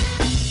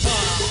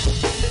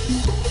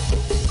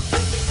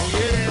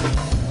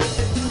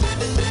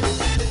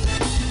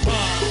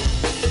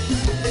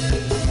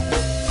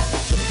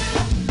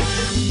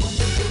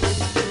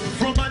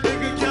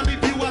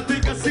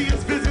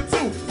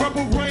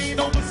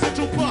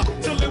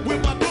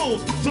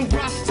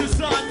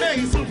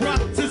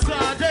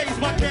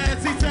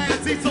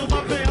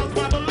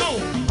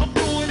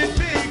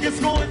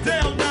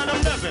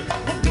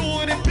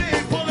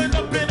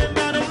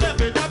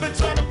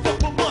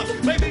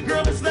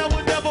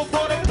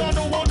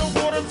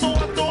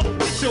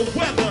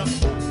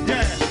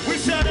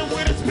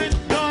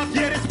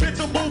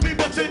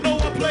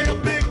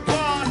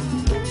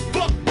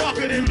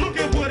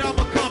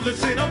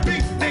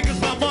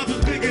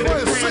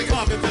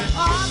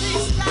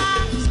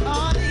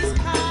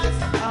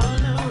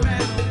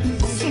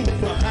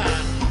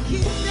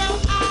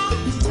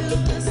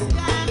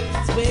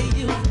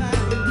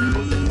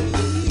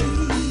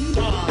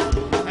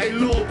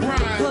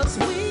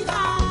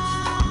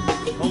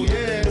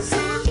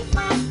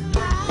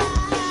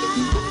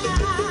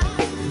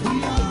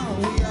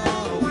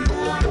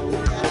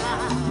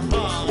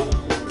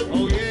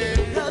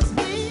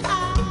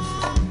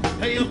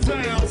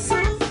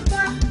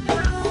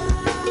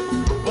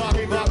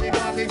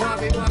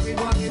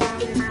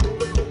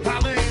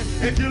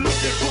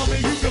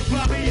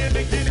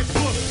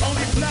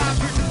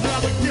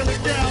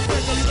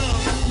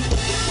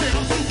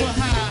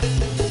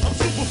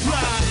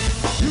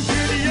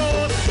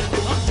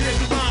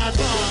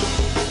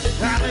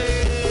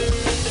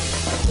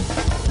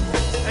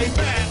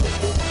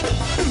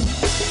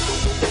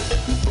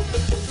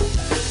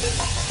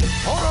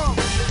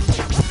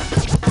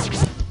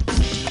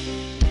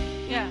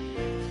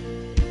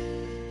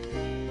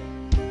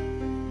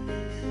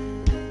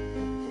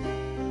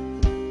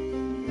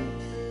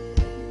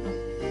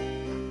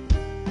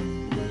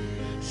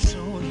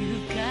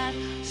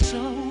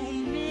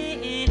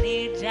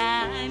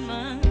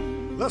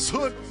 Let's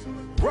hood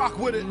rock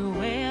with it.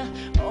 Where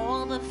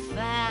all the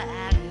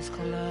fat is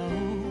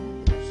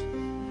closed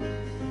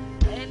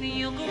and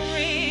your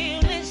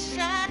grill is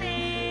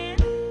shining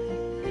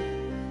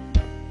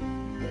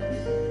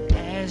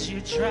as you're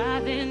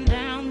driving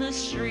down the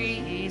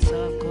streets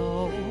of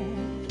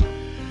gold,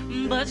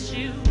 but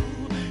you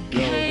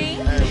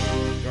can't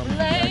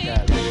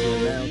blame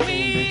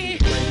me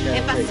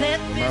if I set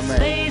this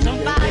place on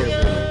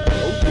fire.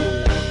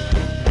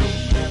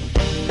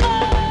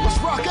 Let's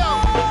rock out.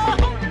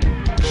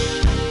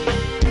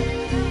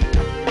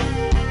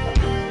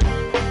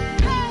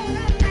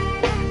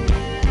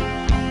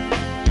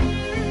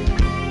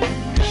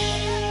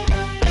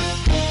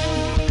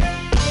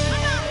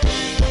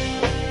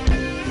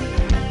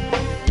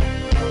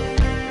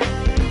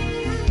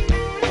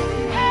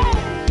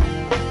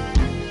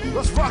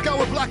 Let's rock out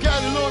with Black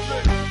Cat a little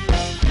bit.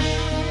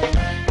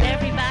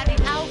 Everybody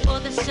out for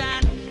the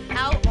shine,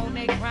 out on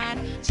their grind,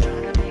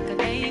 trying to make a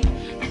name,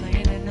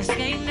 playing in this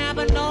game,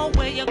 never know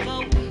where you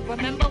go.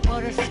 Remember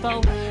what it's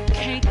for.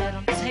 Can't let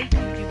them take you.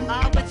 You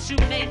are what you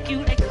make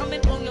you. They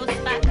coming on your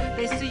spot.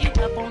 They see you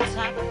up on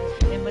top.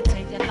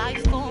 Imitate your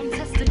life form,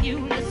 testing you.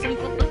 Listen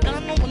for the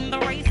gun when the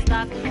race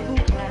stops. Who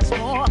has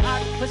more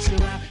heart? Put you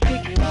out,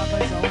 kick you off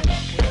his own.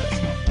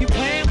 You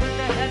playing with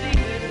the heavy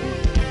hitters.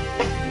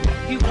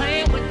 You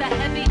playing with the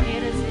heavy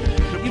hitters.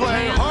 You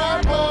playing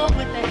hardball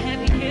with the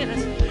heavy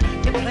hitters.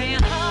 You're playing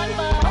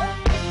hardball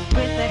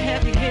with the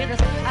heavy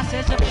hitters. I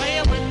said you're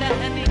playing with the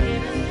heavy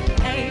hitters.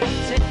 Hey,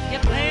 shit,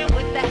 you're playing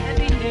with the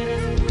heavy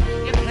hitters.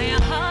 You're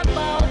playing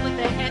hardball with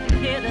the heavy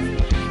hitters.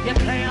 You're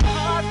playing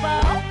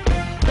hardball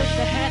with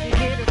the heavy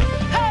hitters.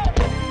 Hey!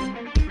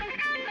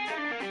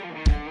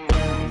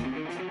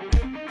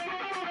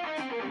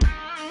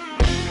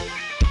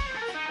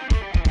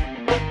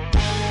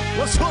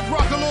 Let's hood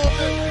rock a little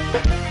bit.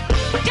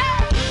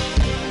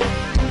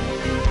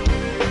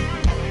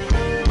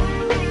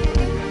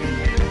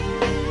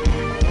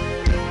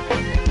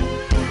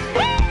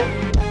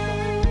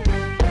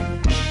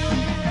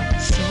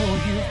 So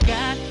you've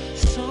got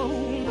so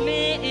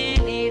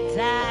many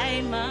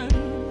diamonds.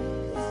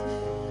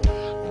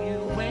 You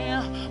wear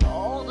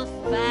all the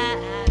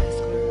finest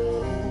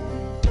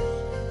clothes,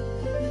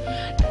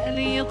 and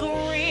your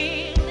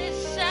green is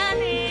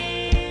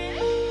shining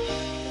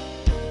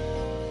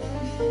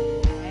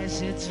as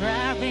you're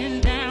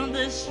driving down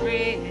the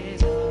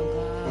streets of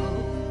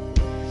gold.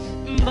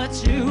 But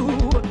you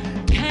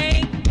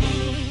can't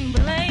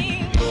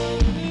blame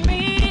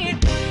me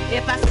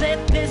if I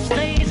set this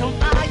place on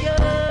fire.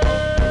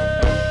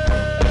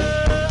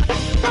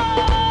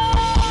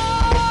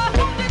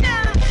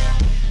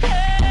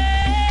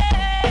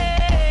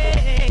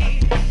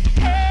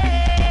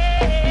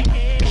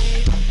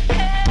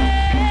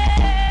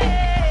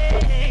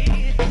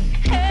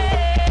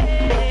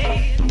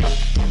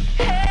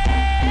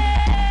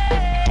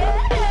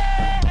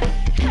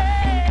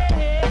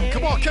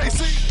 Come on, KC.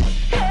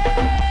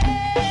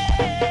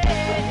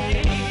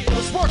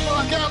 Let's work,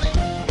 Black Alley.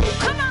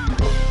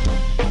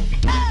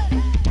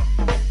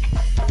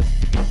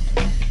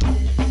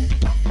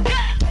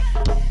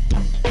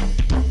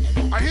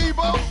 I hear you,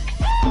 Bo.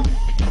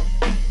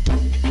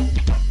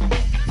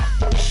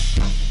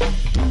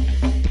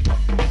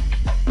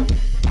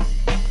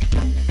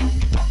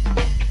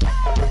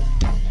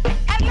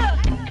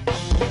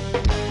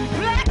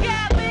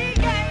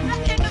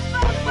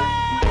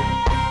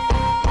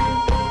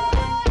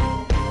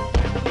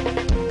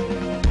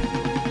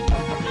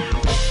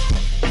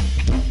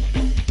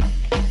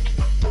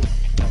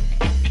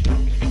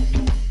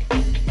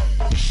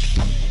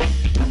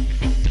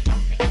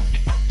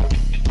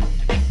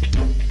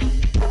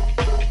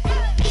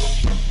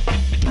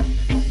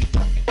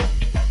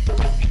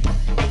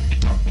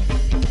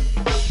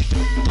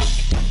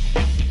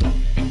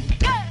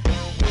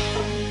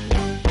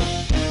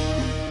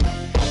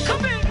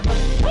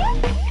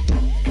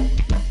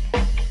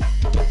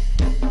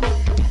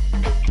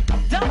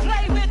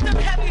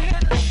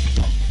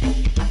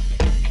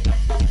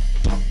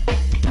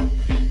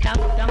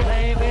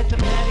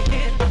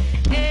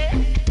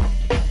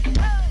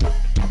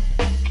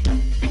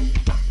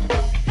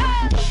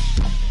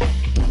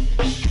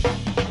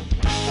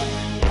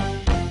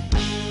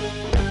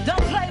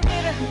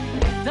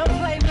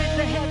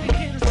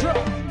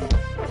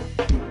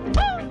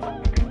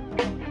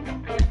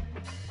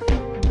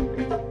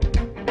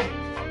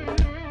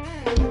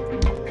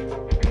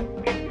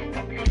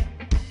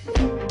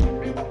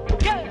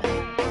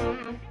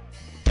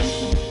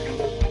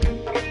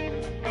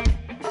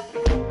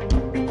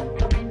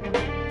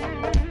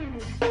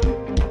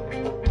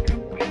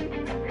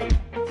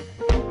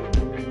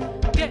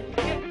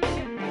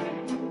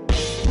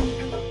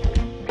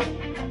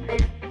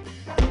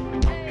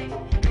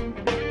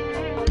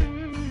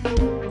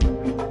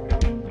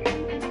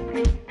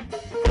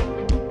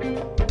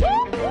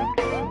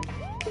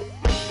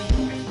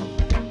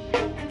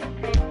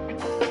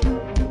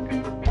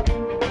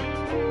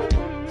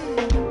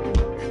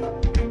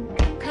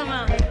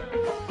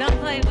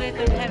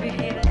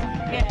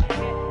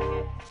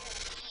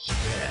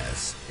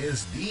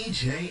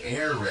 DJ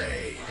Air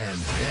Ray, and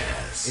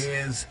this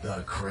is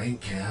the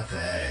Crank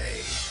Cafe.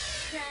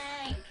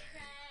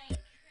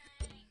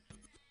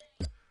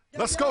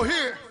 Let's go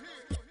here.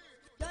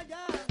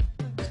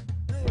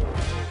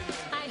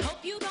 I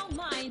hope you don't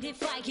mind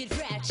if I get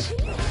ratchet.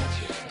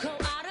 Go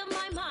out of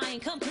my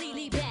mind,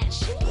 completely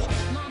batshit.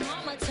 My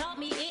mama taught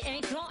me it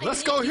ain't going.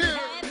 Let's go here.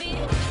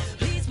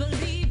 Please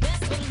believe,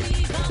 best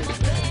believe I'm a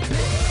bad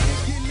man.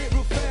 It's getting lit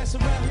real fast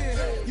around here.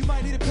 You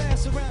might need a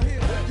pass around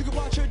here. You can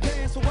watch her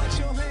dance, but watch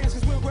your hands,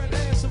 cause we'll grab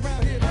ass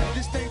around here.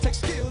 This thing takes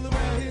skill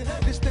around here.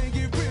 This thing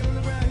get real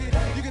around here.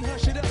 You can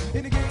hush it up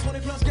in the game 20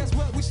 plus, guess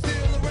what? We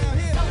still around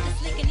here.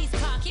 Slick in these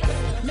pockets,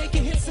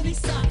 making hits in these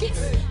sockets.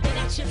 They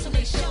got chips on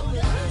their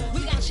shoulder,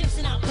 we got chips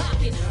in our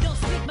pocket. Don't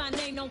speak my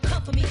name, don't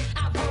come for me.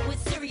 I roll with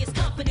serious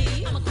company.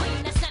 I'm a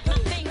queen, I snap my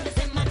fingers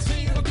and my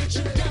team will get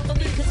you done for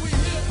me, cause we're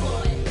here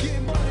for it.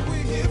 Getting money,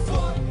 we're here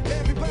for it.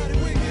 Everybody,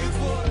 we're here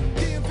for it.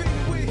 DMV,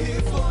 we're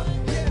here for it.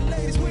 Yeah,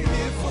 ladies, we're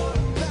here for it.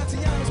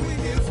 Latianas,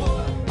 we're here for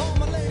it. All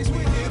my ladies,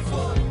 we're here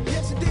for it.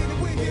 Yes, indeed,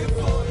 we're here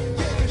for it.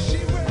 Yeah, cause she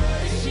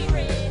ready. She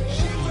ready.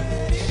 She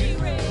ready. She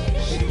ready.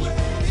 She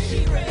ready. She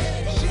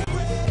ready. She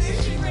ready.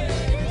 She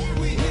ready.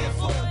 We here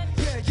for it.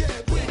 Yeah,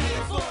 yeah, we're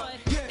here for it.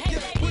 Yeah, Hey,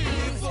 yeah, we're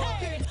here for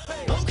it.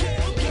 Okay,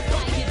 okay, If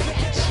I okay. get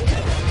ratchet,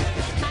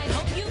 I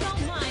hope you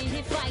don't mind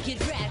if I get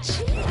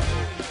ratchet.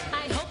 I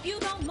hope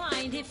you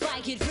don't mind if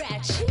I get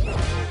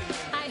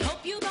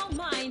ratchet. I hope you don't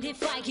mind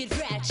if I get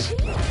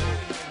ratchet.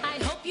 I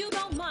hope you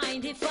don't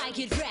mind if I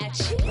get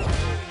ratchet.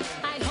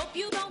 I hope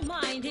you don't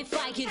mind if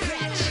I get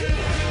ratchet.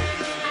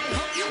 I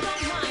hope you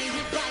don't mind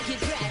if I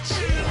get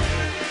ratchet.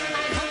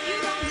 I hope you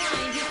don't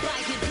mind if I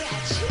get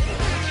ratchet.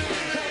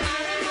 Go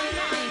out of my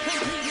mind,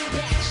 completely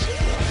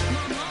batshit.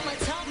 My mama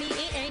taught me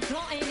it ain't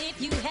going if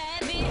you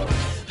have it.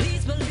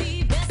 Please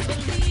believe, best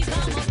believe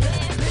I'm a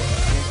bad man.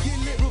 It's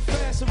getting lit real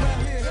fast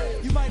around here.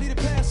 You might need a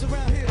pass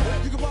around here.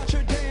 You can watch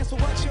her dance,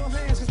 but watch your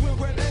hands, cause we'll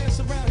grab ass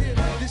around here.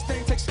 This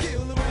thing takes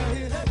skill around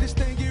here. This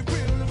thing get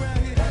real around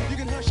here. You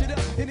can hush it up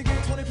in the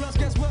game 20 plus,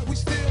 guess what? We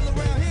still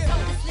around here.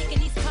 Slick in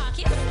these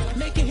pockets,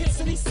 making hits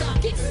in these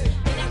sockets.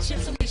 They got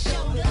chips on their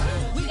shoulder,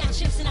 we got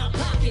chips in our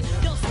pocket.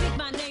 Don't speak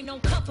my name,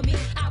 don't come for me.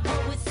 I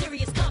roll with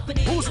serious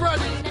company. Who's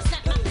ready? I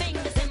snap my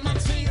fingers and my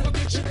team will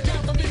get you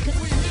done for me, cause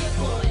we're here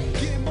for it.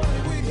 Getting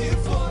money, we're here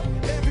for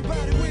it.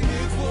 Everybody, we're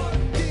here for it.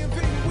 DMV,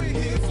 we're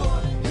here for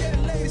it. Yeah,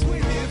 ladies,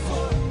 we're here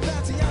for it.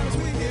 Latianas,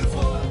 we're here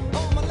for it.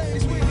 All my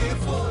ladies, we're here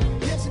for it.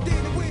 Yes,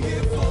 indeed, we're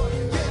here for it.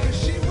 Yeah, cause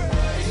she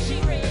ready. She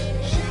ready.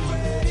 She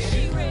ready.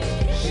 She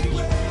ready. She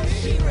ready.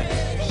 She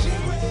ready. She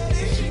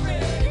ready. She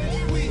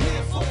ready. We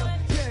here for it.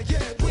 Yeah,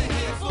 yeah, we're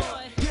here for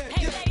it. Yeah,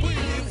 Hey, yeah, we're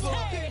here ladies, for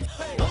hey.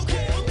 it.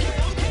 Okay, okay,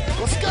 okay.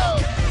 Let's go.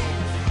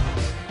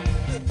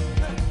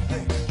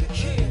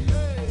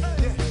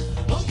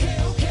 Okay,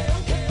 okay,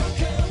 okay,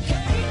 okay,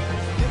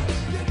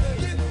 okay.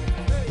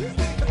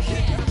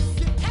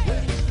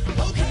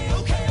 Okay,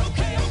 okay,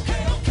 okay,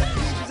 okay, okay.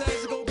 Bitches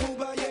ass go boom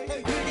ba yeah,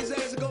 niggas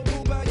ass go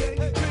boom ba yeah,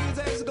 niggas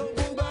ass go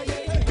boom ba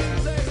yeah,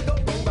 niggas ass go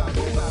boom ba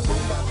boom ba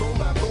boom ba boom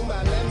ba boom ba.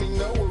 Let me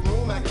know what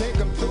room I can't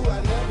come through.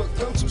 I never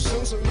come too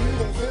soon, so you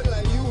don't feel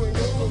like you ain't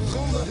go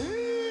Zumba.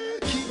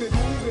 Keep it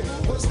moving.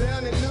 What's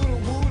down in little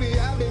booty?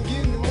 I've been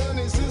getting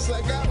money since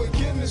like I was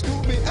getting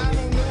Scooby. I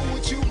don't know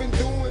what you've been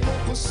doing or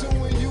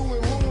pursuing you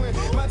and ruin.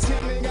 My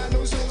team ain't got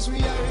no sense. We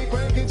out here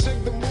cranking,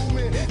 check the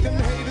movement. Them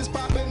haters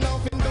popping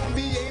off and don't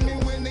be aiming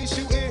when they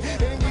shooting.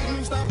 And we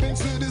don't stop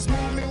into this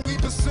movement we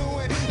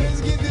pursuing.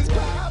 Let's get this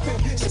poppin'.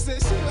 She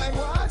said she like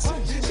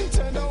watching. She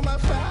turned on my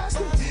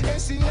faucet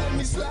and she let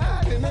me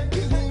slide and her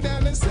kids moved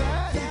down the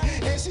side.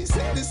 And she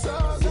said it's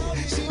all good.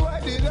 She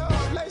wiped it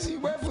off like she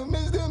worked for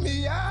Mr.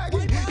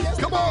 Miyagi. Yes,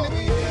 Come on. we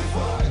here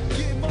for it.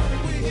 Get money,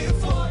 we here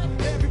for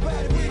it.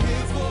 Everybody, we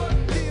here for it.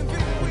 DMV,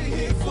 we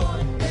here for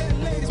it. Yeah,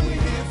 ladies, we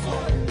here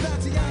for it.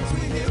 Latianas,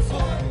 we here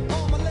for it.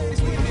 All my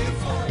ladies, we here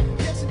for it.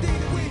 Yes,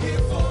 indeed, we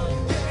here for it.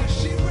 Yeah, cause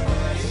she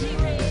ready. She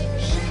ready.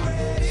 She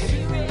ready.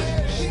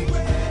 She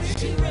ready.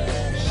 She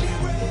ready. She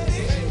ready.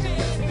 She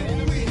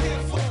ready. We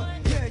here for it.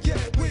 Yeah,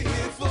 yeah, we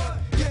here for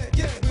it. Yeah,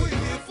 yeah, we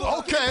here for it.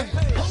 Okay.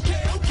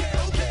 Okay, okay,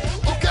 okay,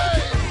 okay. Okay.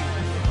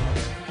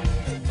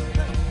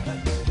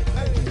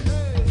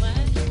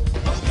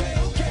 Okay,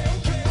 okay,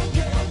 okay,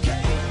 okay,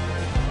 okay.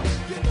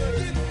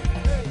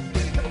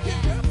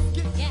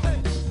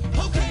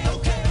 Okay,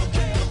 okay,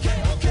 okay, okay,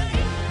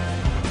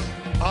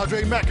 okay.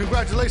 Andre Mack,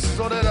 congratulations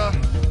on that.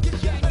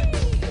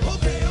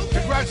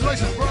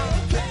 Congratulations, bro.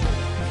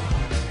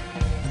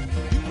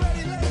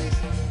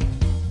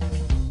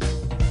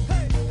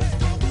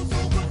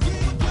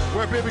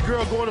 Where baby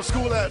girl going to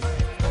school at?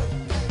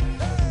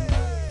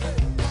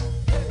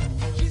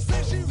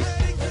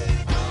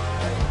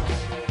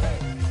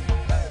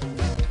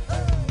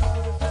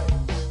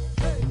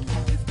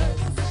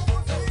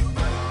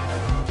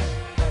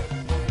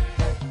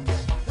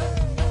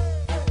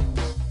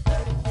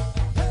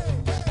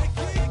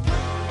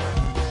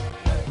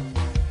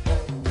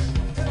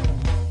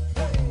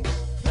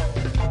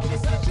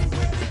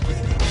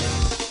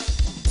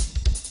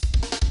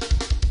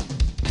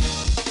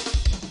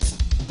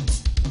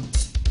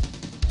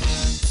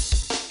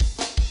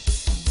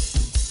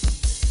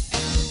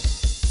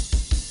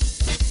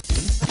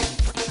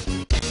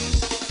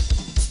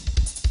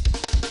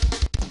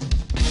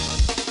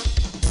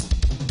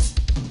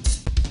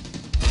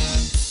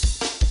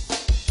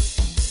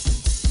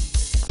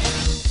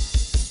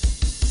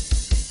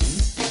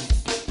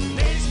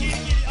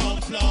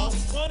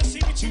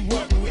 what you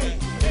working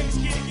with. Ladies,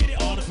 get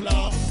it on the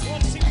floor.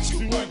 Wanna see what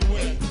you working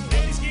with.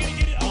 Ladies,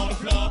 get it on the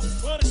floor.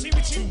 Wanna see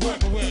what you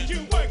working with.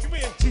 You working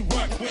with. You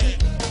working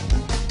with.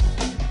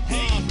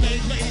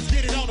 Ladies,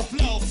 get it on the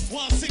floor.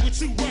 Wanna see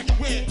what you working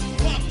with.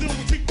 Pop through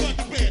what you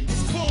working with.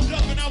 Pulled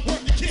up and I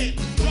work the kid.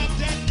 Drop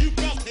that, you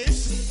go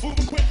this.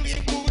 Moving quickly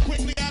and moving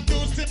quickly. I do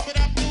a sip, but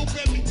I do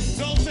with me.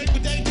 Don't take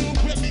what they do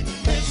with me.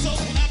 Been so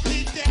when I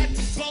bleed that.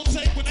 Don't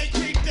take when they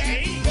creep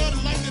that. Know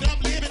the life that I'm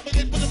living, but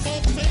it with the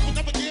phone safe. Will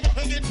never give a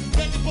hanging.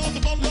 Back and forth,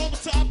 I'm all over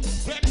top.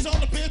 Practice on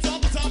the beds all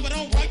the time, but I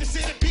don't write the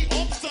shit and be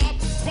on the top.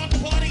 Rock the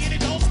party and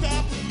it don't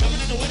stop. Never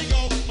know where to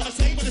go. When I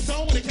say when it's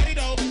on, when it can't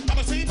go. I'm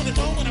a see when it's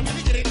on, when I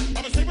really get it.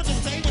 I'm a see when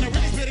it's on, when I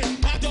really spit it.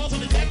 My dogs on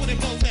the deck when they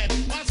blow that.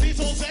 My seats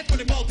on set when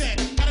they blow that.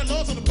 Got the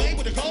laws on the blade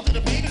with the gold to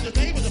the pain and the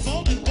day with the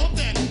phone and the boat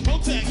that.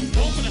 Protect,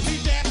 don't gonna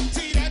see that.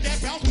 See that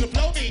bounce with the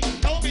flow me.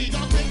 Know me,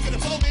 don't think for the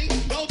flow me.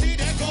 Don't need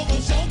that go, go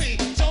show me.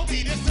 Show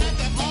me this time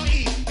that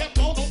R.E. That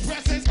flow no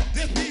presses.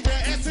 This be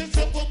rare essence.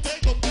 Simple thing,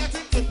 but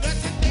blessings. The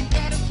blessings they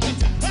got it.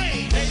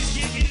 Hey, ladies,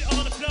 get it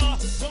on the floor.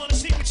 Wanna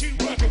see what you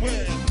working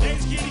with.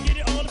 Ladies, get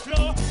it on the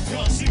floor.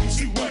 Wanna see what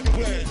you working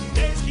with.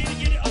 Ladies,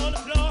 get it on the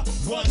floor.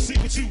 Wanna see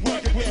what you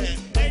working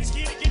with. Ladies,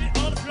 get it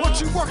on the floor.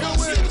 What you working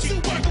with? What you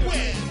working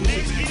with.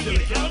 Ladies, get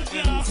it on the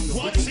floor.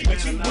 Wanna see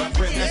what you working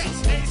with.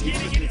 Ladies,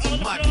 get it on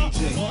the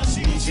floor. Wanna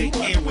see what you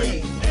working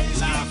with.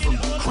 Live from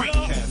Crank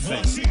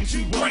Cafe.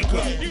 Crank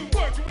up. You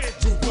working with.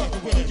 You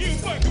working with. You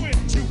working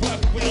with. You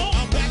working with.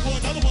 I'm back for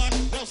another one.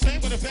 No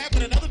same with a back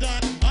with another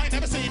done. I ain't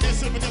never seen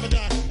this, but never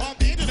done. On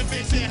the end of the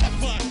mix here, have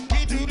fun.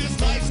 We do this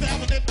lifestyle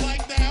with it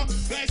blank down.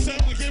 Back son,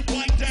 we get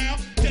blank down.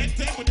 Dead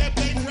dead with that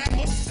baby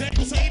rapper. Dead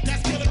will say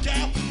that's killer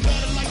cow.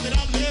 Love the life that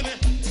I'm living.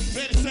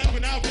 Better set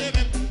when I'm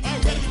living.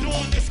 I'm ready to do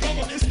on this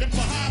cover. This them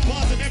behind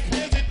bars in that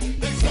prison.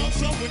 They start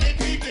something they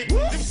peeping.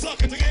 Them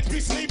suckers against be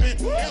sleeping.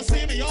 They'll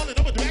see me all in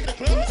over the back of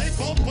the club. They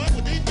both fuck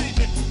with these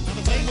beating. I'm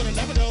the same when I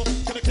never know.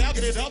 Can the cow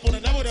get it up on a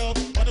never know?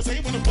 I'm the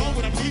same when the phone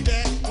when I keep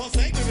that. One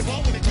same when the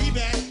phone when I keep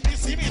back. You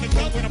see me in the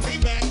club when I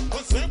bring back.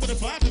 One same when the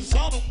vibe is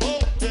all the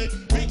whole day.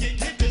 We can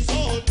get this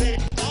all day.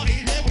 All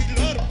eat there we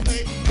love to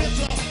play. Good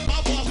job,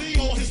 my boss we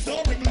on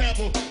historic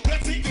level.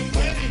 Let's see the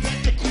weddings at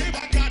the crib.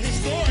 I got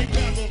historic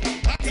level.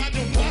 I got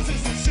the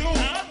bosses and shoes.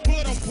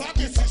 Put on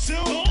pockets and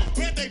shoes.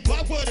 When they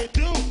pop what it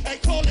do. Hey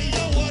Coley,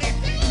 what it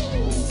do?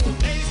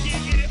 Ladies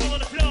get it on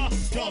the floor.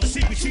 Gonna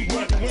see what you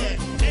working with.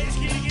 Ladies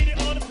get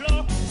it on the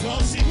floor.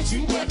 Gonna see what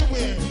you working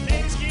with.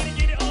 Ladies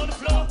get it on the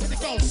floor.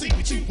 Gonna see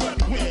what you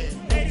working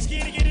with. Ladies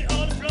get it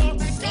on the floor.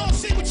 Gonna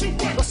see what you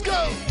working with. Let's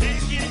go.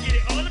 Ladies get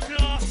it on the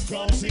floor.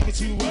 Gonna see what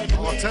you working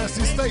with. Oh,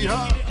 Tennessee State,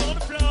 huh?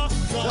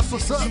 That's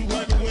what's up.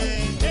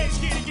 Ladies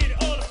get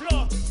it on the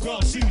floor.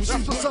 Gonna see what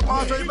That's what's up,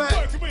 Andre Mack.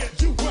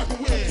 you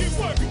working with.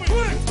 You working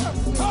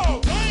with.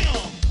 Oh,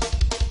 damn.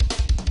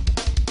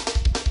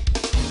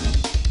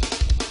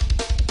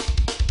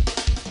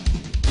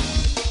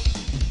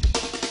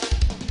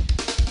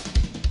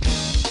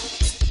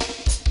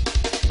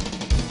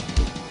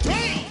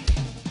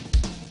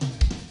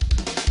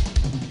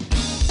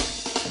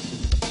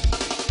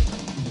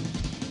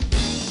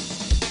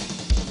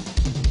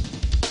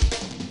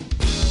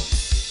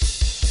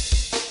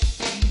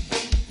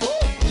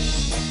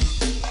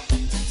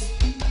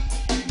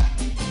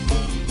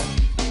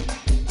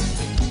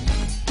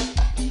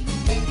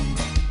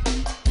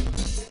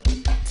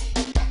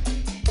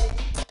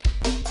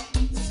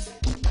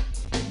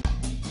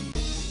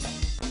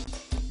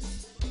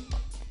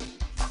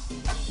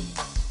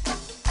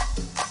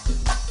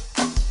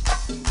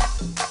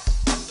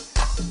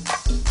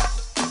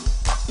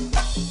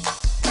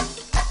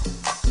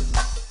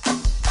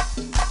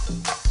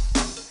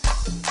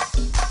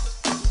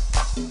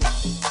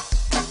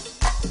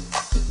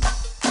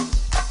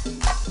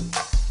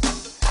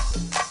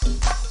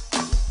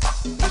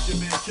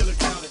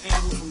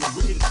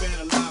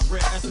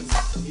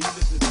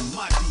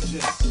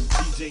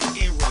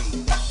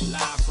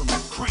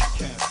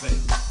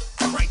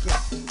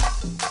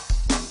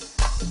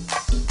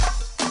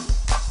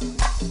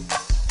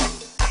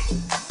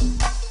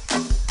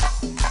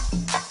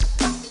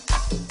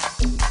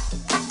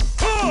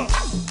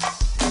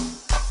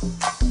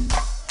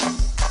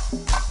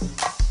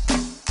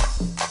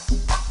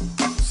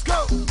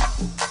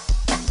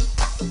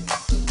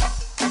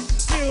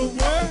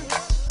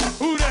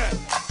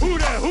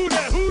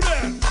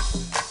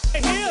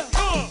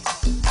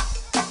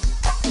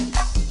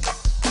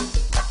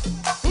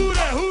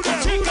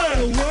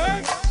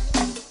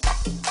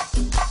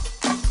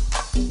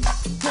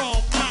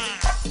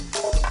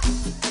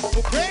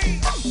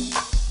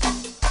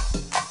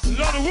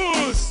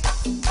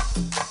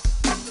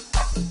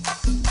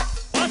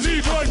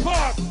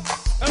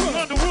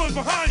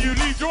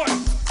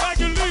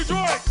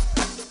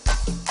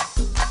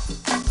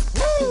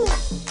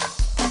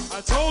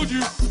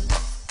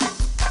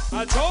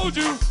 I told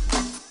you.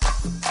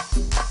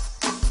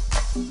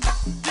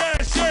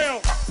 Yeah,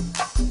 Shell.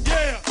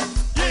 Yeah,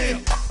 yeah.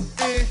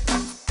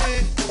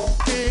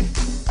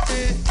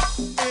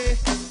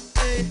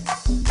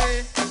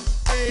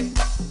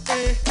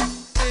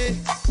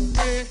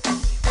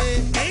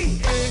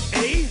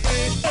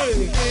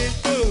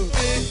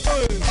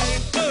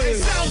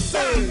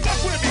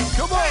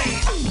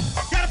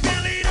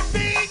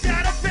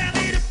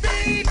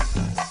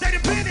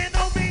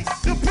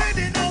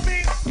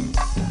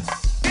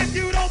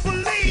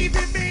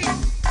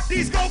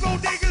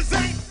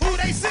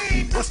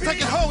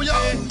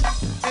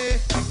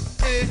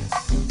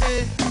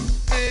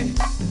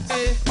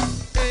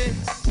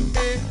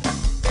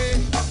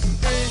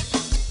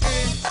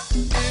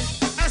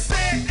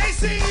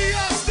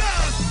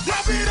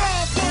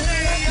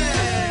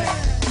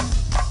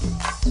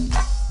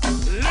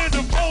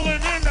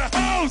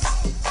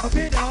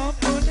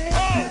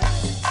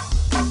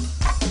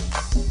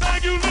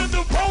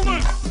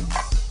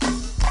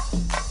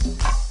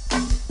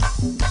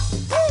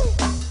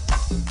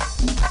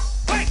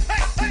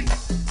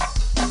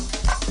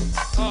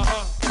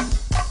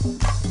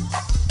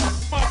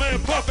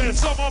 Yeah,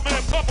 saw my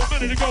man Pump a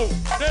minute ago.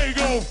 There you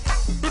go.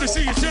 Good to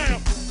see you,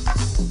 Champ.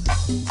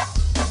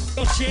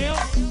 Oh, Champ.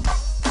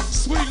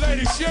 Sweet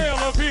lady Shell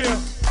up here.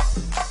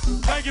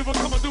 Thank you for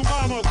coming through,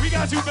 mama. We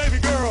got you, baby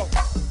girl.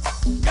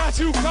 Got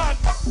you, Cotton.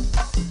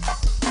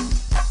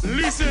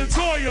 Lisa and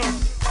Toya.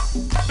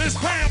 Miss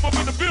Pam up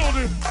in the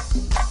building.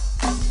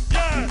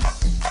 Yeah.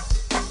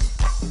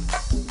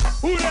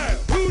 Who that?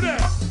 Who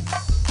that?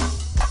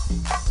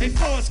 Hey,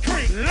 Forest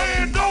Creek.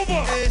 Land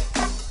over.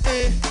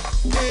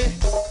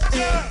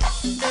 Yeah.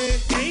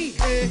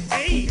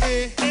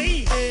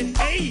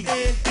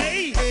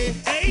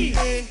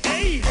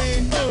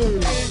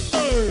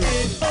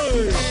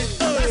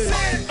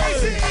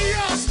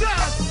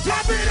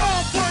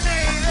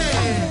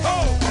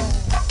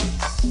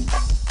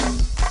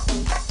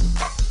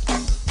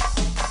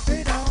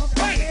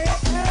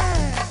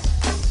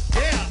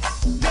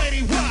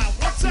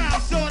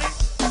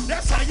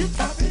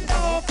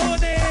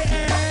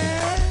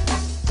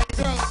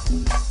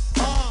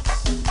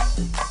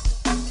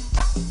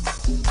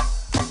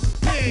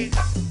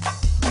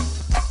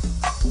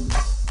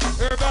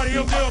 Everybody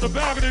up there on the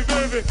balcony,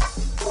 baby.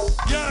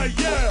 Yeah,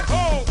 yeah.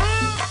 Oh.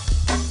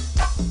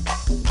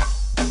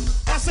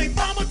 I say,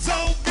 Mama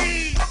told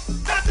me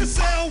not to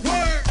sell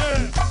word.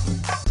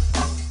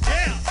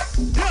 Yeah.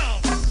 Yo.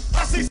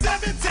 I say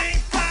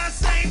 17.5,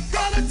 same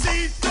color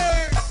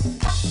t-shirt.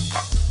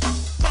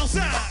 Both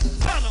sides,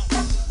 tell 'em.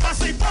 I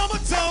say, Mama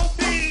told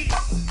me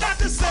not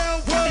to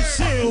sell word.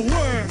 Sell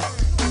word.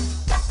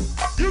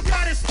 You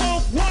gotta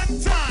smoke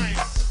one time.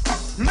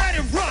 Let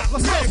it rock.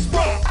 Let it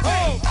rock.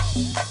 Oh.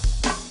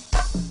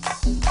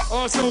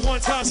 Also, one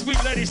time,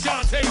 sweet lady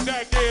Shantae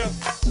back there.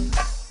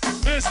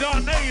 Miss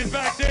Darnay is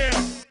back there.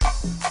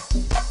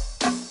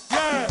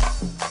 Yeah.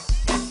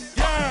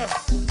 Yeah.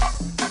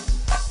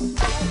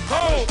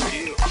 Oh.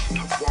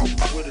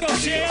 Go,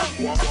 Shell.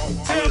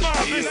 Tell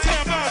Miss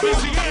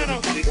Louisiana.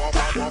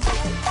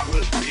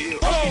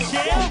 Oh,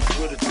 Shell.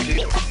 With a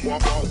deal,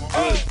 walk with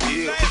a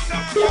deal, with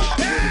a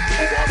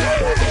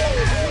deal,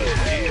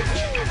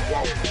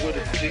 walk with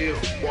a deal,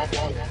 walk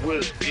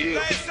with a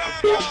deal, walk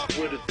with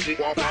a deal,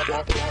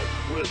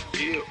 with a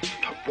deal,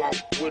 walk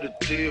with a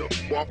deal,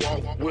 walk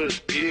with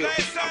a deal, walk with a deal,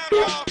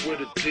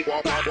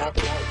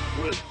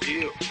 with a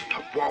deal,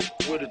 walk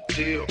with a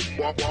deal,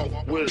 walk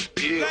with a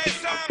deal, walk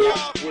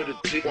with a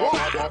deal,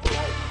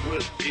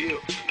 with a deal,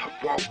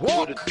 walk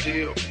with a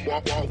deal,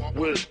 walk with a deal, walk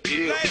with a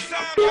deal, walk with a deal,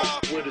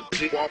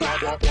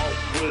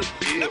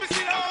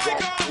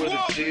 walk with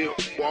a deal,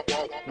 I walk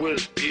with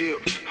a deal,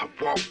 walk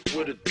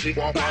with a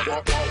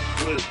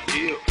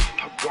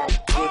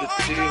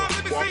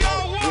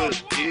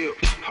deal,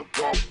 I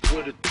walk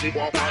with a deal,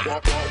 walk with a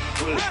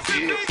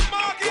deal,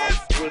 I walk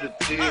with a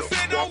deal,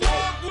 walk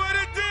with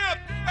a deal,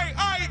 hey,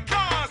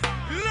 icons,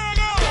 let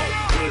go,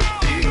 with a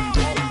deal,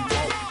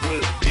 walk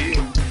with a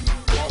deal,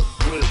 walk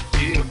with a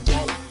deal,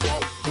 walk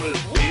with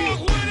a deal,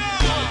 with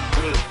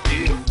a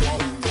deal,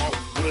 walk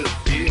with a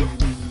deal,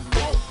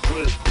 walk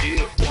with a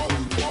deal, walk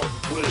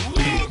with a deal,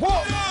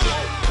 walk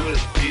with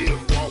a deal,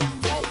 walk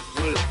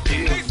with a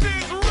deal.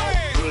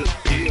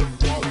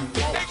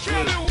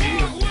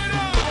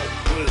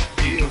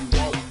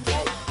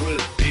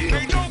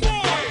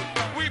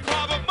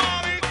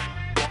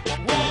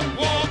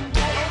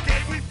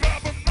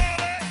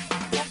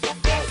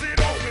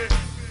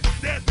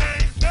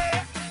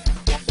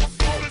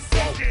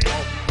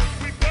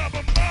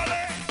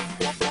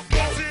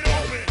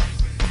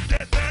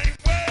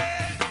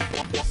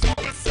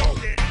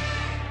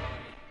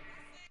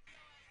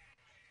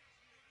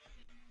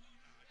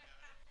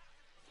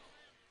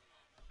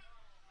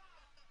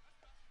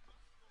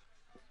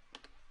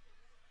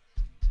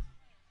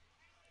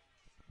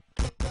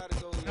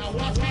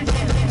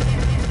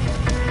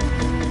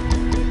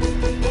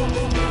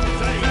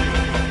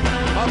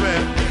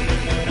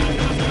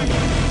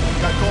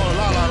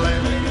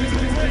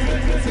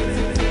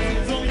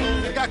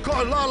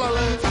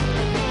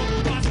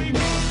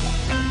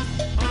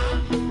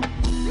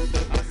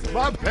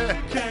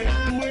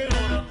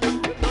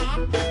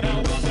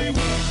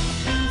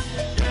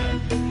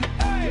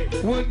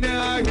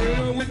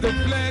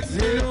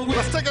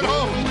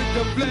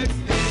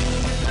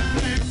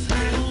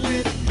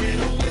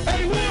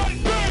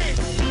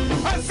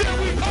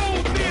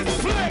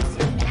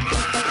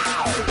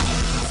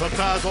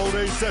 Sometimes old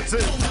age sets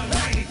in.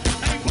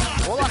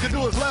 All I can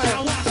do is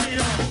laugh.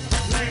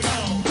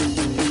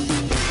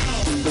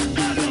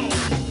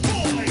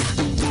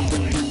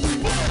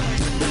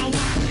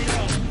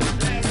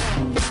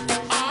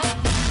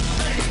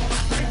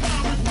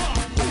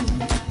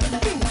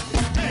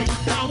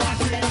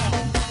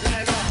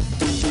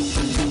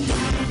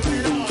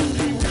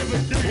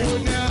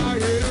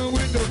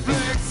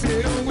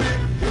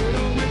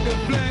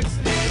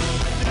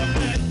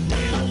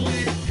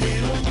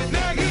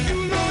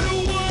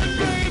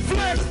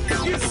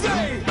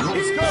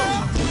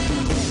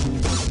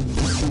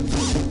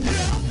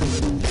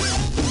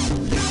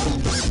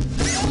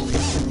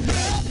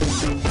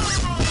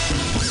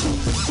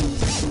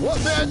 What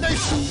man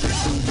nation?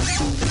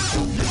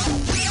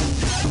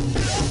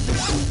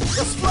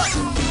 Let's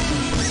flex.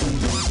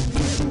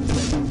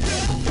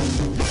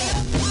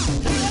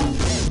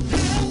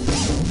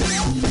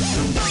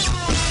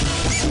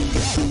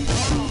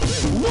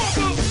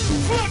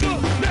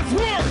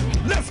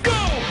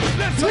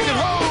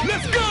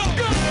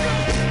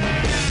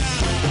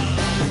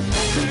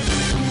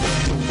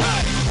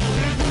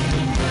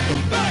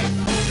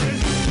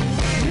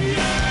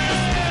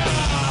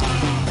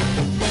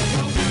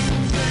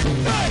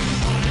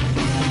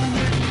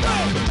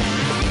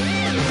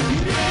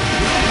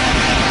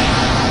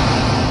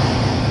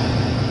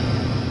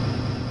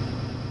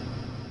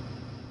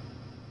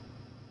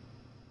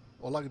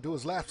 I can do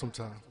is laugh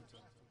sometimes.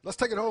 Let's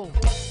take it home.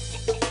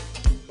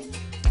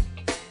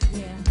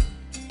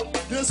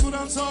 This what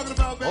I'm talking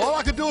about, baby. All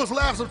I can do is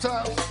laugh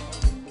sometimes.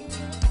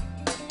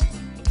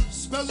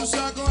 Special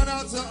shot going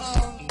out to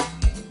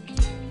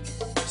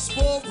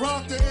Spore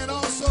Proctor and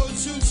also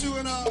Choo Choo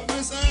and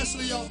Miss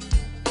Ashley, y'all.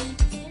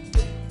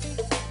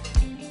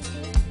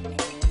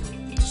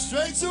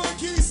 Straight to it,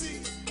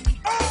 Kesey.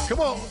 Come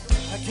on.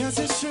 I guess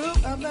it's true,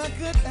 I'm not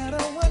good at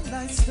a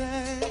one-night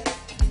stand.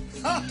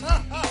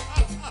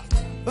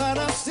 But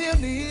I still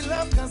need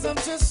love cause I'm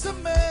just a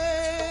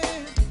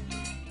man.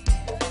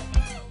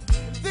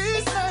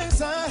 These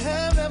nights I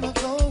have never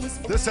go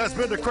with. This has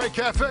been the Crank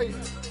Cafe.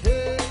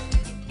 Yeah.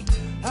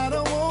 I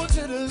don't want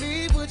you to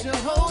leave, would you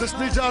hold Just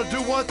need y'all to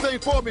do one thing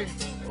for me.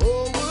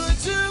 or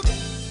would you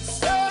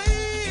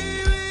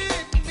stay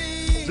with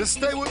me? Just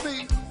stay with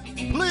me,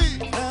 please.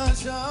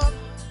 Cause you're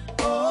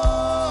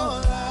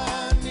all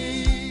I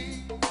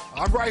need.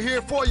 I'm right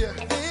here for you.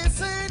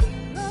 This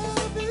ain't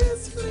love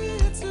is clear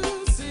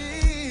to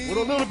see. With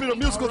a little bit of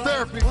musical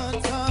therapy.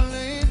 One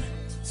darling,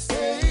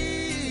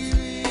 stay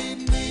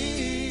with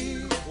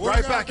me.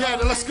 Right back at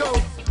it, let's go.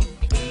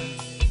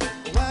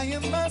 Why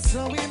am I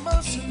so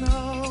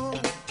emotional?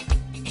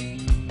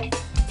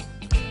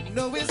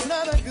 No, it's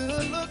not a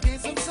good look,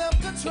 it's some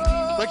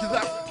self-control. Thank you,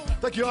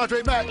 thank you,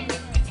 Andre Mack.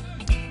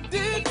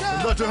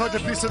 Another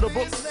 100 piece in the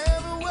books.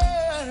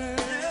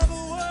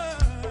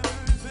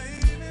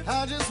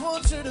 I just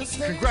want you to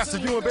stay. Congrats to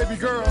you and baby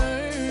girl.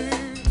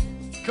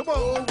 Come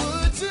on.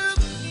 Would you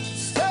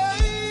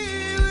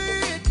stay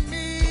with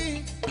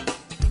me?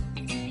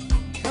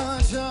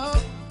 Cause you're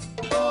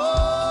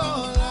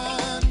all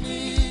I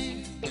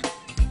need.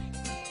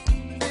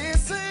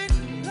 This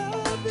ain't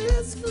love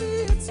is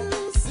clear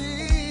to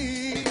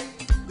see.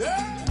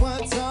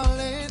 What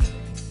darling,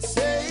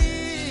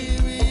 stay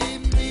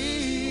with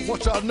me.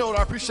 Want y'all to know that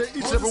I appreciate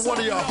each and every one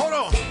of y'all. Hold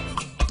on.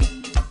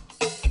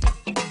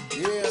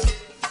 Yeah.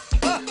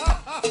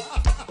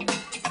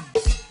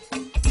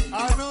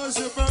 I know it's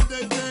your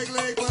birthday, Peg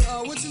Leg, but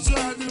what you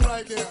trying to do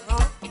right there,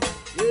 huh?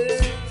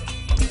 Yeah.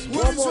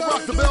 One more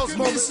Rock the Bells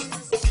moment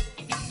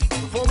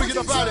before we get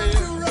up out of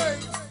here. Right?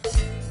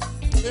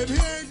 If he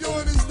ain't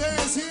doing his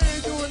dance, he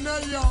ain't doing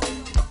none of y'all.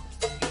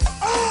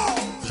 Oh!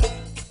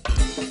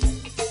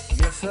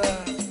 Yes,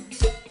 sir.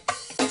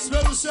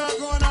 Special shot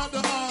going out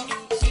to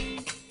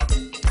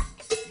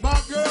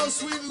my girl,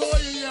 sweet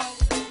lawyer, y'all.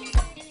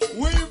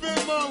 Where you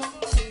been, mama?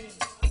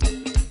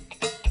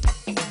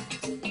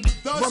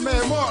 My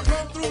man Mark,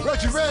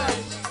 Reggie Red,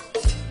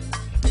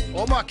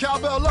 all my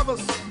cowbell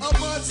lovers,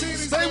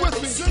 stay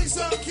with me.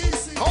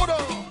 Hold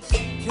on.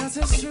 Yes,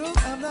 it's true,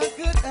 I'm not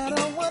good at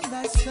a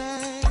one-night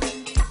stand.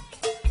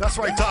 That's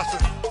right,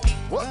 Tasha.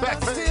 What But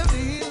back I still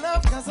pain? need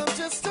love cause I'm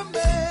just a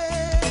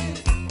man.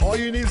 All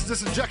you need is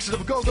this injection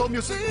of go-go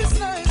music. These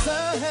nights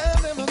I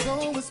have never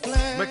go as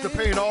planned. Make the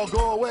pain all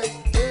go away.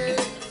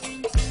 Yeah.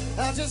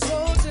 I just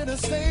want you to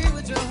stay,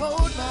 would you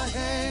hold my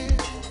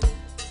hand?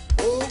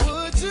 Or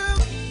would you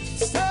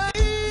stay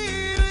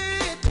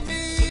with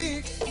me?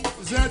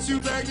 Is that you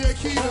back there,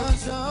 Keita?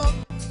 Cause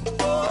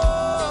you're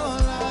all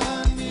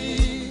I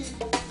need.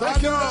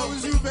 Thank you. That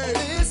was you, baby.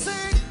 This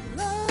ain't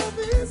love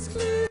is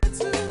clear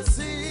to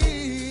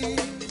see.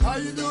 How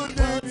you doing,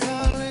 baby?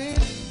 Darling,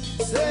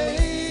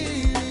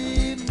 stay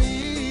with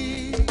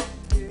me.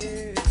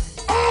 Yeah.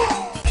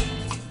 Oh!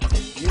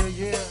 Yeah,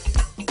 yeah.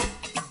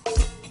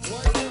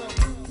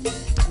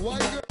 White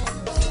girl.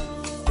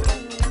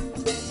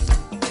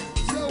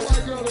 Tell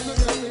white girl to look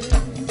at me.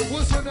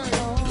 What's her name?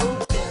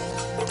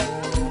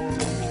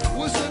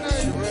 What's her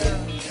name?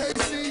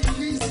 Casey,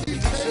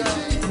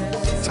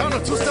 Time to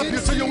two-step you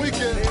to your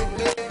weekend.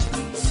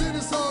 See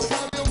this song,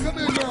 Fabio. Come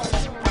here, girl.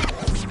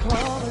 It's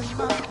calling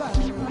my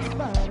body.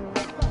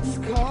 It's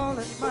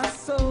calling my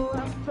soul.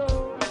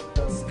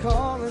 It's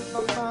calling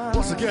my mind.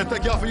 Once again,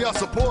 thank y'all for y'all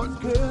support.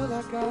 Girl,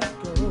 I gotta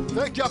go.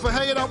 Thank y'all for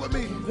hanging out with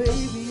me.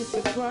 Baby, it's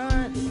a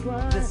grind.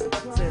 Listen,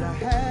 said I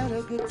had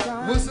a good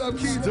time. What's up,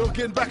 Keith? Still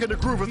getting back in the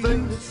groove of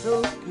things.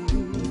 So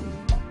good.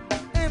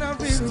 And I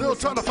really Still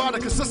trying to find the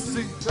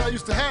consistency that I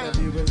used to have.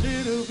 love you a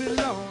little bit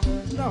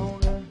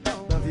longer.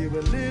 Love you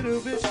a little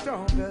bit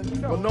stronger.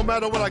 But no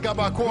matter what, I got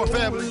my core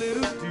family.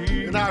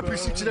 And I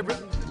appreciate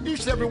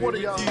each and every one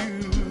of y'all.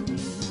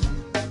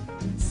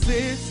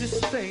 Since this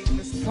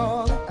famous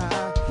calling,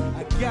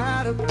 I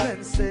got a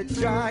pen, said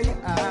dry your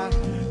eye.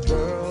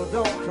 Girl,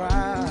 don't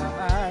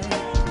cry,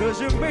 cause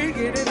you're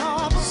making it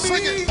hard for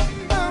Sing me. it.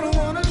 I don't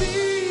wanna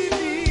leave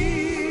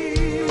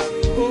you.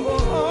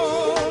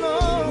 Oh,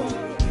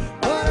 no.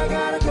 But I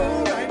gotta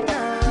go right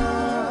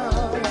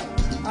now.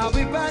 I'll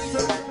be back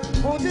to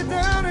hold you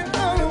down and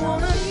I don't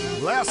wanna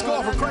leave. Last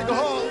call from Craig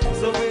Hall.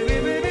 So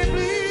baby,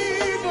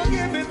 please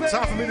forgive me, baby.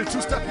 Time for me to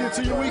two-step you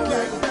into your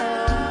weekend.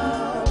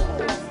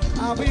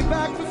 I'll be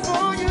back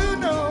before you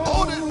know.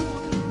 Hold it.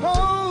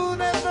 Hold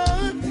that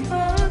line.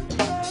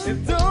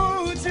 And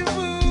don't you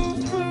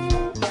move.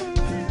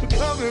 We're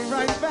coming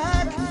right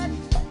back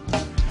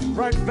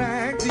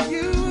to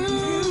you.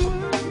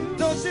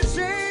 Don't you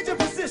change your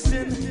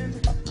position.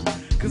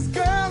 Cause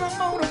girl,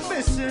 I'm on a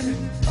mission.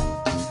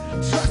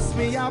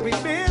 me, I'll be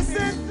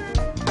missing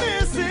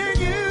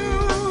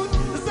you.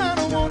 'Cause I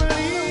don't wanna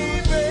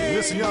leave, baby.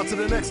 Listen y'all to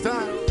the next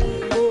time.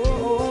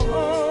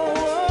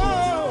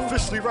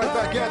 Officially right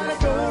back at it.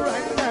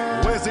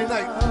 Wednesday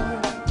night,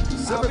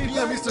 7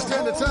 p.m. Eastern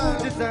Standard Time.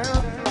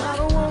 I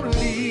don't wanna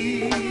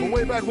leave. For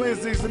Way Back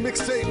Wednesdays, the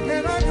mixtape.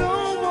 And I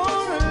don't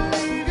wanna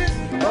leave it.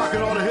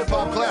 Rocking all the hip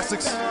hop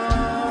classics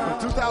from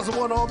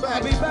 2001 on back.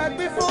 I'll be back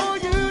before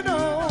you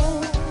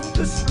know.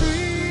 The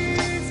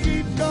streets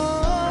keep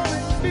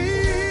calling me.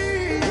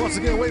 Once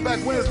again, Way Back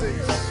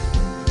Wednesdays.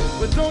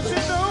 But don't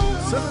you know?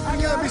 7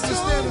 p.m. Eastern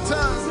Standard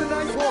Time.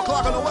 4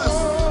 o'clock on the West.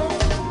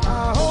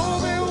 I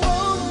hope it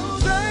won't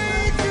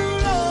take too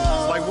long.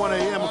 It's like 1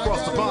 a.m.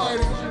 across the pond.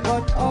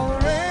 But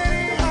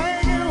already I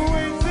can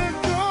wait to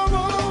come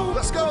home.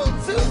 Let's go.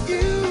 To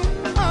you,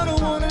 I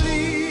don't wanna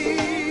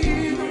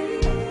leave.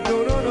 No,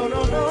 no, no,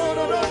 no, no,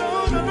 no, no,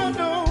 no, no,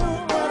 no.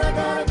 But I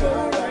gotta go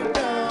right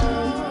now.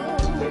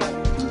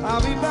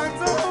 I'll be back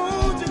to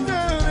hold you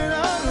down, and I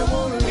don't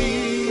wanna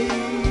leave.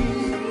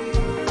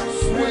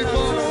 Sweet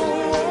boy.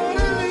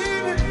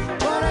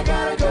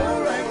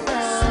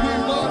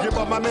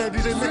 My man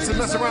DJ Mix and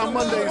Mess Around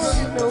Mondays.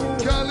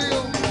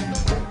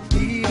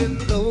 Even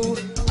though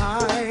I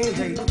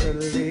hate to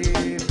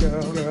leave,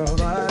 girl,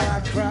 but I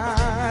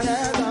cried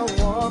as I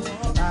walked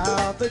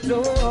out the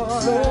door.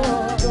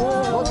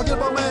 Don't forget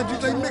my man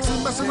DJ Mix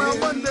and Mess Around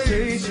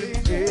Mondays.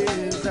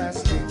 Is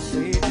asking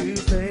me to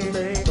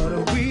stay, but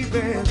we've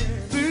been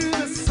through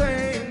the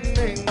same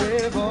thing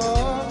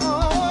before.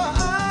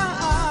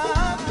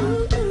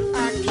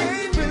 I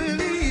can't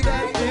believe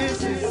that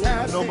this is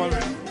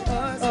happening.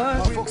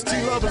 Folks,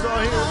 T-Love is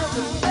on here.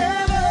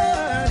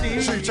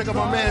 Make sure you check out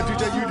my man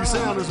DJ UD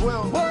Sound as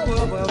well.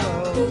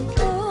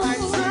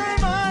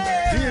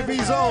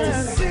 D&B's own.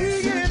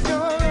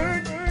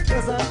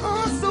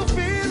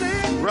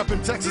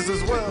 Reppin' Texas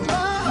as well. I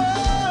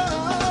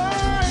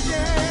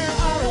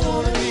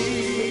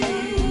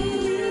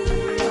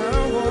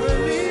don't wanna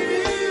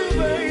leave you,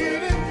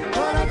 baby,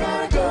 but I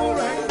gotta go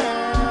right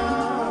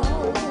now.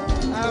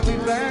 I'll be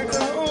back to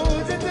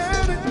hold you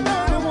down, and I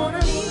don't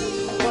wanna,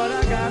 but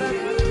I gotta.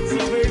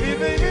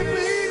 Baby,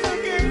 please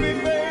forgive me,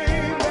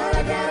 babe, but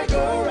I gotta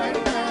go right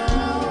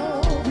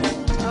now.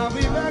 I'll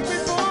be back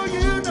before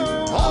you know.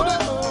 Hold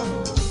it.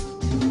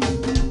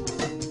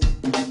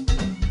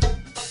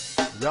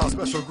 Y'all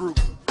special group.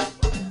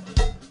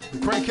 The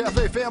Crank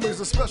Cafe family is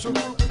a special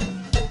group.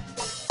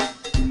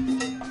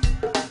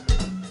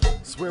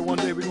 Swear one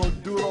day we're gonna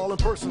do it all in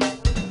person.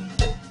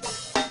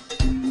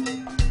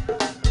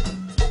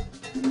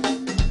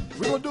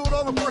 We're gonna do it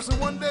all in person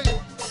one day.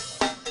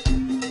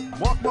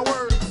 Mark my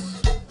words.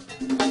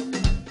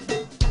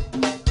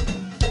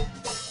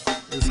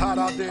 It's hot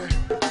out there.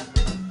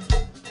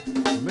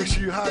 Make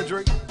sure you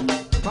hydrate.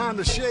 Find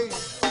the shade.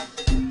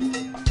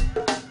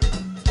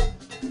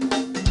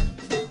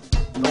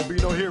 Don't be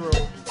no hero.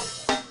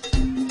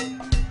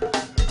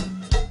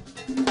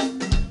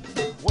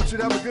 Want you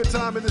to have a good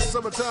time in this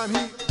summertime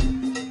heat.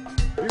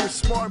 Be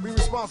smart, be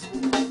responsible.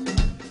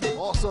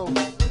 Also,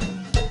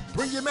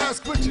 bring your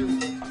mask with you.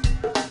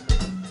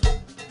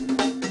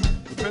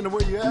 Depending on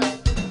where you're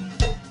at,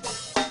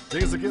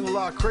 things are getting a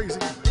lot crazy.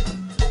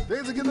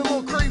 Things are getting a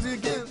little crazy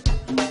again.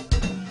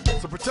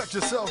 So protect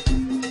yourself.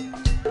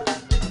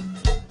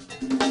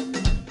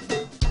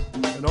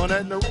 And on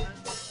that note,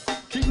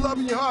 keep love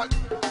in your heart.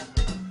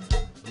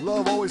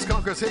 Love always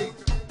conquers hate.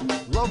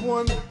 Love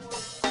one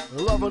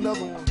and love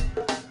another one.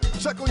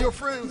 Check on your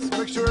friends.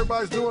 Make sure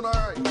everybody's doing all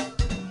right.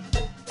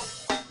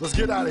 Let's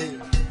get out of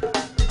here.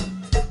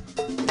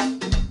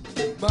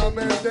 My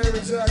man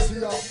David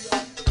Jackson, y'all.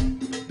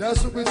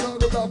 That's what we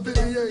talk about,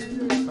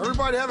 58.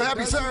 Everybody have a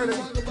happy Saturday.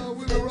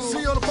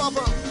 See you on the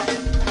pop-up.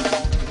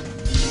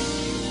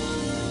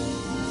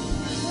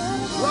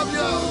 Love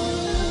y'all.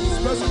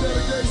 Special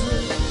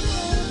dedication.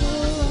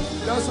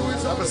 That's what we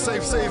talk about. Have a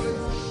safe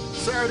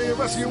Saturday and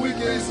rest of your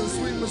weekend. Some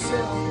sweet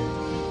Michelle.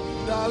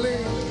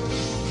 Darlene.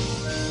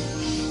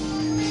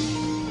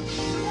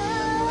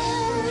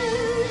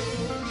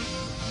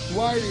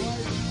 Whitey.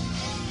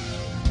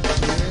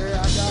 Yeah,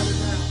 I got it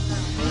now.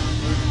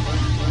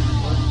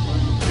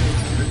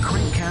 The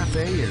Crank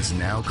Cafe is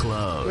now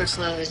closed. We're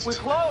closed. We're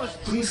closed.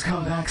 Please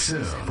come back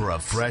soon for a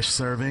fresh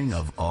serving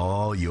of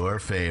all your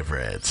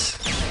favorites.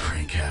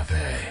 Crank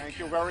Cafe. Thank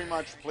you very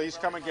much. Please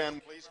come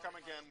again. Please come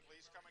again.